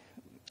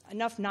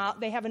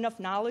have enough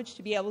knowledge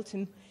to be able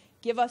to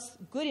give us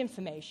good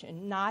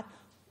information, not,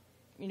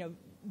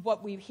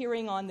 what we're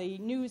hearing on the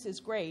news is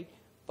great,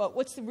 but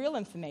what's the real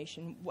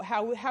information?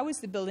 How is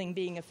the building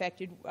being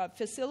affected?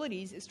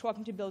 Facilities is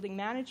talking to building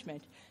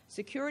management.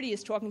 Security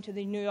is talking to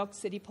the New York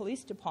City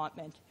Police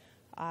Department.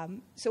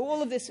 So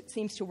all of this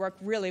seems to work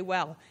really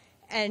well.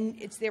 And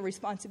it's their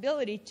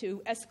responsibility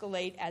to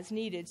escalate as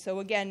needed. So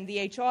again,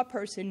 the HR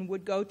person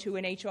would go to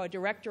an HR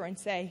director and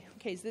say,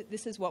 okay,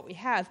 this is what we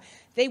have.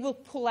 They will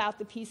pull out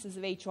the pieces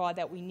of HR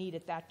that we need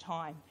at that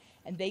time,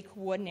 and they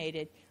coordinate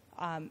it.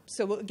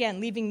 So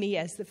again, leaving me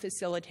as the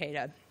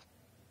facilitator.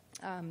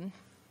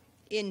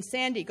 In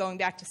Sandy, going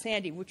back to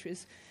Sandy, which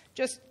was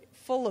just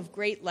full of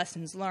great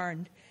lessons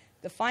learned,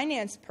 the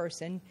finance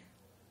person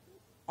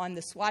on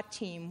the SWAT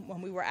team,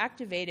 when we were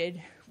activated,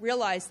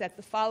 realized that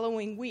the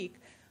following week,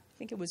 I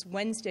think it was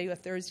Wednesday or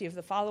Thursday of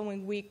the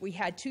following week, we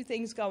had two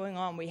things going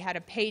on. We had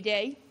a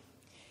payday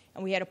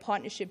and we had a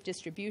partnership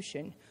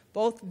distribution.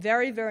 Both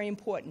very, very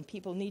important.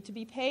 People need to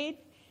be paid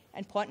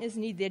and partners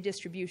need their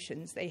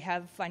distributions. They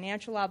have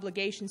financial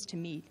obligations to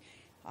meet.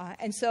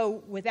 And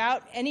so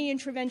without any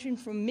intervention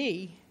from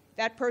me,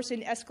 that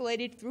person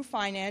escalated through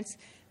finance,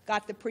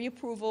 got the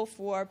pre-approval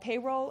for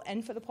payroll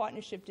and for the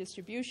partnership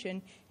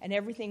distribution, and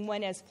everything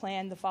went as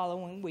planned the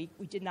following week.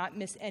 We did not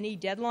miss any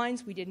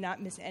deadlines. We did not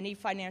miss any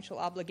financial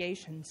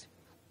obligations.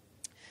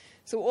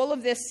 So all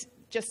of this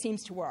just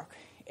seems to work.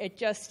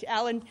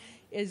 Alan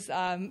is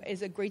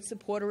a great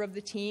supporter of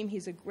the team.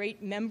 He's a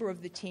great member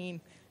of the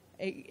team.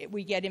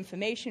 We get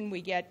information,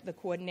 we get the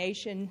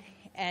coordination,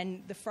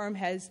 and the firm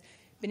has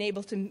been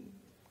able to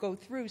go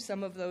through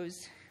some of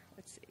those,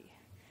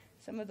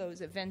 some of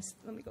those events.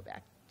 Let me go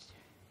back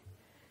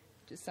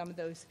to some of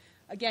those.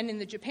 Again, in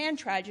the Japan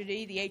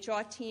tragedy, the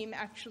HR team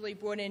actually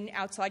brought in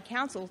outside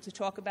counsel to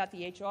talk about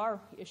the HR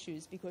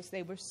issues because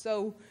they were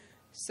so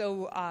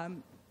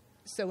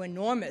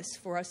enormous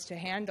for us to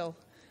handle.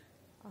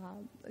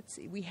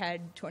 We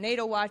had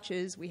tornado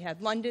watches, we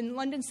had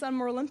London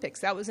Summer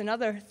Olympics. That was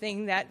another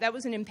thing that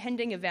was an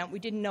impending event. We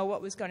didn't know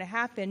what was going to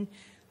happen.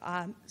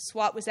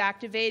 SWAT was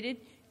activated.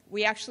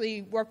 We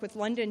actually worked with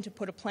London to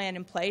put a plan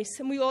in place,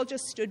 and we all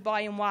just stood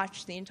by and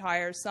watched the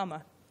entire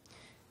summer.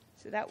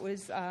 So that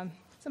was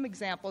some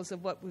examples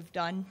of what we've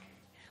done.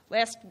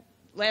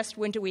 Last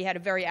winter we had a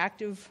very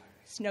active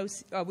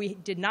we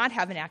did not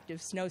have an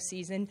active snow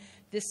season.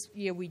 This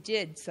year we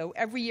did. So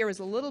every year is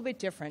a little bit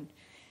different.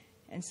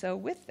 And so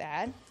with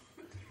that,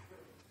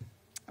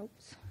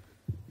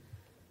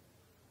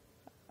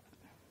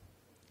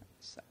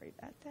 sorry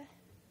about that.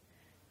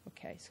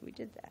 Okay, so we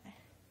did that.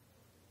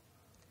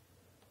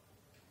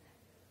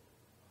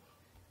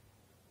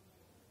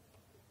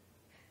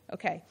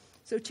 Okay,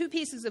 so two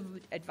pieces of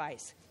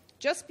advice.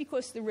 Just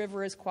because the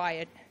river is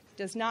quiet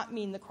does not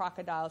mean the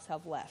crocodiles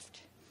have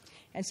left.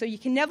 And so you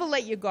can never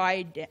let your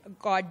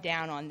guard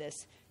down on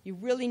this. You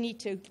really need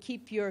to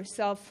keep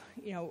yourself,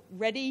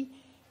 ready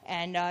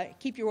and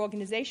keep your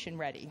organization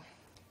ready.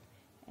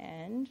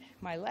 And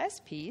my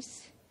last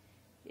piece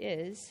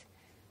is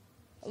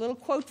a little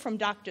quote from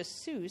Dr.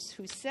 Seuss,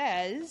 who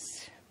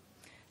says,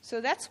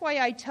 "So that's why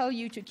I tell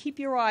you to keep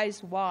your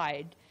eyes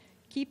wide.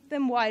 Keep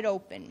them wide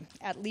open,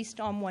 at least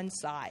on one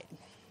side."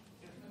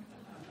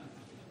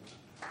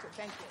 So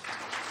thank you.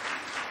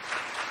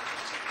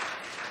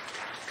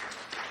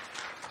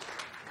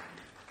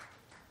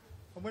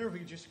 I wonder if we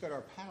could just get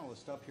our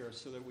panelists up here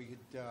so that we could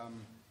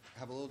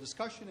have a little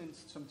discussion and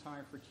some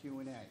time for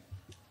Q&A.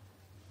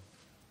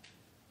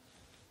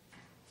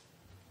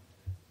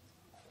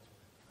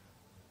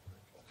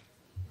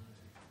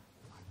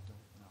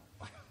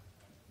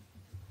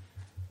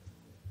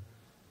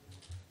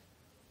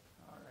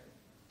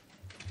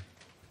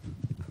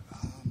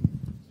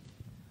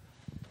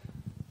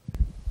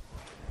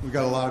 We've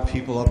got a lot of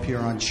people up here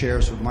on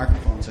chairs with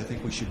microphones. I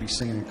think we should be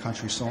singing a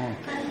country song.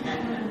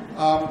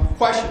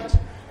 Questions?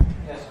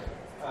 Yes,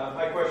 sir.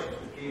 My question is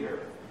for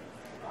Peter.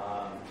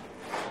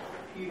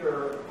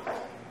 Peter,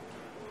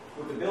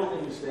 with the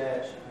buildings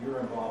that you're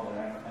involved in,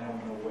 I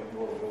don't know what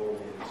your role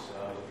is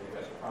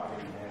as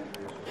property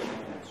managers or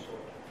tenants,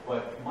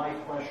 but my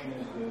question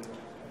is that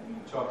you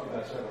talked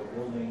about several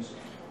buildings.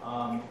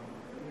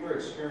 Your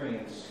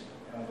experience,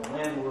 the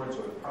landlords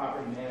or the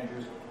property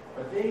managers,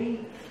 are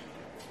they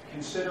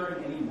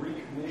considering any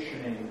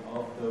recommissioning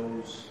of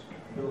those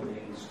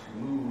buildings to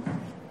move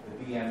the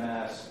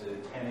BMS, the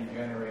tenant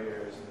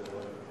generators,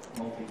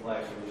 the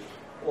multiplexers,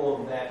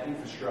 all of that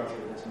infrastructure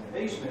that's in the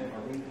basement,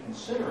 are they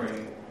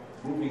considering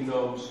moving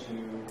those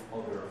to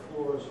other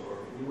floors or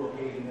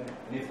relocating them?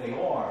 And if they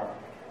are,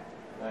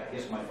 I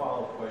guess my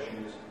follow-up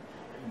question is,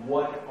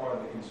 what are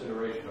the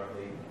considerations? Are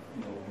they,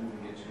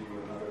 moving it to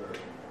another?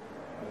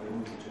 Are they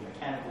moving to a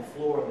mechanical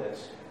floor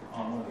that's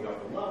on one of the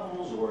upper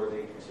levels, or are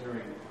they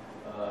considering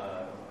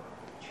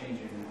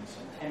changing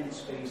some tenant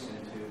space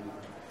into?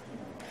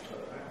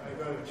 I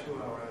got a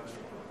 2-hour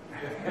answer.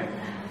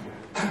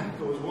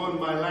 There was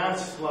my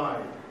last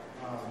slide,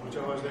 which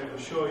I wasn't able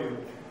to show you.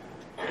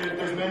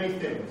 There's many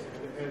things,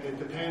 and it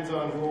depends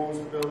on who owns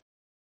the building.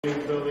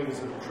 The building is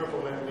a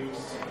triple net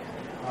lease.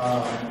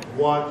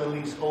 What the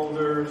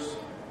leaseholders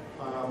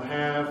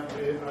have,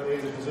 are they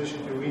in a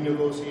position to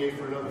renegotiate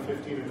for another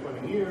 15 or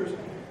 20 years?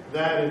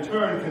 That in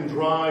turn can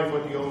drive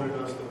what the owner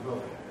does to the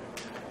building.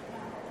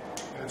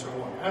 Answer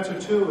one. Answer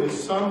two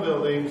is some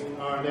buildings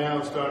are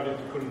now starting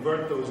to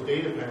convert those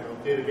data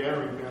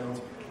gathering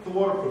panels to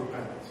waterproof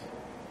panels,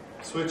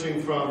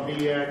 switching from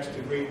BX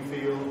to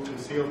greenfield to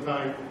seal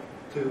type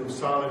to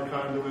solid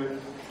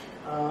conduit.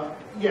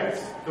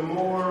 Yes, the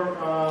more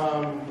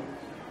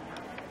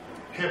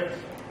hip,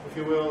 if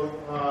you will,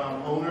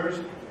 owners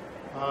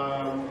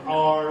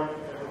are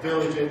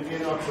diligent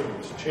in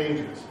upgrades,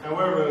 changes.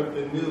 However,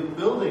 the new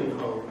building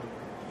code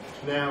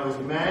now is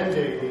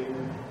mandating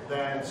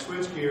that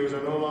switch gears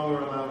are no longer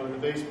allowed in the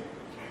basement.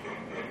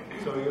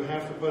 So you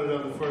have to put it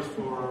on the first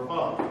floor or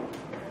above.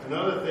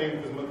 Another thing,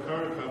 because my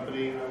current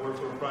company, I work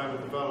for a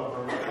private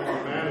developer,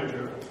 or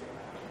manager,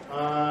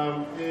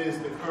 is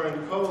the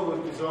current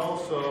code is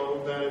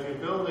also that if your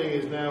building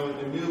is now in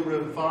the new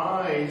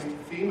revised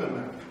FEMA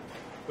map,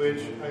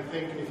 which I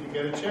think if you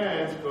get a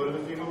chance, go to the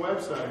FEMA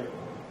website.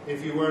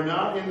 If you were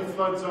not in the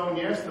flood zone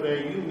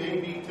yesterday, you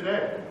may be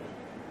today.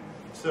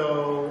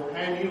 So,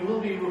 and you will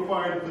be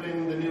required to put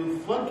in the new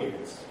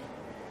floodgates.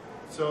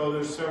 So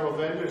there's several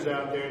vendors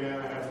out there now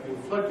that have new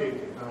floodgate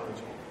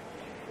technology.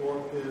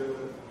 Or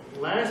the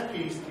last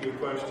piece to your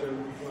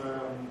question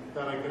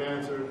that I can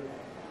answer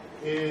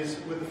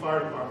is with the fire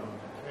department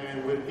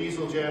and with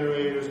diesel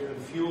generators and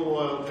fuel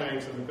oil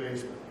tanks in the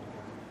basement.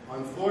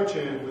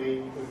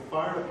 Unfortunately, the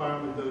fire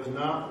department does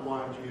not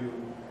want you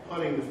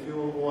putting the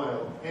fuel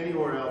oil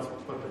anywhere else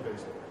but the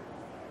basement.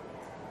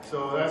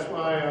 So that's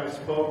why I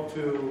spoke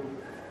to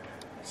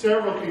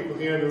several people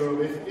here in the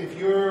room. If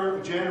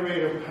your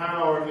generator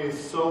power is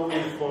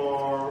solely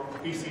for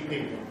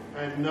BCP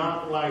and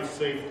not life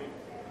safety,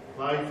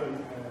 life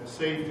and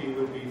safety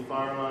would be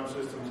fire alarm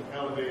systems,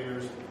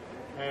 elevators,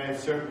 and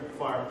certain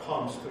fire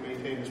pumps to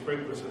maintain the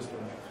sprinkler system.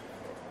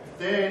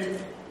 Then,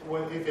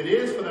 if it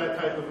is for that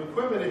type of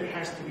equipment, it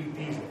has to be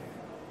diesel.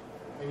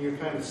 And you're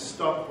kind of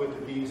stuck with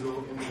the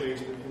diesel in the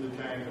basement, in the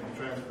tank, and the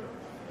transfer.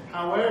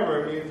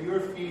 However, if you're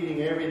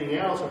feeding everything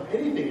else or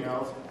anything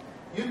else,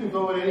 you can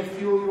go with any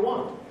fuel you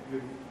want.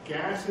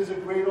 Gas is a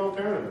great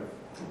alternative.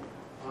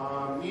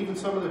 Even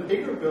some of the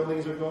bigger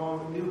buildings are going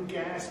with new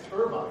gas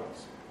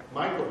turbines,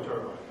 micro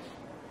turbines.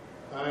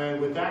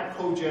 And with that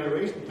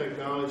cogeneration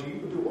technology, you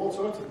can do all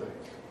sorts of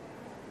things.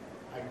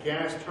 A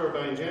gas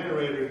turbine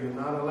generator, you're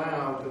not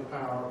allowed to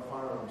power a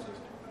fire alarm system.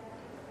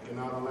 You're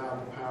not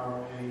allowed to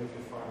power any of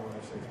your fire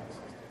alarm safety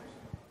systems.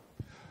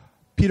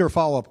 Peter,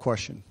 follow-up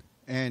question.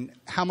 And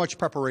how much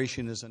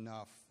preparation is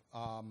enough?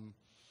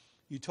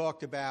 You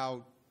talked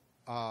about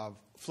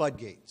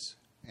floodgates.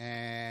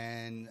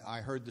 And I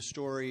heard the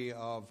story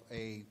of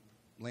a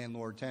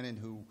landlord-tenant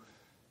who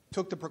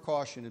took the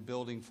precaution of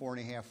building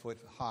 4.5-foot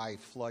high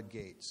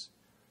floodgates.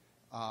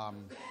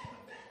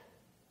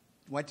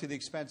 Went to the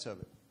expense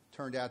of it.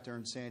 Turned out there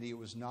in Sandy it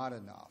was not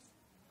enough.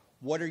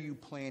 What are you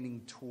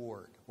planning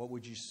toward?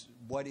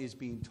 What is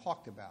being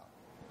talked about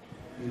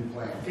in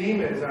plan?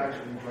 FEMA is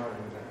actually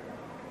driving that.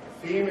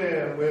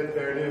 FEMA, with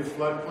their new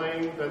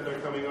floodplain that they're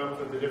coming up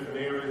for the different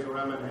areas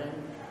around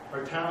Manhattan,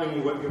 are telling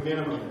you what your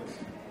minimum is.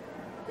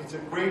 It's a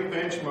great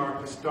benchmark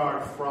to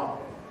start from.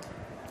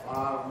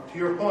 To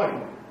your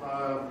point,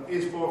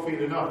 is 4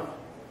 feet enough?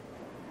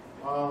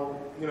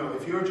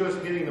 If you're just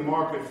hitting the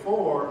mark at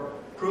 4,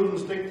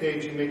 prudence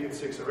dictates you make it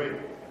 6 or 8.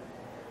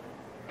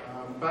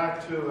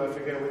 Back to, I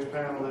forget which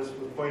panelist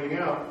was pointing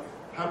out,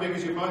 how big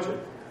is your budget?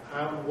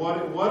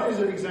 What is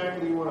it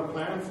exactly you want to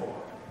plan for?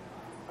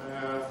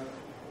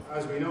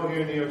 As we know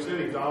here in New York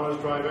City, dollars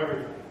drive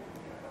everything.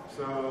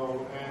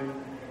 So, and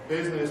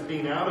business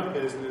being out of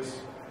business,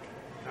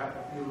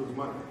 you lose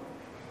money.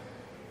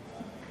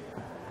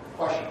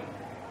 Question.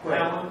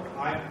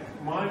 Alan,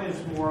 mine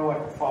is more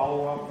like a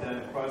follow-up than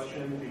a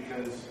question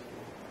because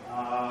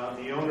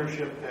the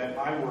ownership that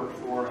I work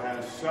for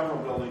has several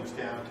buildings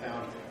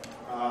downtown,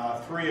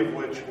 3 of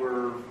which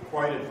were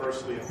quite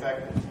adversely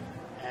affected.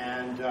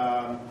 And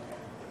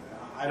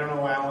I don't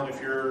know, Alan,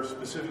 if you're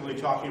specifically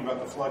talking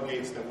about the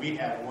floodgates that we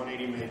had at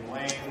 180 Main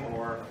Lane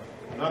or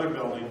another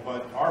building,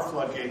 but our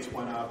floodgates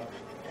went up,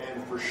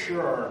 and for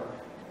sure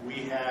we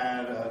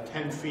had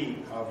 10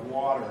 feet of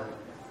water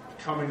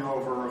coming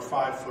over a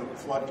 5-foot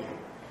floodgate.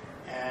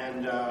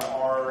 and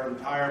our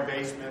entire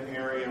basement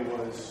area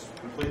was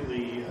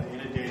completely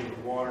inundated with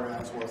water,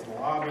 as was the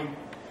lobby.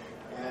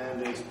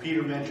 And as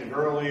Peter mentioned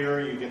earlier,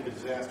 you get the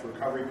disaster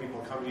recovery people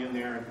coming in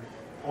there and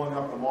pulling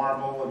up the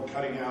marble and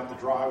cutting out the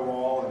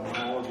drywall and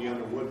all of the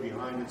other wood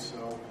behind it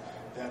so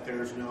that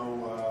there's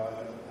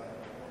no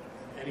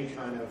any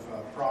kind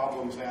of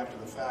problems after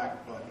the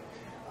fact. But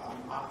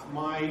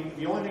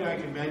the only thing I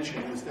can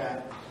mention is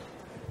that,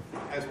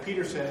 as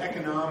Peter said,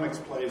 economics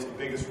plays the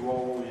biggest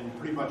role in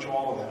pretty much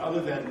all of that,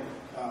 other than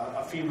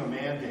a FEMA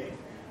mandate.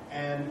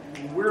 And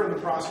we're in the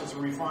process of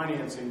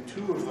refinancing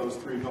 2 of those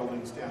 3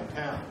 buildings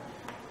downtown.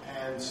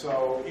 And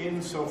so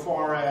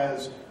insofar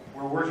as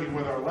we're working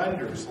with our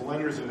lenders, the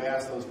lenders have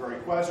asked those very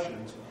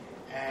questions.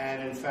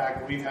 And in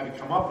fact, we've had to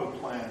come up with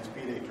plans,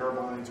 be they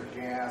turbines or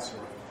gas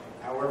or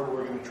however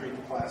we're going to treat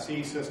the Class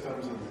C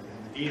systems and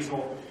the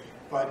diesel.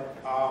 But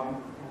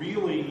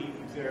really,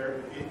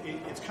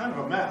 it's kind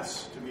of a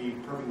mess, to be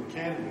perfectly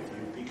candid with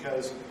you,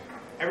 because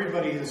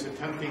everybody is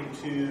attempting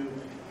to,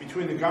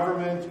 between the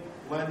government,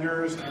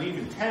 lenders, and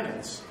even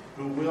tenants,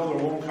 who will or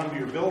won't come to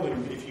your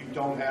building if you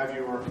don't have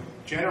your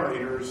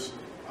generators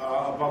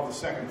above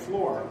the 2nd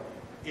floor.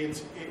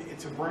 It's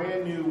a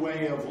brand new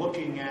way of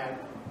looking at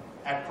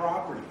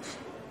properties,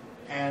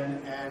 and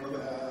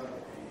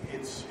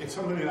it's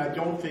something that I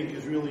don't think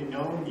is really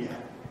known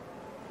yet.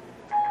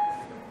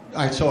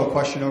 I saw a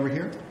question over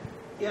here.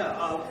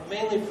 Yeah,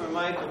 mainly for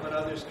Michael, but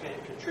others can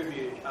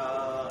contribute.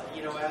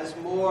 As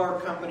more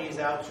companies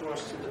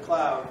outsource to the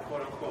cloud,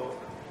 quote unquote,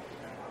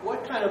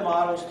 what kind of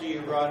models do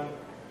you run?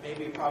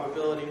 Maybe a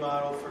probability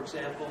model, for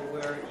example,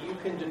 where you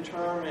can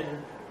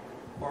determine,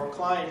 or a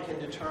client can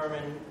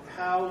determine,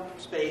 how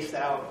spaced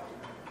out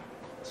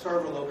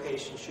server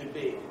location should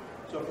be.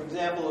 So, for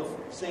example,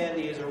 if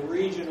Sandy is a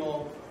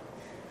regional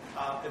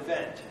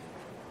event,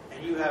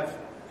 and you have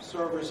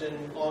servers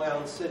in Long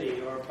Island City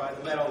or by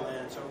the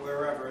Meadowlands or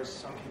wherever, as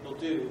some people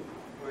do,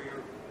 where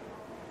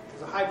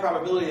there's a high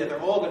probability that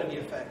they're all going to be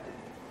affected.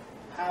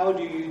 How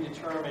do you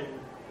determine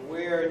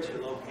where to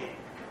locate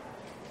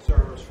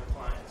servers for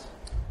clients?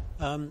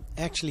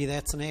 Actually,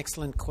 that's an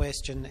excellent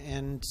question,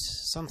 and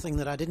something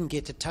that I didn't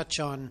get to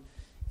touch on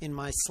in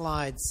my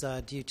slides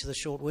due to the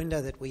short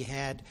window that we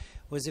had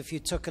was, if you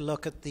took a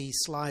look at the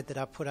slide that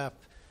I put up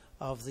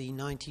of the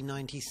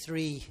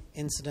 1993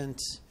 incident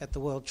at the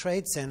World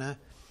Trade Center,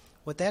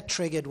 what that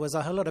triggered was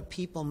a whole lot of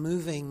people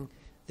moving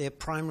their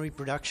primary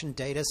production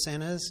data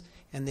centers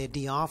and their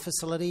DR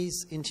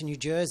facilities into New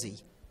Jersey.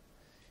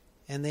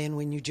 And then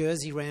when New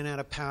Jersey ran out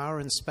of power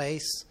and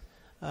space,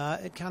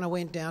 it kind of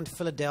went down to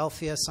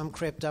Philadelphia, some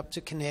crept up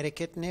to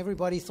Connecticut, and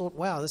everybody thought,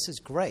 wow, this is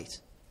great.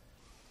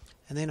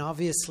 And then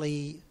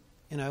obviously,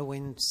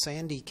 when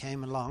Sandy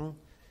came along,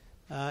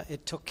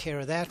 it took care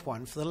of that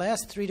one. For the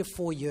last 3 to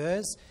 4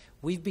 years,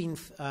 we've been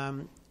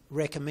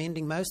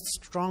recommending most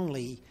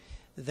strongly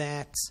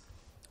that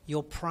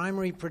your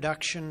primary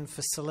production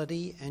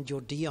facility and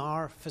your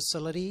DR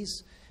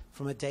facilities,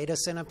 from a data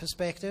center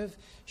perspective,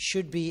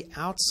 should be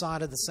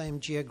outside of the same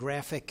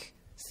geographic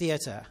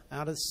theater,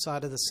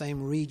 outside of the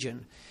same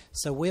region.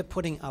 So we're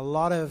putting a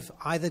lot of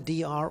either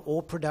DR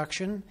or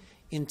production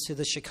into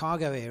the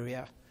Chicago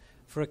area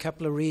for a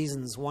couple of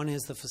reasons. One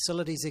is the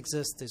facilities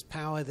exist, there's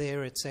power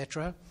there,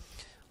 etc.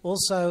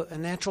 Also, a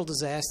natural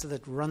disaster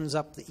that runs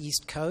up the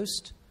East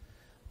Coast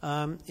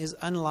is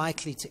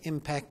unlikely to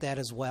impact that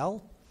as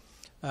well.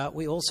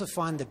 We also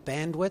find that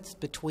bandwidth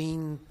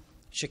between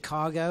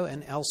Chicago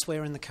and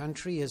elsewhere in the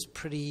country is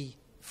pretty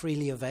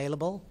freely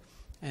available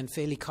and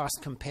fairly cost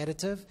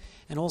competitive.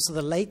 And also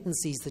the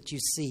latencies that you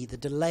see, the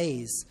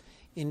delays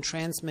in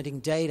transmitting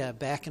data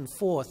back and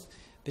forth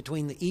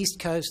between the East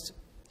Coast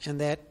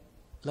and that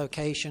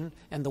location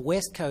and the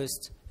West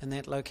Coast and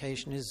that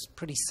location is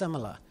pretty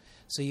similar.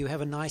 So you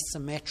have a nice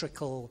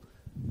symmetrical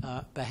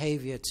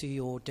behavior to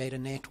your data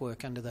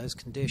network under those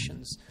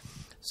conditions.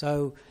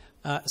 So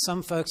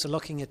some folks are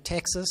looking at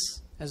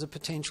Texas as a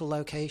potential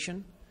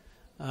location.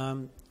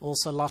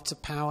 Also lots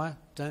of power,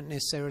 don't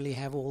necessarily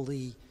have all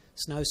the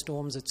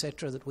snowstorms,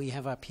 etc., that we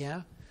have up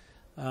here,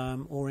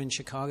 or in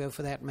Chicago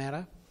for that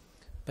matter.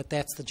 But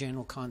that's the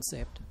general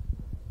concept.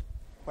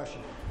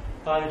 Question.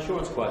 An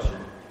insurance question.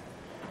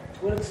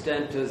 To what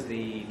extent does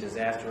the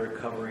disaster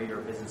recovery or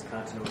business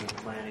continuity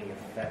planning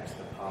affect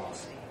the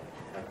policy,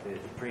 like the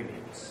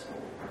premiums?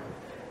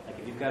 Like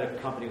if you've got a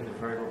company with a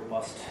very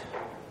robust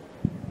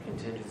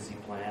contingency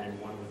plan and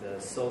one with a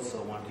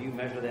so-so one, do you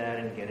measure that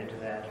and get into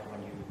that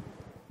when you...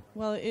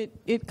 Well,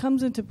 it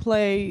comes into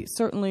play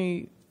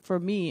certainly for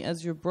me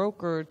as your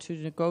broker to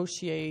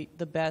negotiate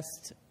the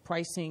best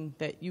pricing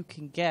that you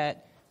can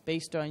get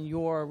based on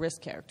your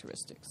risk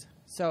characteristics.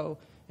 So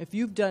if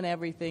you've done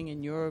everything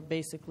and you're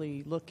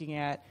basically looking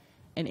at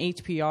an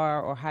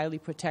HPR or highly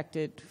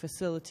protected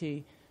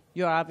facility,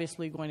 you're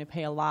obviously going to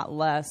pay a lot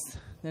less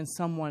than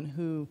someone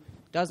who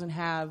doesn't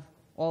have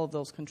all of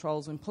those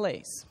controls in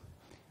place.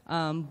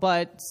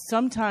 But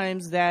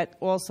sometimes that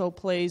also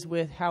plays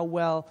with how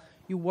well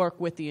you work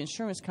with the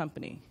insurance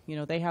company. You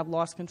know, they have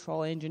loss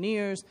control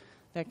engineers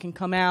that can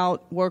come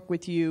out, work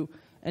with you,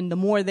 And the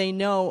more they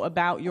know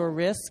about your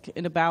risk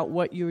and about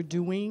what you're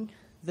doing,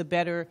 the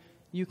better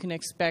you can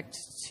expect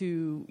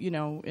to,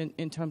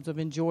 in terms of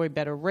enjoy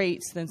better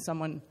rates than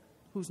someone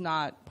who's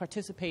not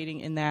participating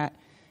in that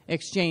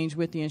exchange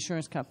with the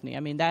insurance company. I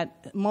mean,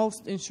 that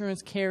most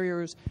insurance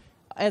carriers,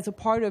 as a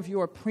part of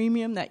your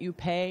premium that you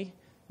pay,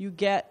 you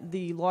get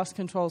the loss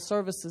control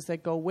services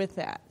that go with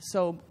that.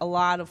 So a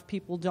lot of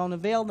people don't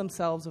avail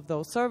themselves of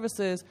those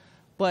services,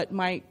 but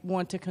might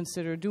want to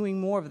consider doing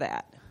more of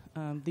that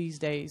these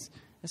days,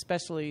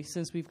 especially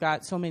since we've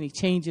got so many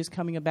changes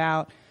coming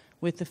about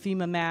with the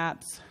FEMA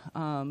maps.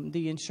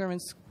 The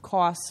insurance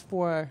costs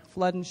for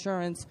flood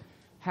insurance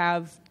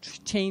have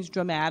changed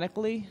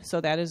dramatically, so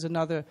that is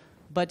another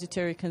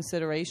budgetary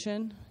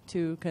consideration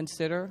to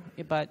consider.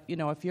 But,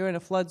 if you're in a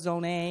flood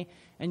zone A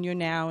and you're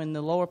now in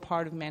the lower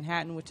part of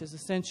Manhattan, which is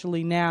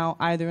essentially now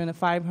either in a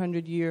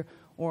 500-year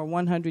or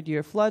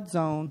 100-year flood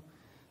zone,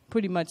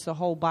 pretty much the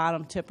whole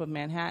bottom tip of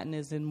Manhattan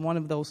is in one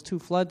of those two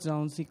flood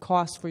zones, the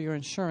costs for your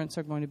insurance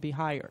are going to be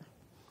higher.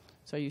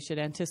 So you should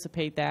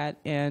anticipate that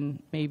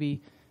and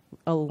maybe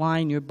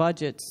align your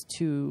budgets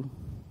to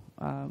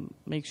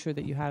make sure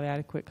that you have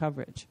adequate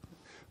coverage.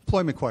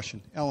 Employment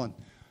question. Ellen,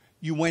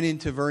 you went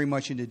into very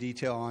much into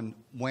detail on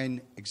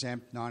when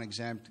exempt,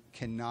 non-exempt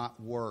cannot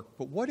work.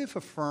 But what if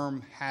a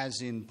firm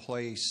has in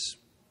place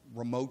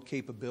remote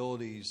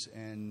capabilities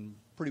and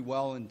pretty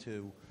well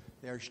into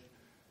there?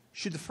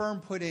 Should the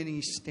firm put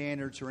any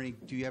standards or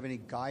do you have any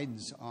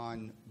guidance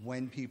on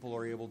when people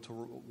are able to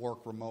work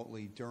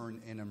remotely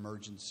during an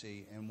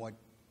emergency and what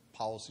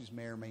policies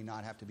may or may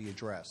not have to be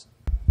addressed?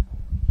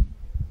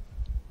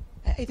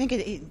 I think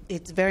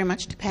it's very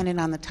much dependent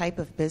on the type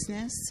of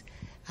business.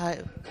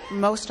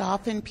 Most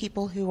often,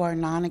 people who are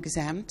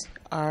non-exempt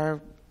are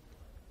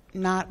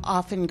not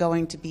often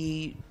going to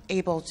be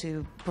able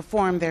to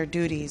perform their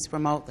duties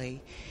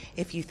remotely.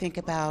 If you think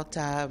about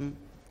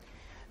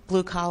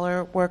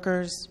blue-collar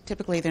workers,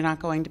 typically they're not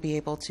going to be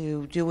able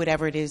to do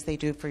whatever it is they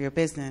do for your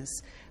business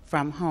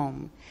from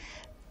home.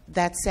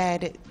 That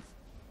said,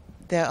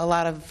 a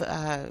lot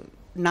of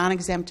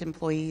non-exempt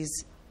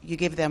employees, you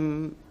give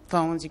them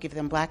phones, you give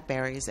them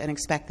BlackBerries, and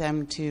expect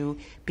them to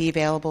be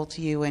available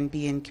to you and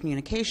be in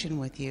communication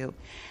with you.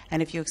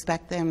 And if you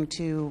expect them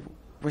to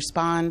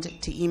respond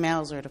to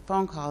emails or to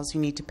phone calls, you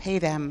need to pay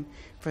them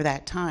for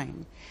that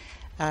time.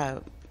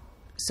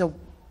 So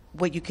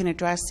what you can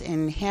address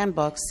in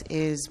handbooks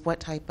is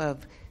what type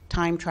of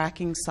time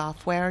tracking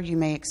software you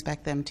may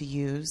expect them to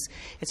use.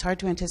 It's hard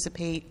to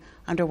anticipate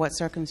under what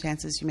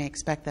circumstances you may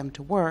expect them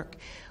to work.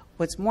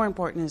 What's more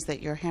important is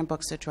that your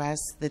handbooks address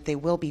that they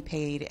will be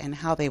paid and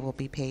how they will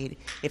be paid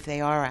if they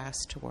are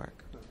asked to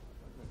work.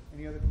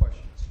 Any other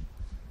questions?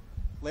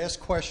 Last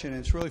question,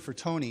 and it's really for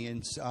Tony.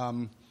 And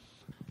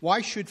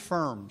why should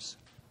firms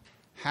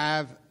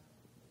have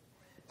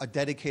a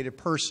dedicated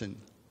person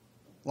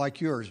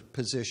like your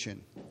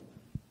position?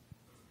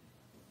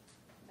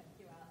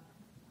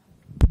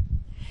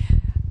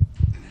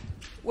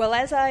 Well,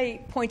 as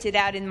I pointed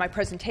out in my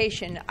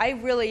presentation, I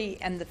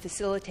really am the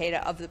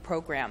facilitator of the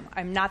program.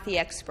 I'm not the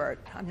expert.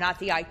 I'm not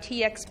the IT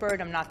expert.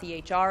 I'm not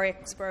the HR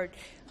expert.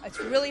 It's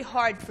really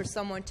hard for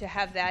someone to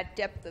have that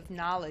depth of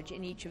knowledge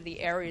in each of the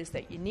areas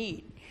that you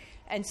need.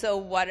 And so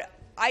what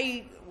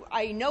I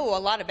know a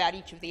lot about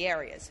each of the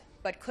areas,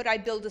 but could I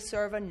build a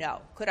server?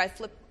 No. Could I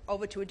flip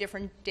over to a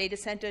different data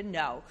center?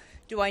 No.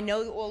 Do I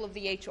know all of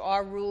the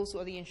HR rules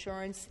or the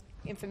insurance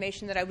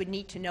information that I would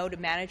need to know to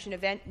manage an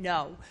event?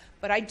 No.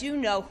 But I do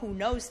know who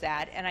knows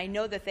that, and I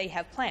know that they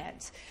have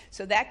plans.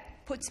 So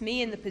that puts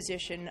me in the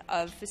position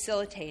of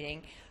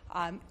facilitating.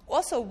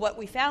 Also, what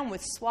we found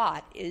with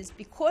SWAT is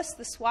because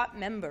the SWAT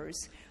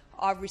members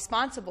are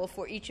responsible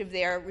for each of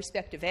their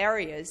respective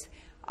areas,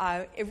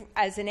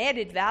 as an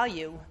added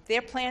value,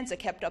 their plans are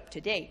kept up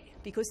to date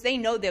because they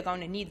know they're going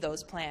to need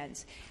those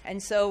plans.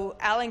 And so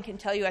Alan can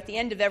tell you at the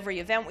end of every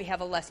event we have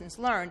a lessons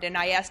learned, and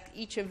I ask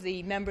each of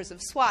the members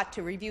of SWAT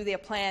to review their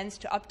plans,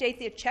 to update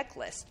their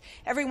checklist.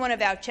 Every one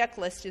of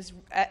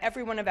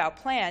our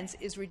plans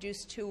is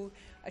reduced to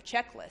a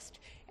checklist.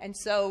 And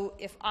so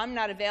if I'm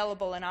not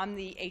available and I'm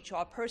the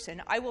HR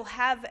person, I will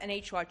have an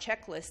HR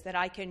checklist that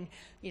I can,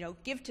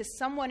 give to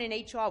someone in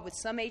HR with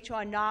some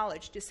HR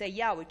knowledge to say,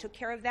 yeah, we took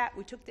care of that,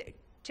 we took the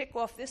tick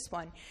off this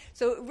one.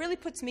 So it really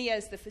puts me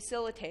as the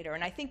facilitator,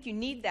 and I think you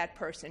need that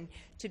person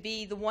to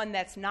be the one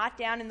that's not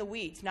down in the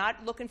weeds,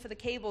 not looking for the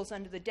cables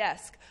under the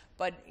desk,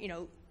 but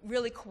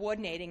really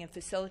coordinating and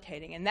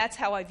facilitating. And that's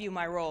how I view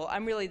my role.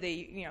 I'm really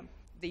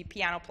the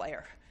piano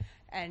player,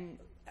 and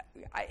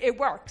it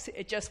works.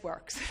 It just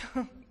works.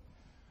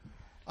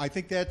 I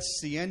think that's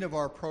the end of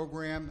our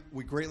program.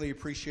 We greatly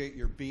appreciate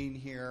your being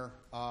here.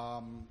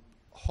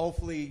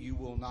 Hopefully you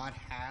will not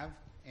have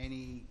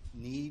any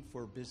need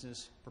for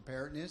business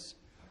preparedness,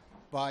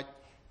 but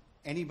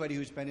anybody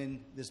who's been in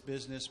this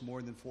business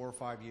more than 4 or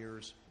 5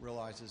 years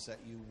realizes that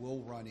you will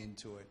run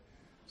into it.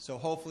 So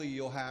hopefully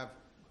you'll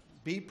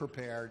be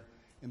prepared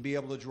and be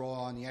able to draw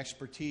on the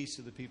expertise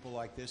of the people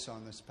like this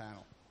on this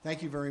panel.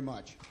 Thank you very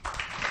much.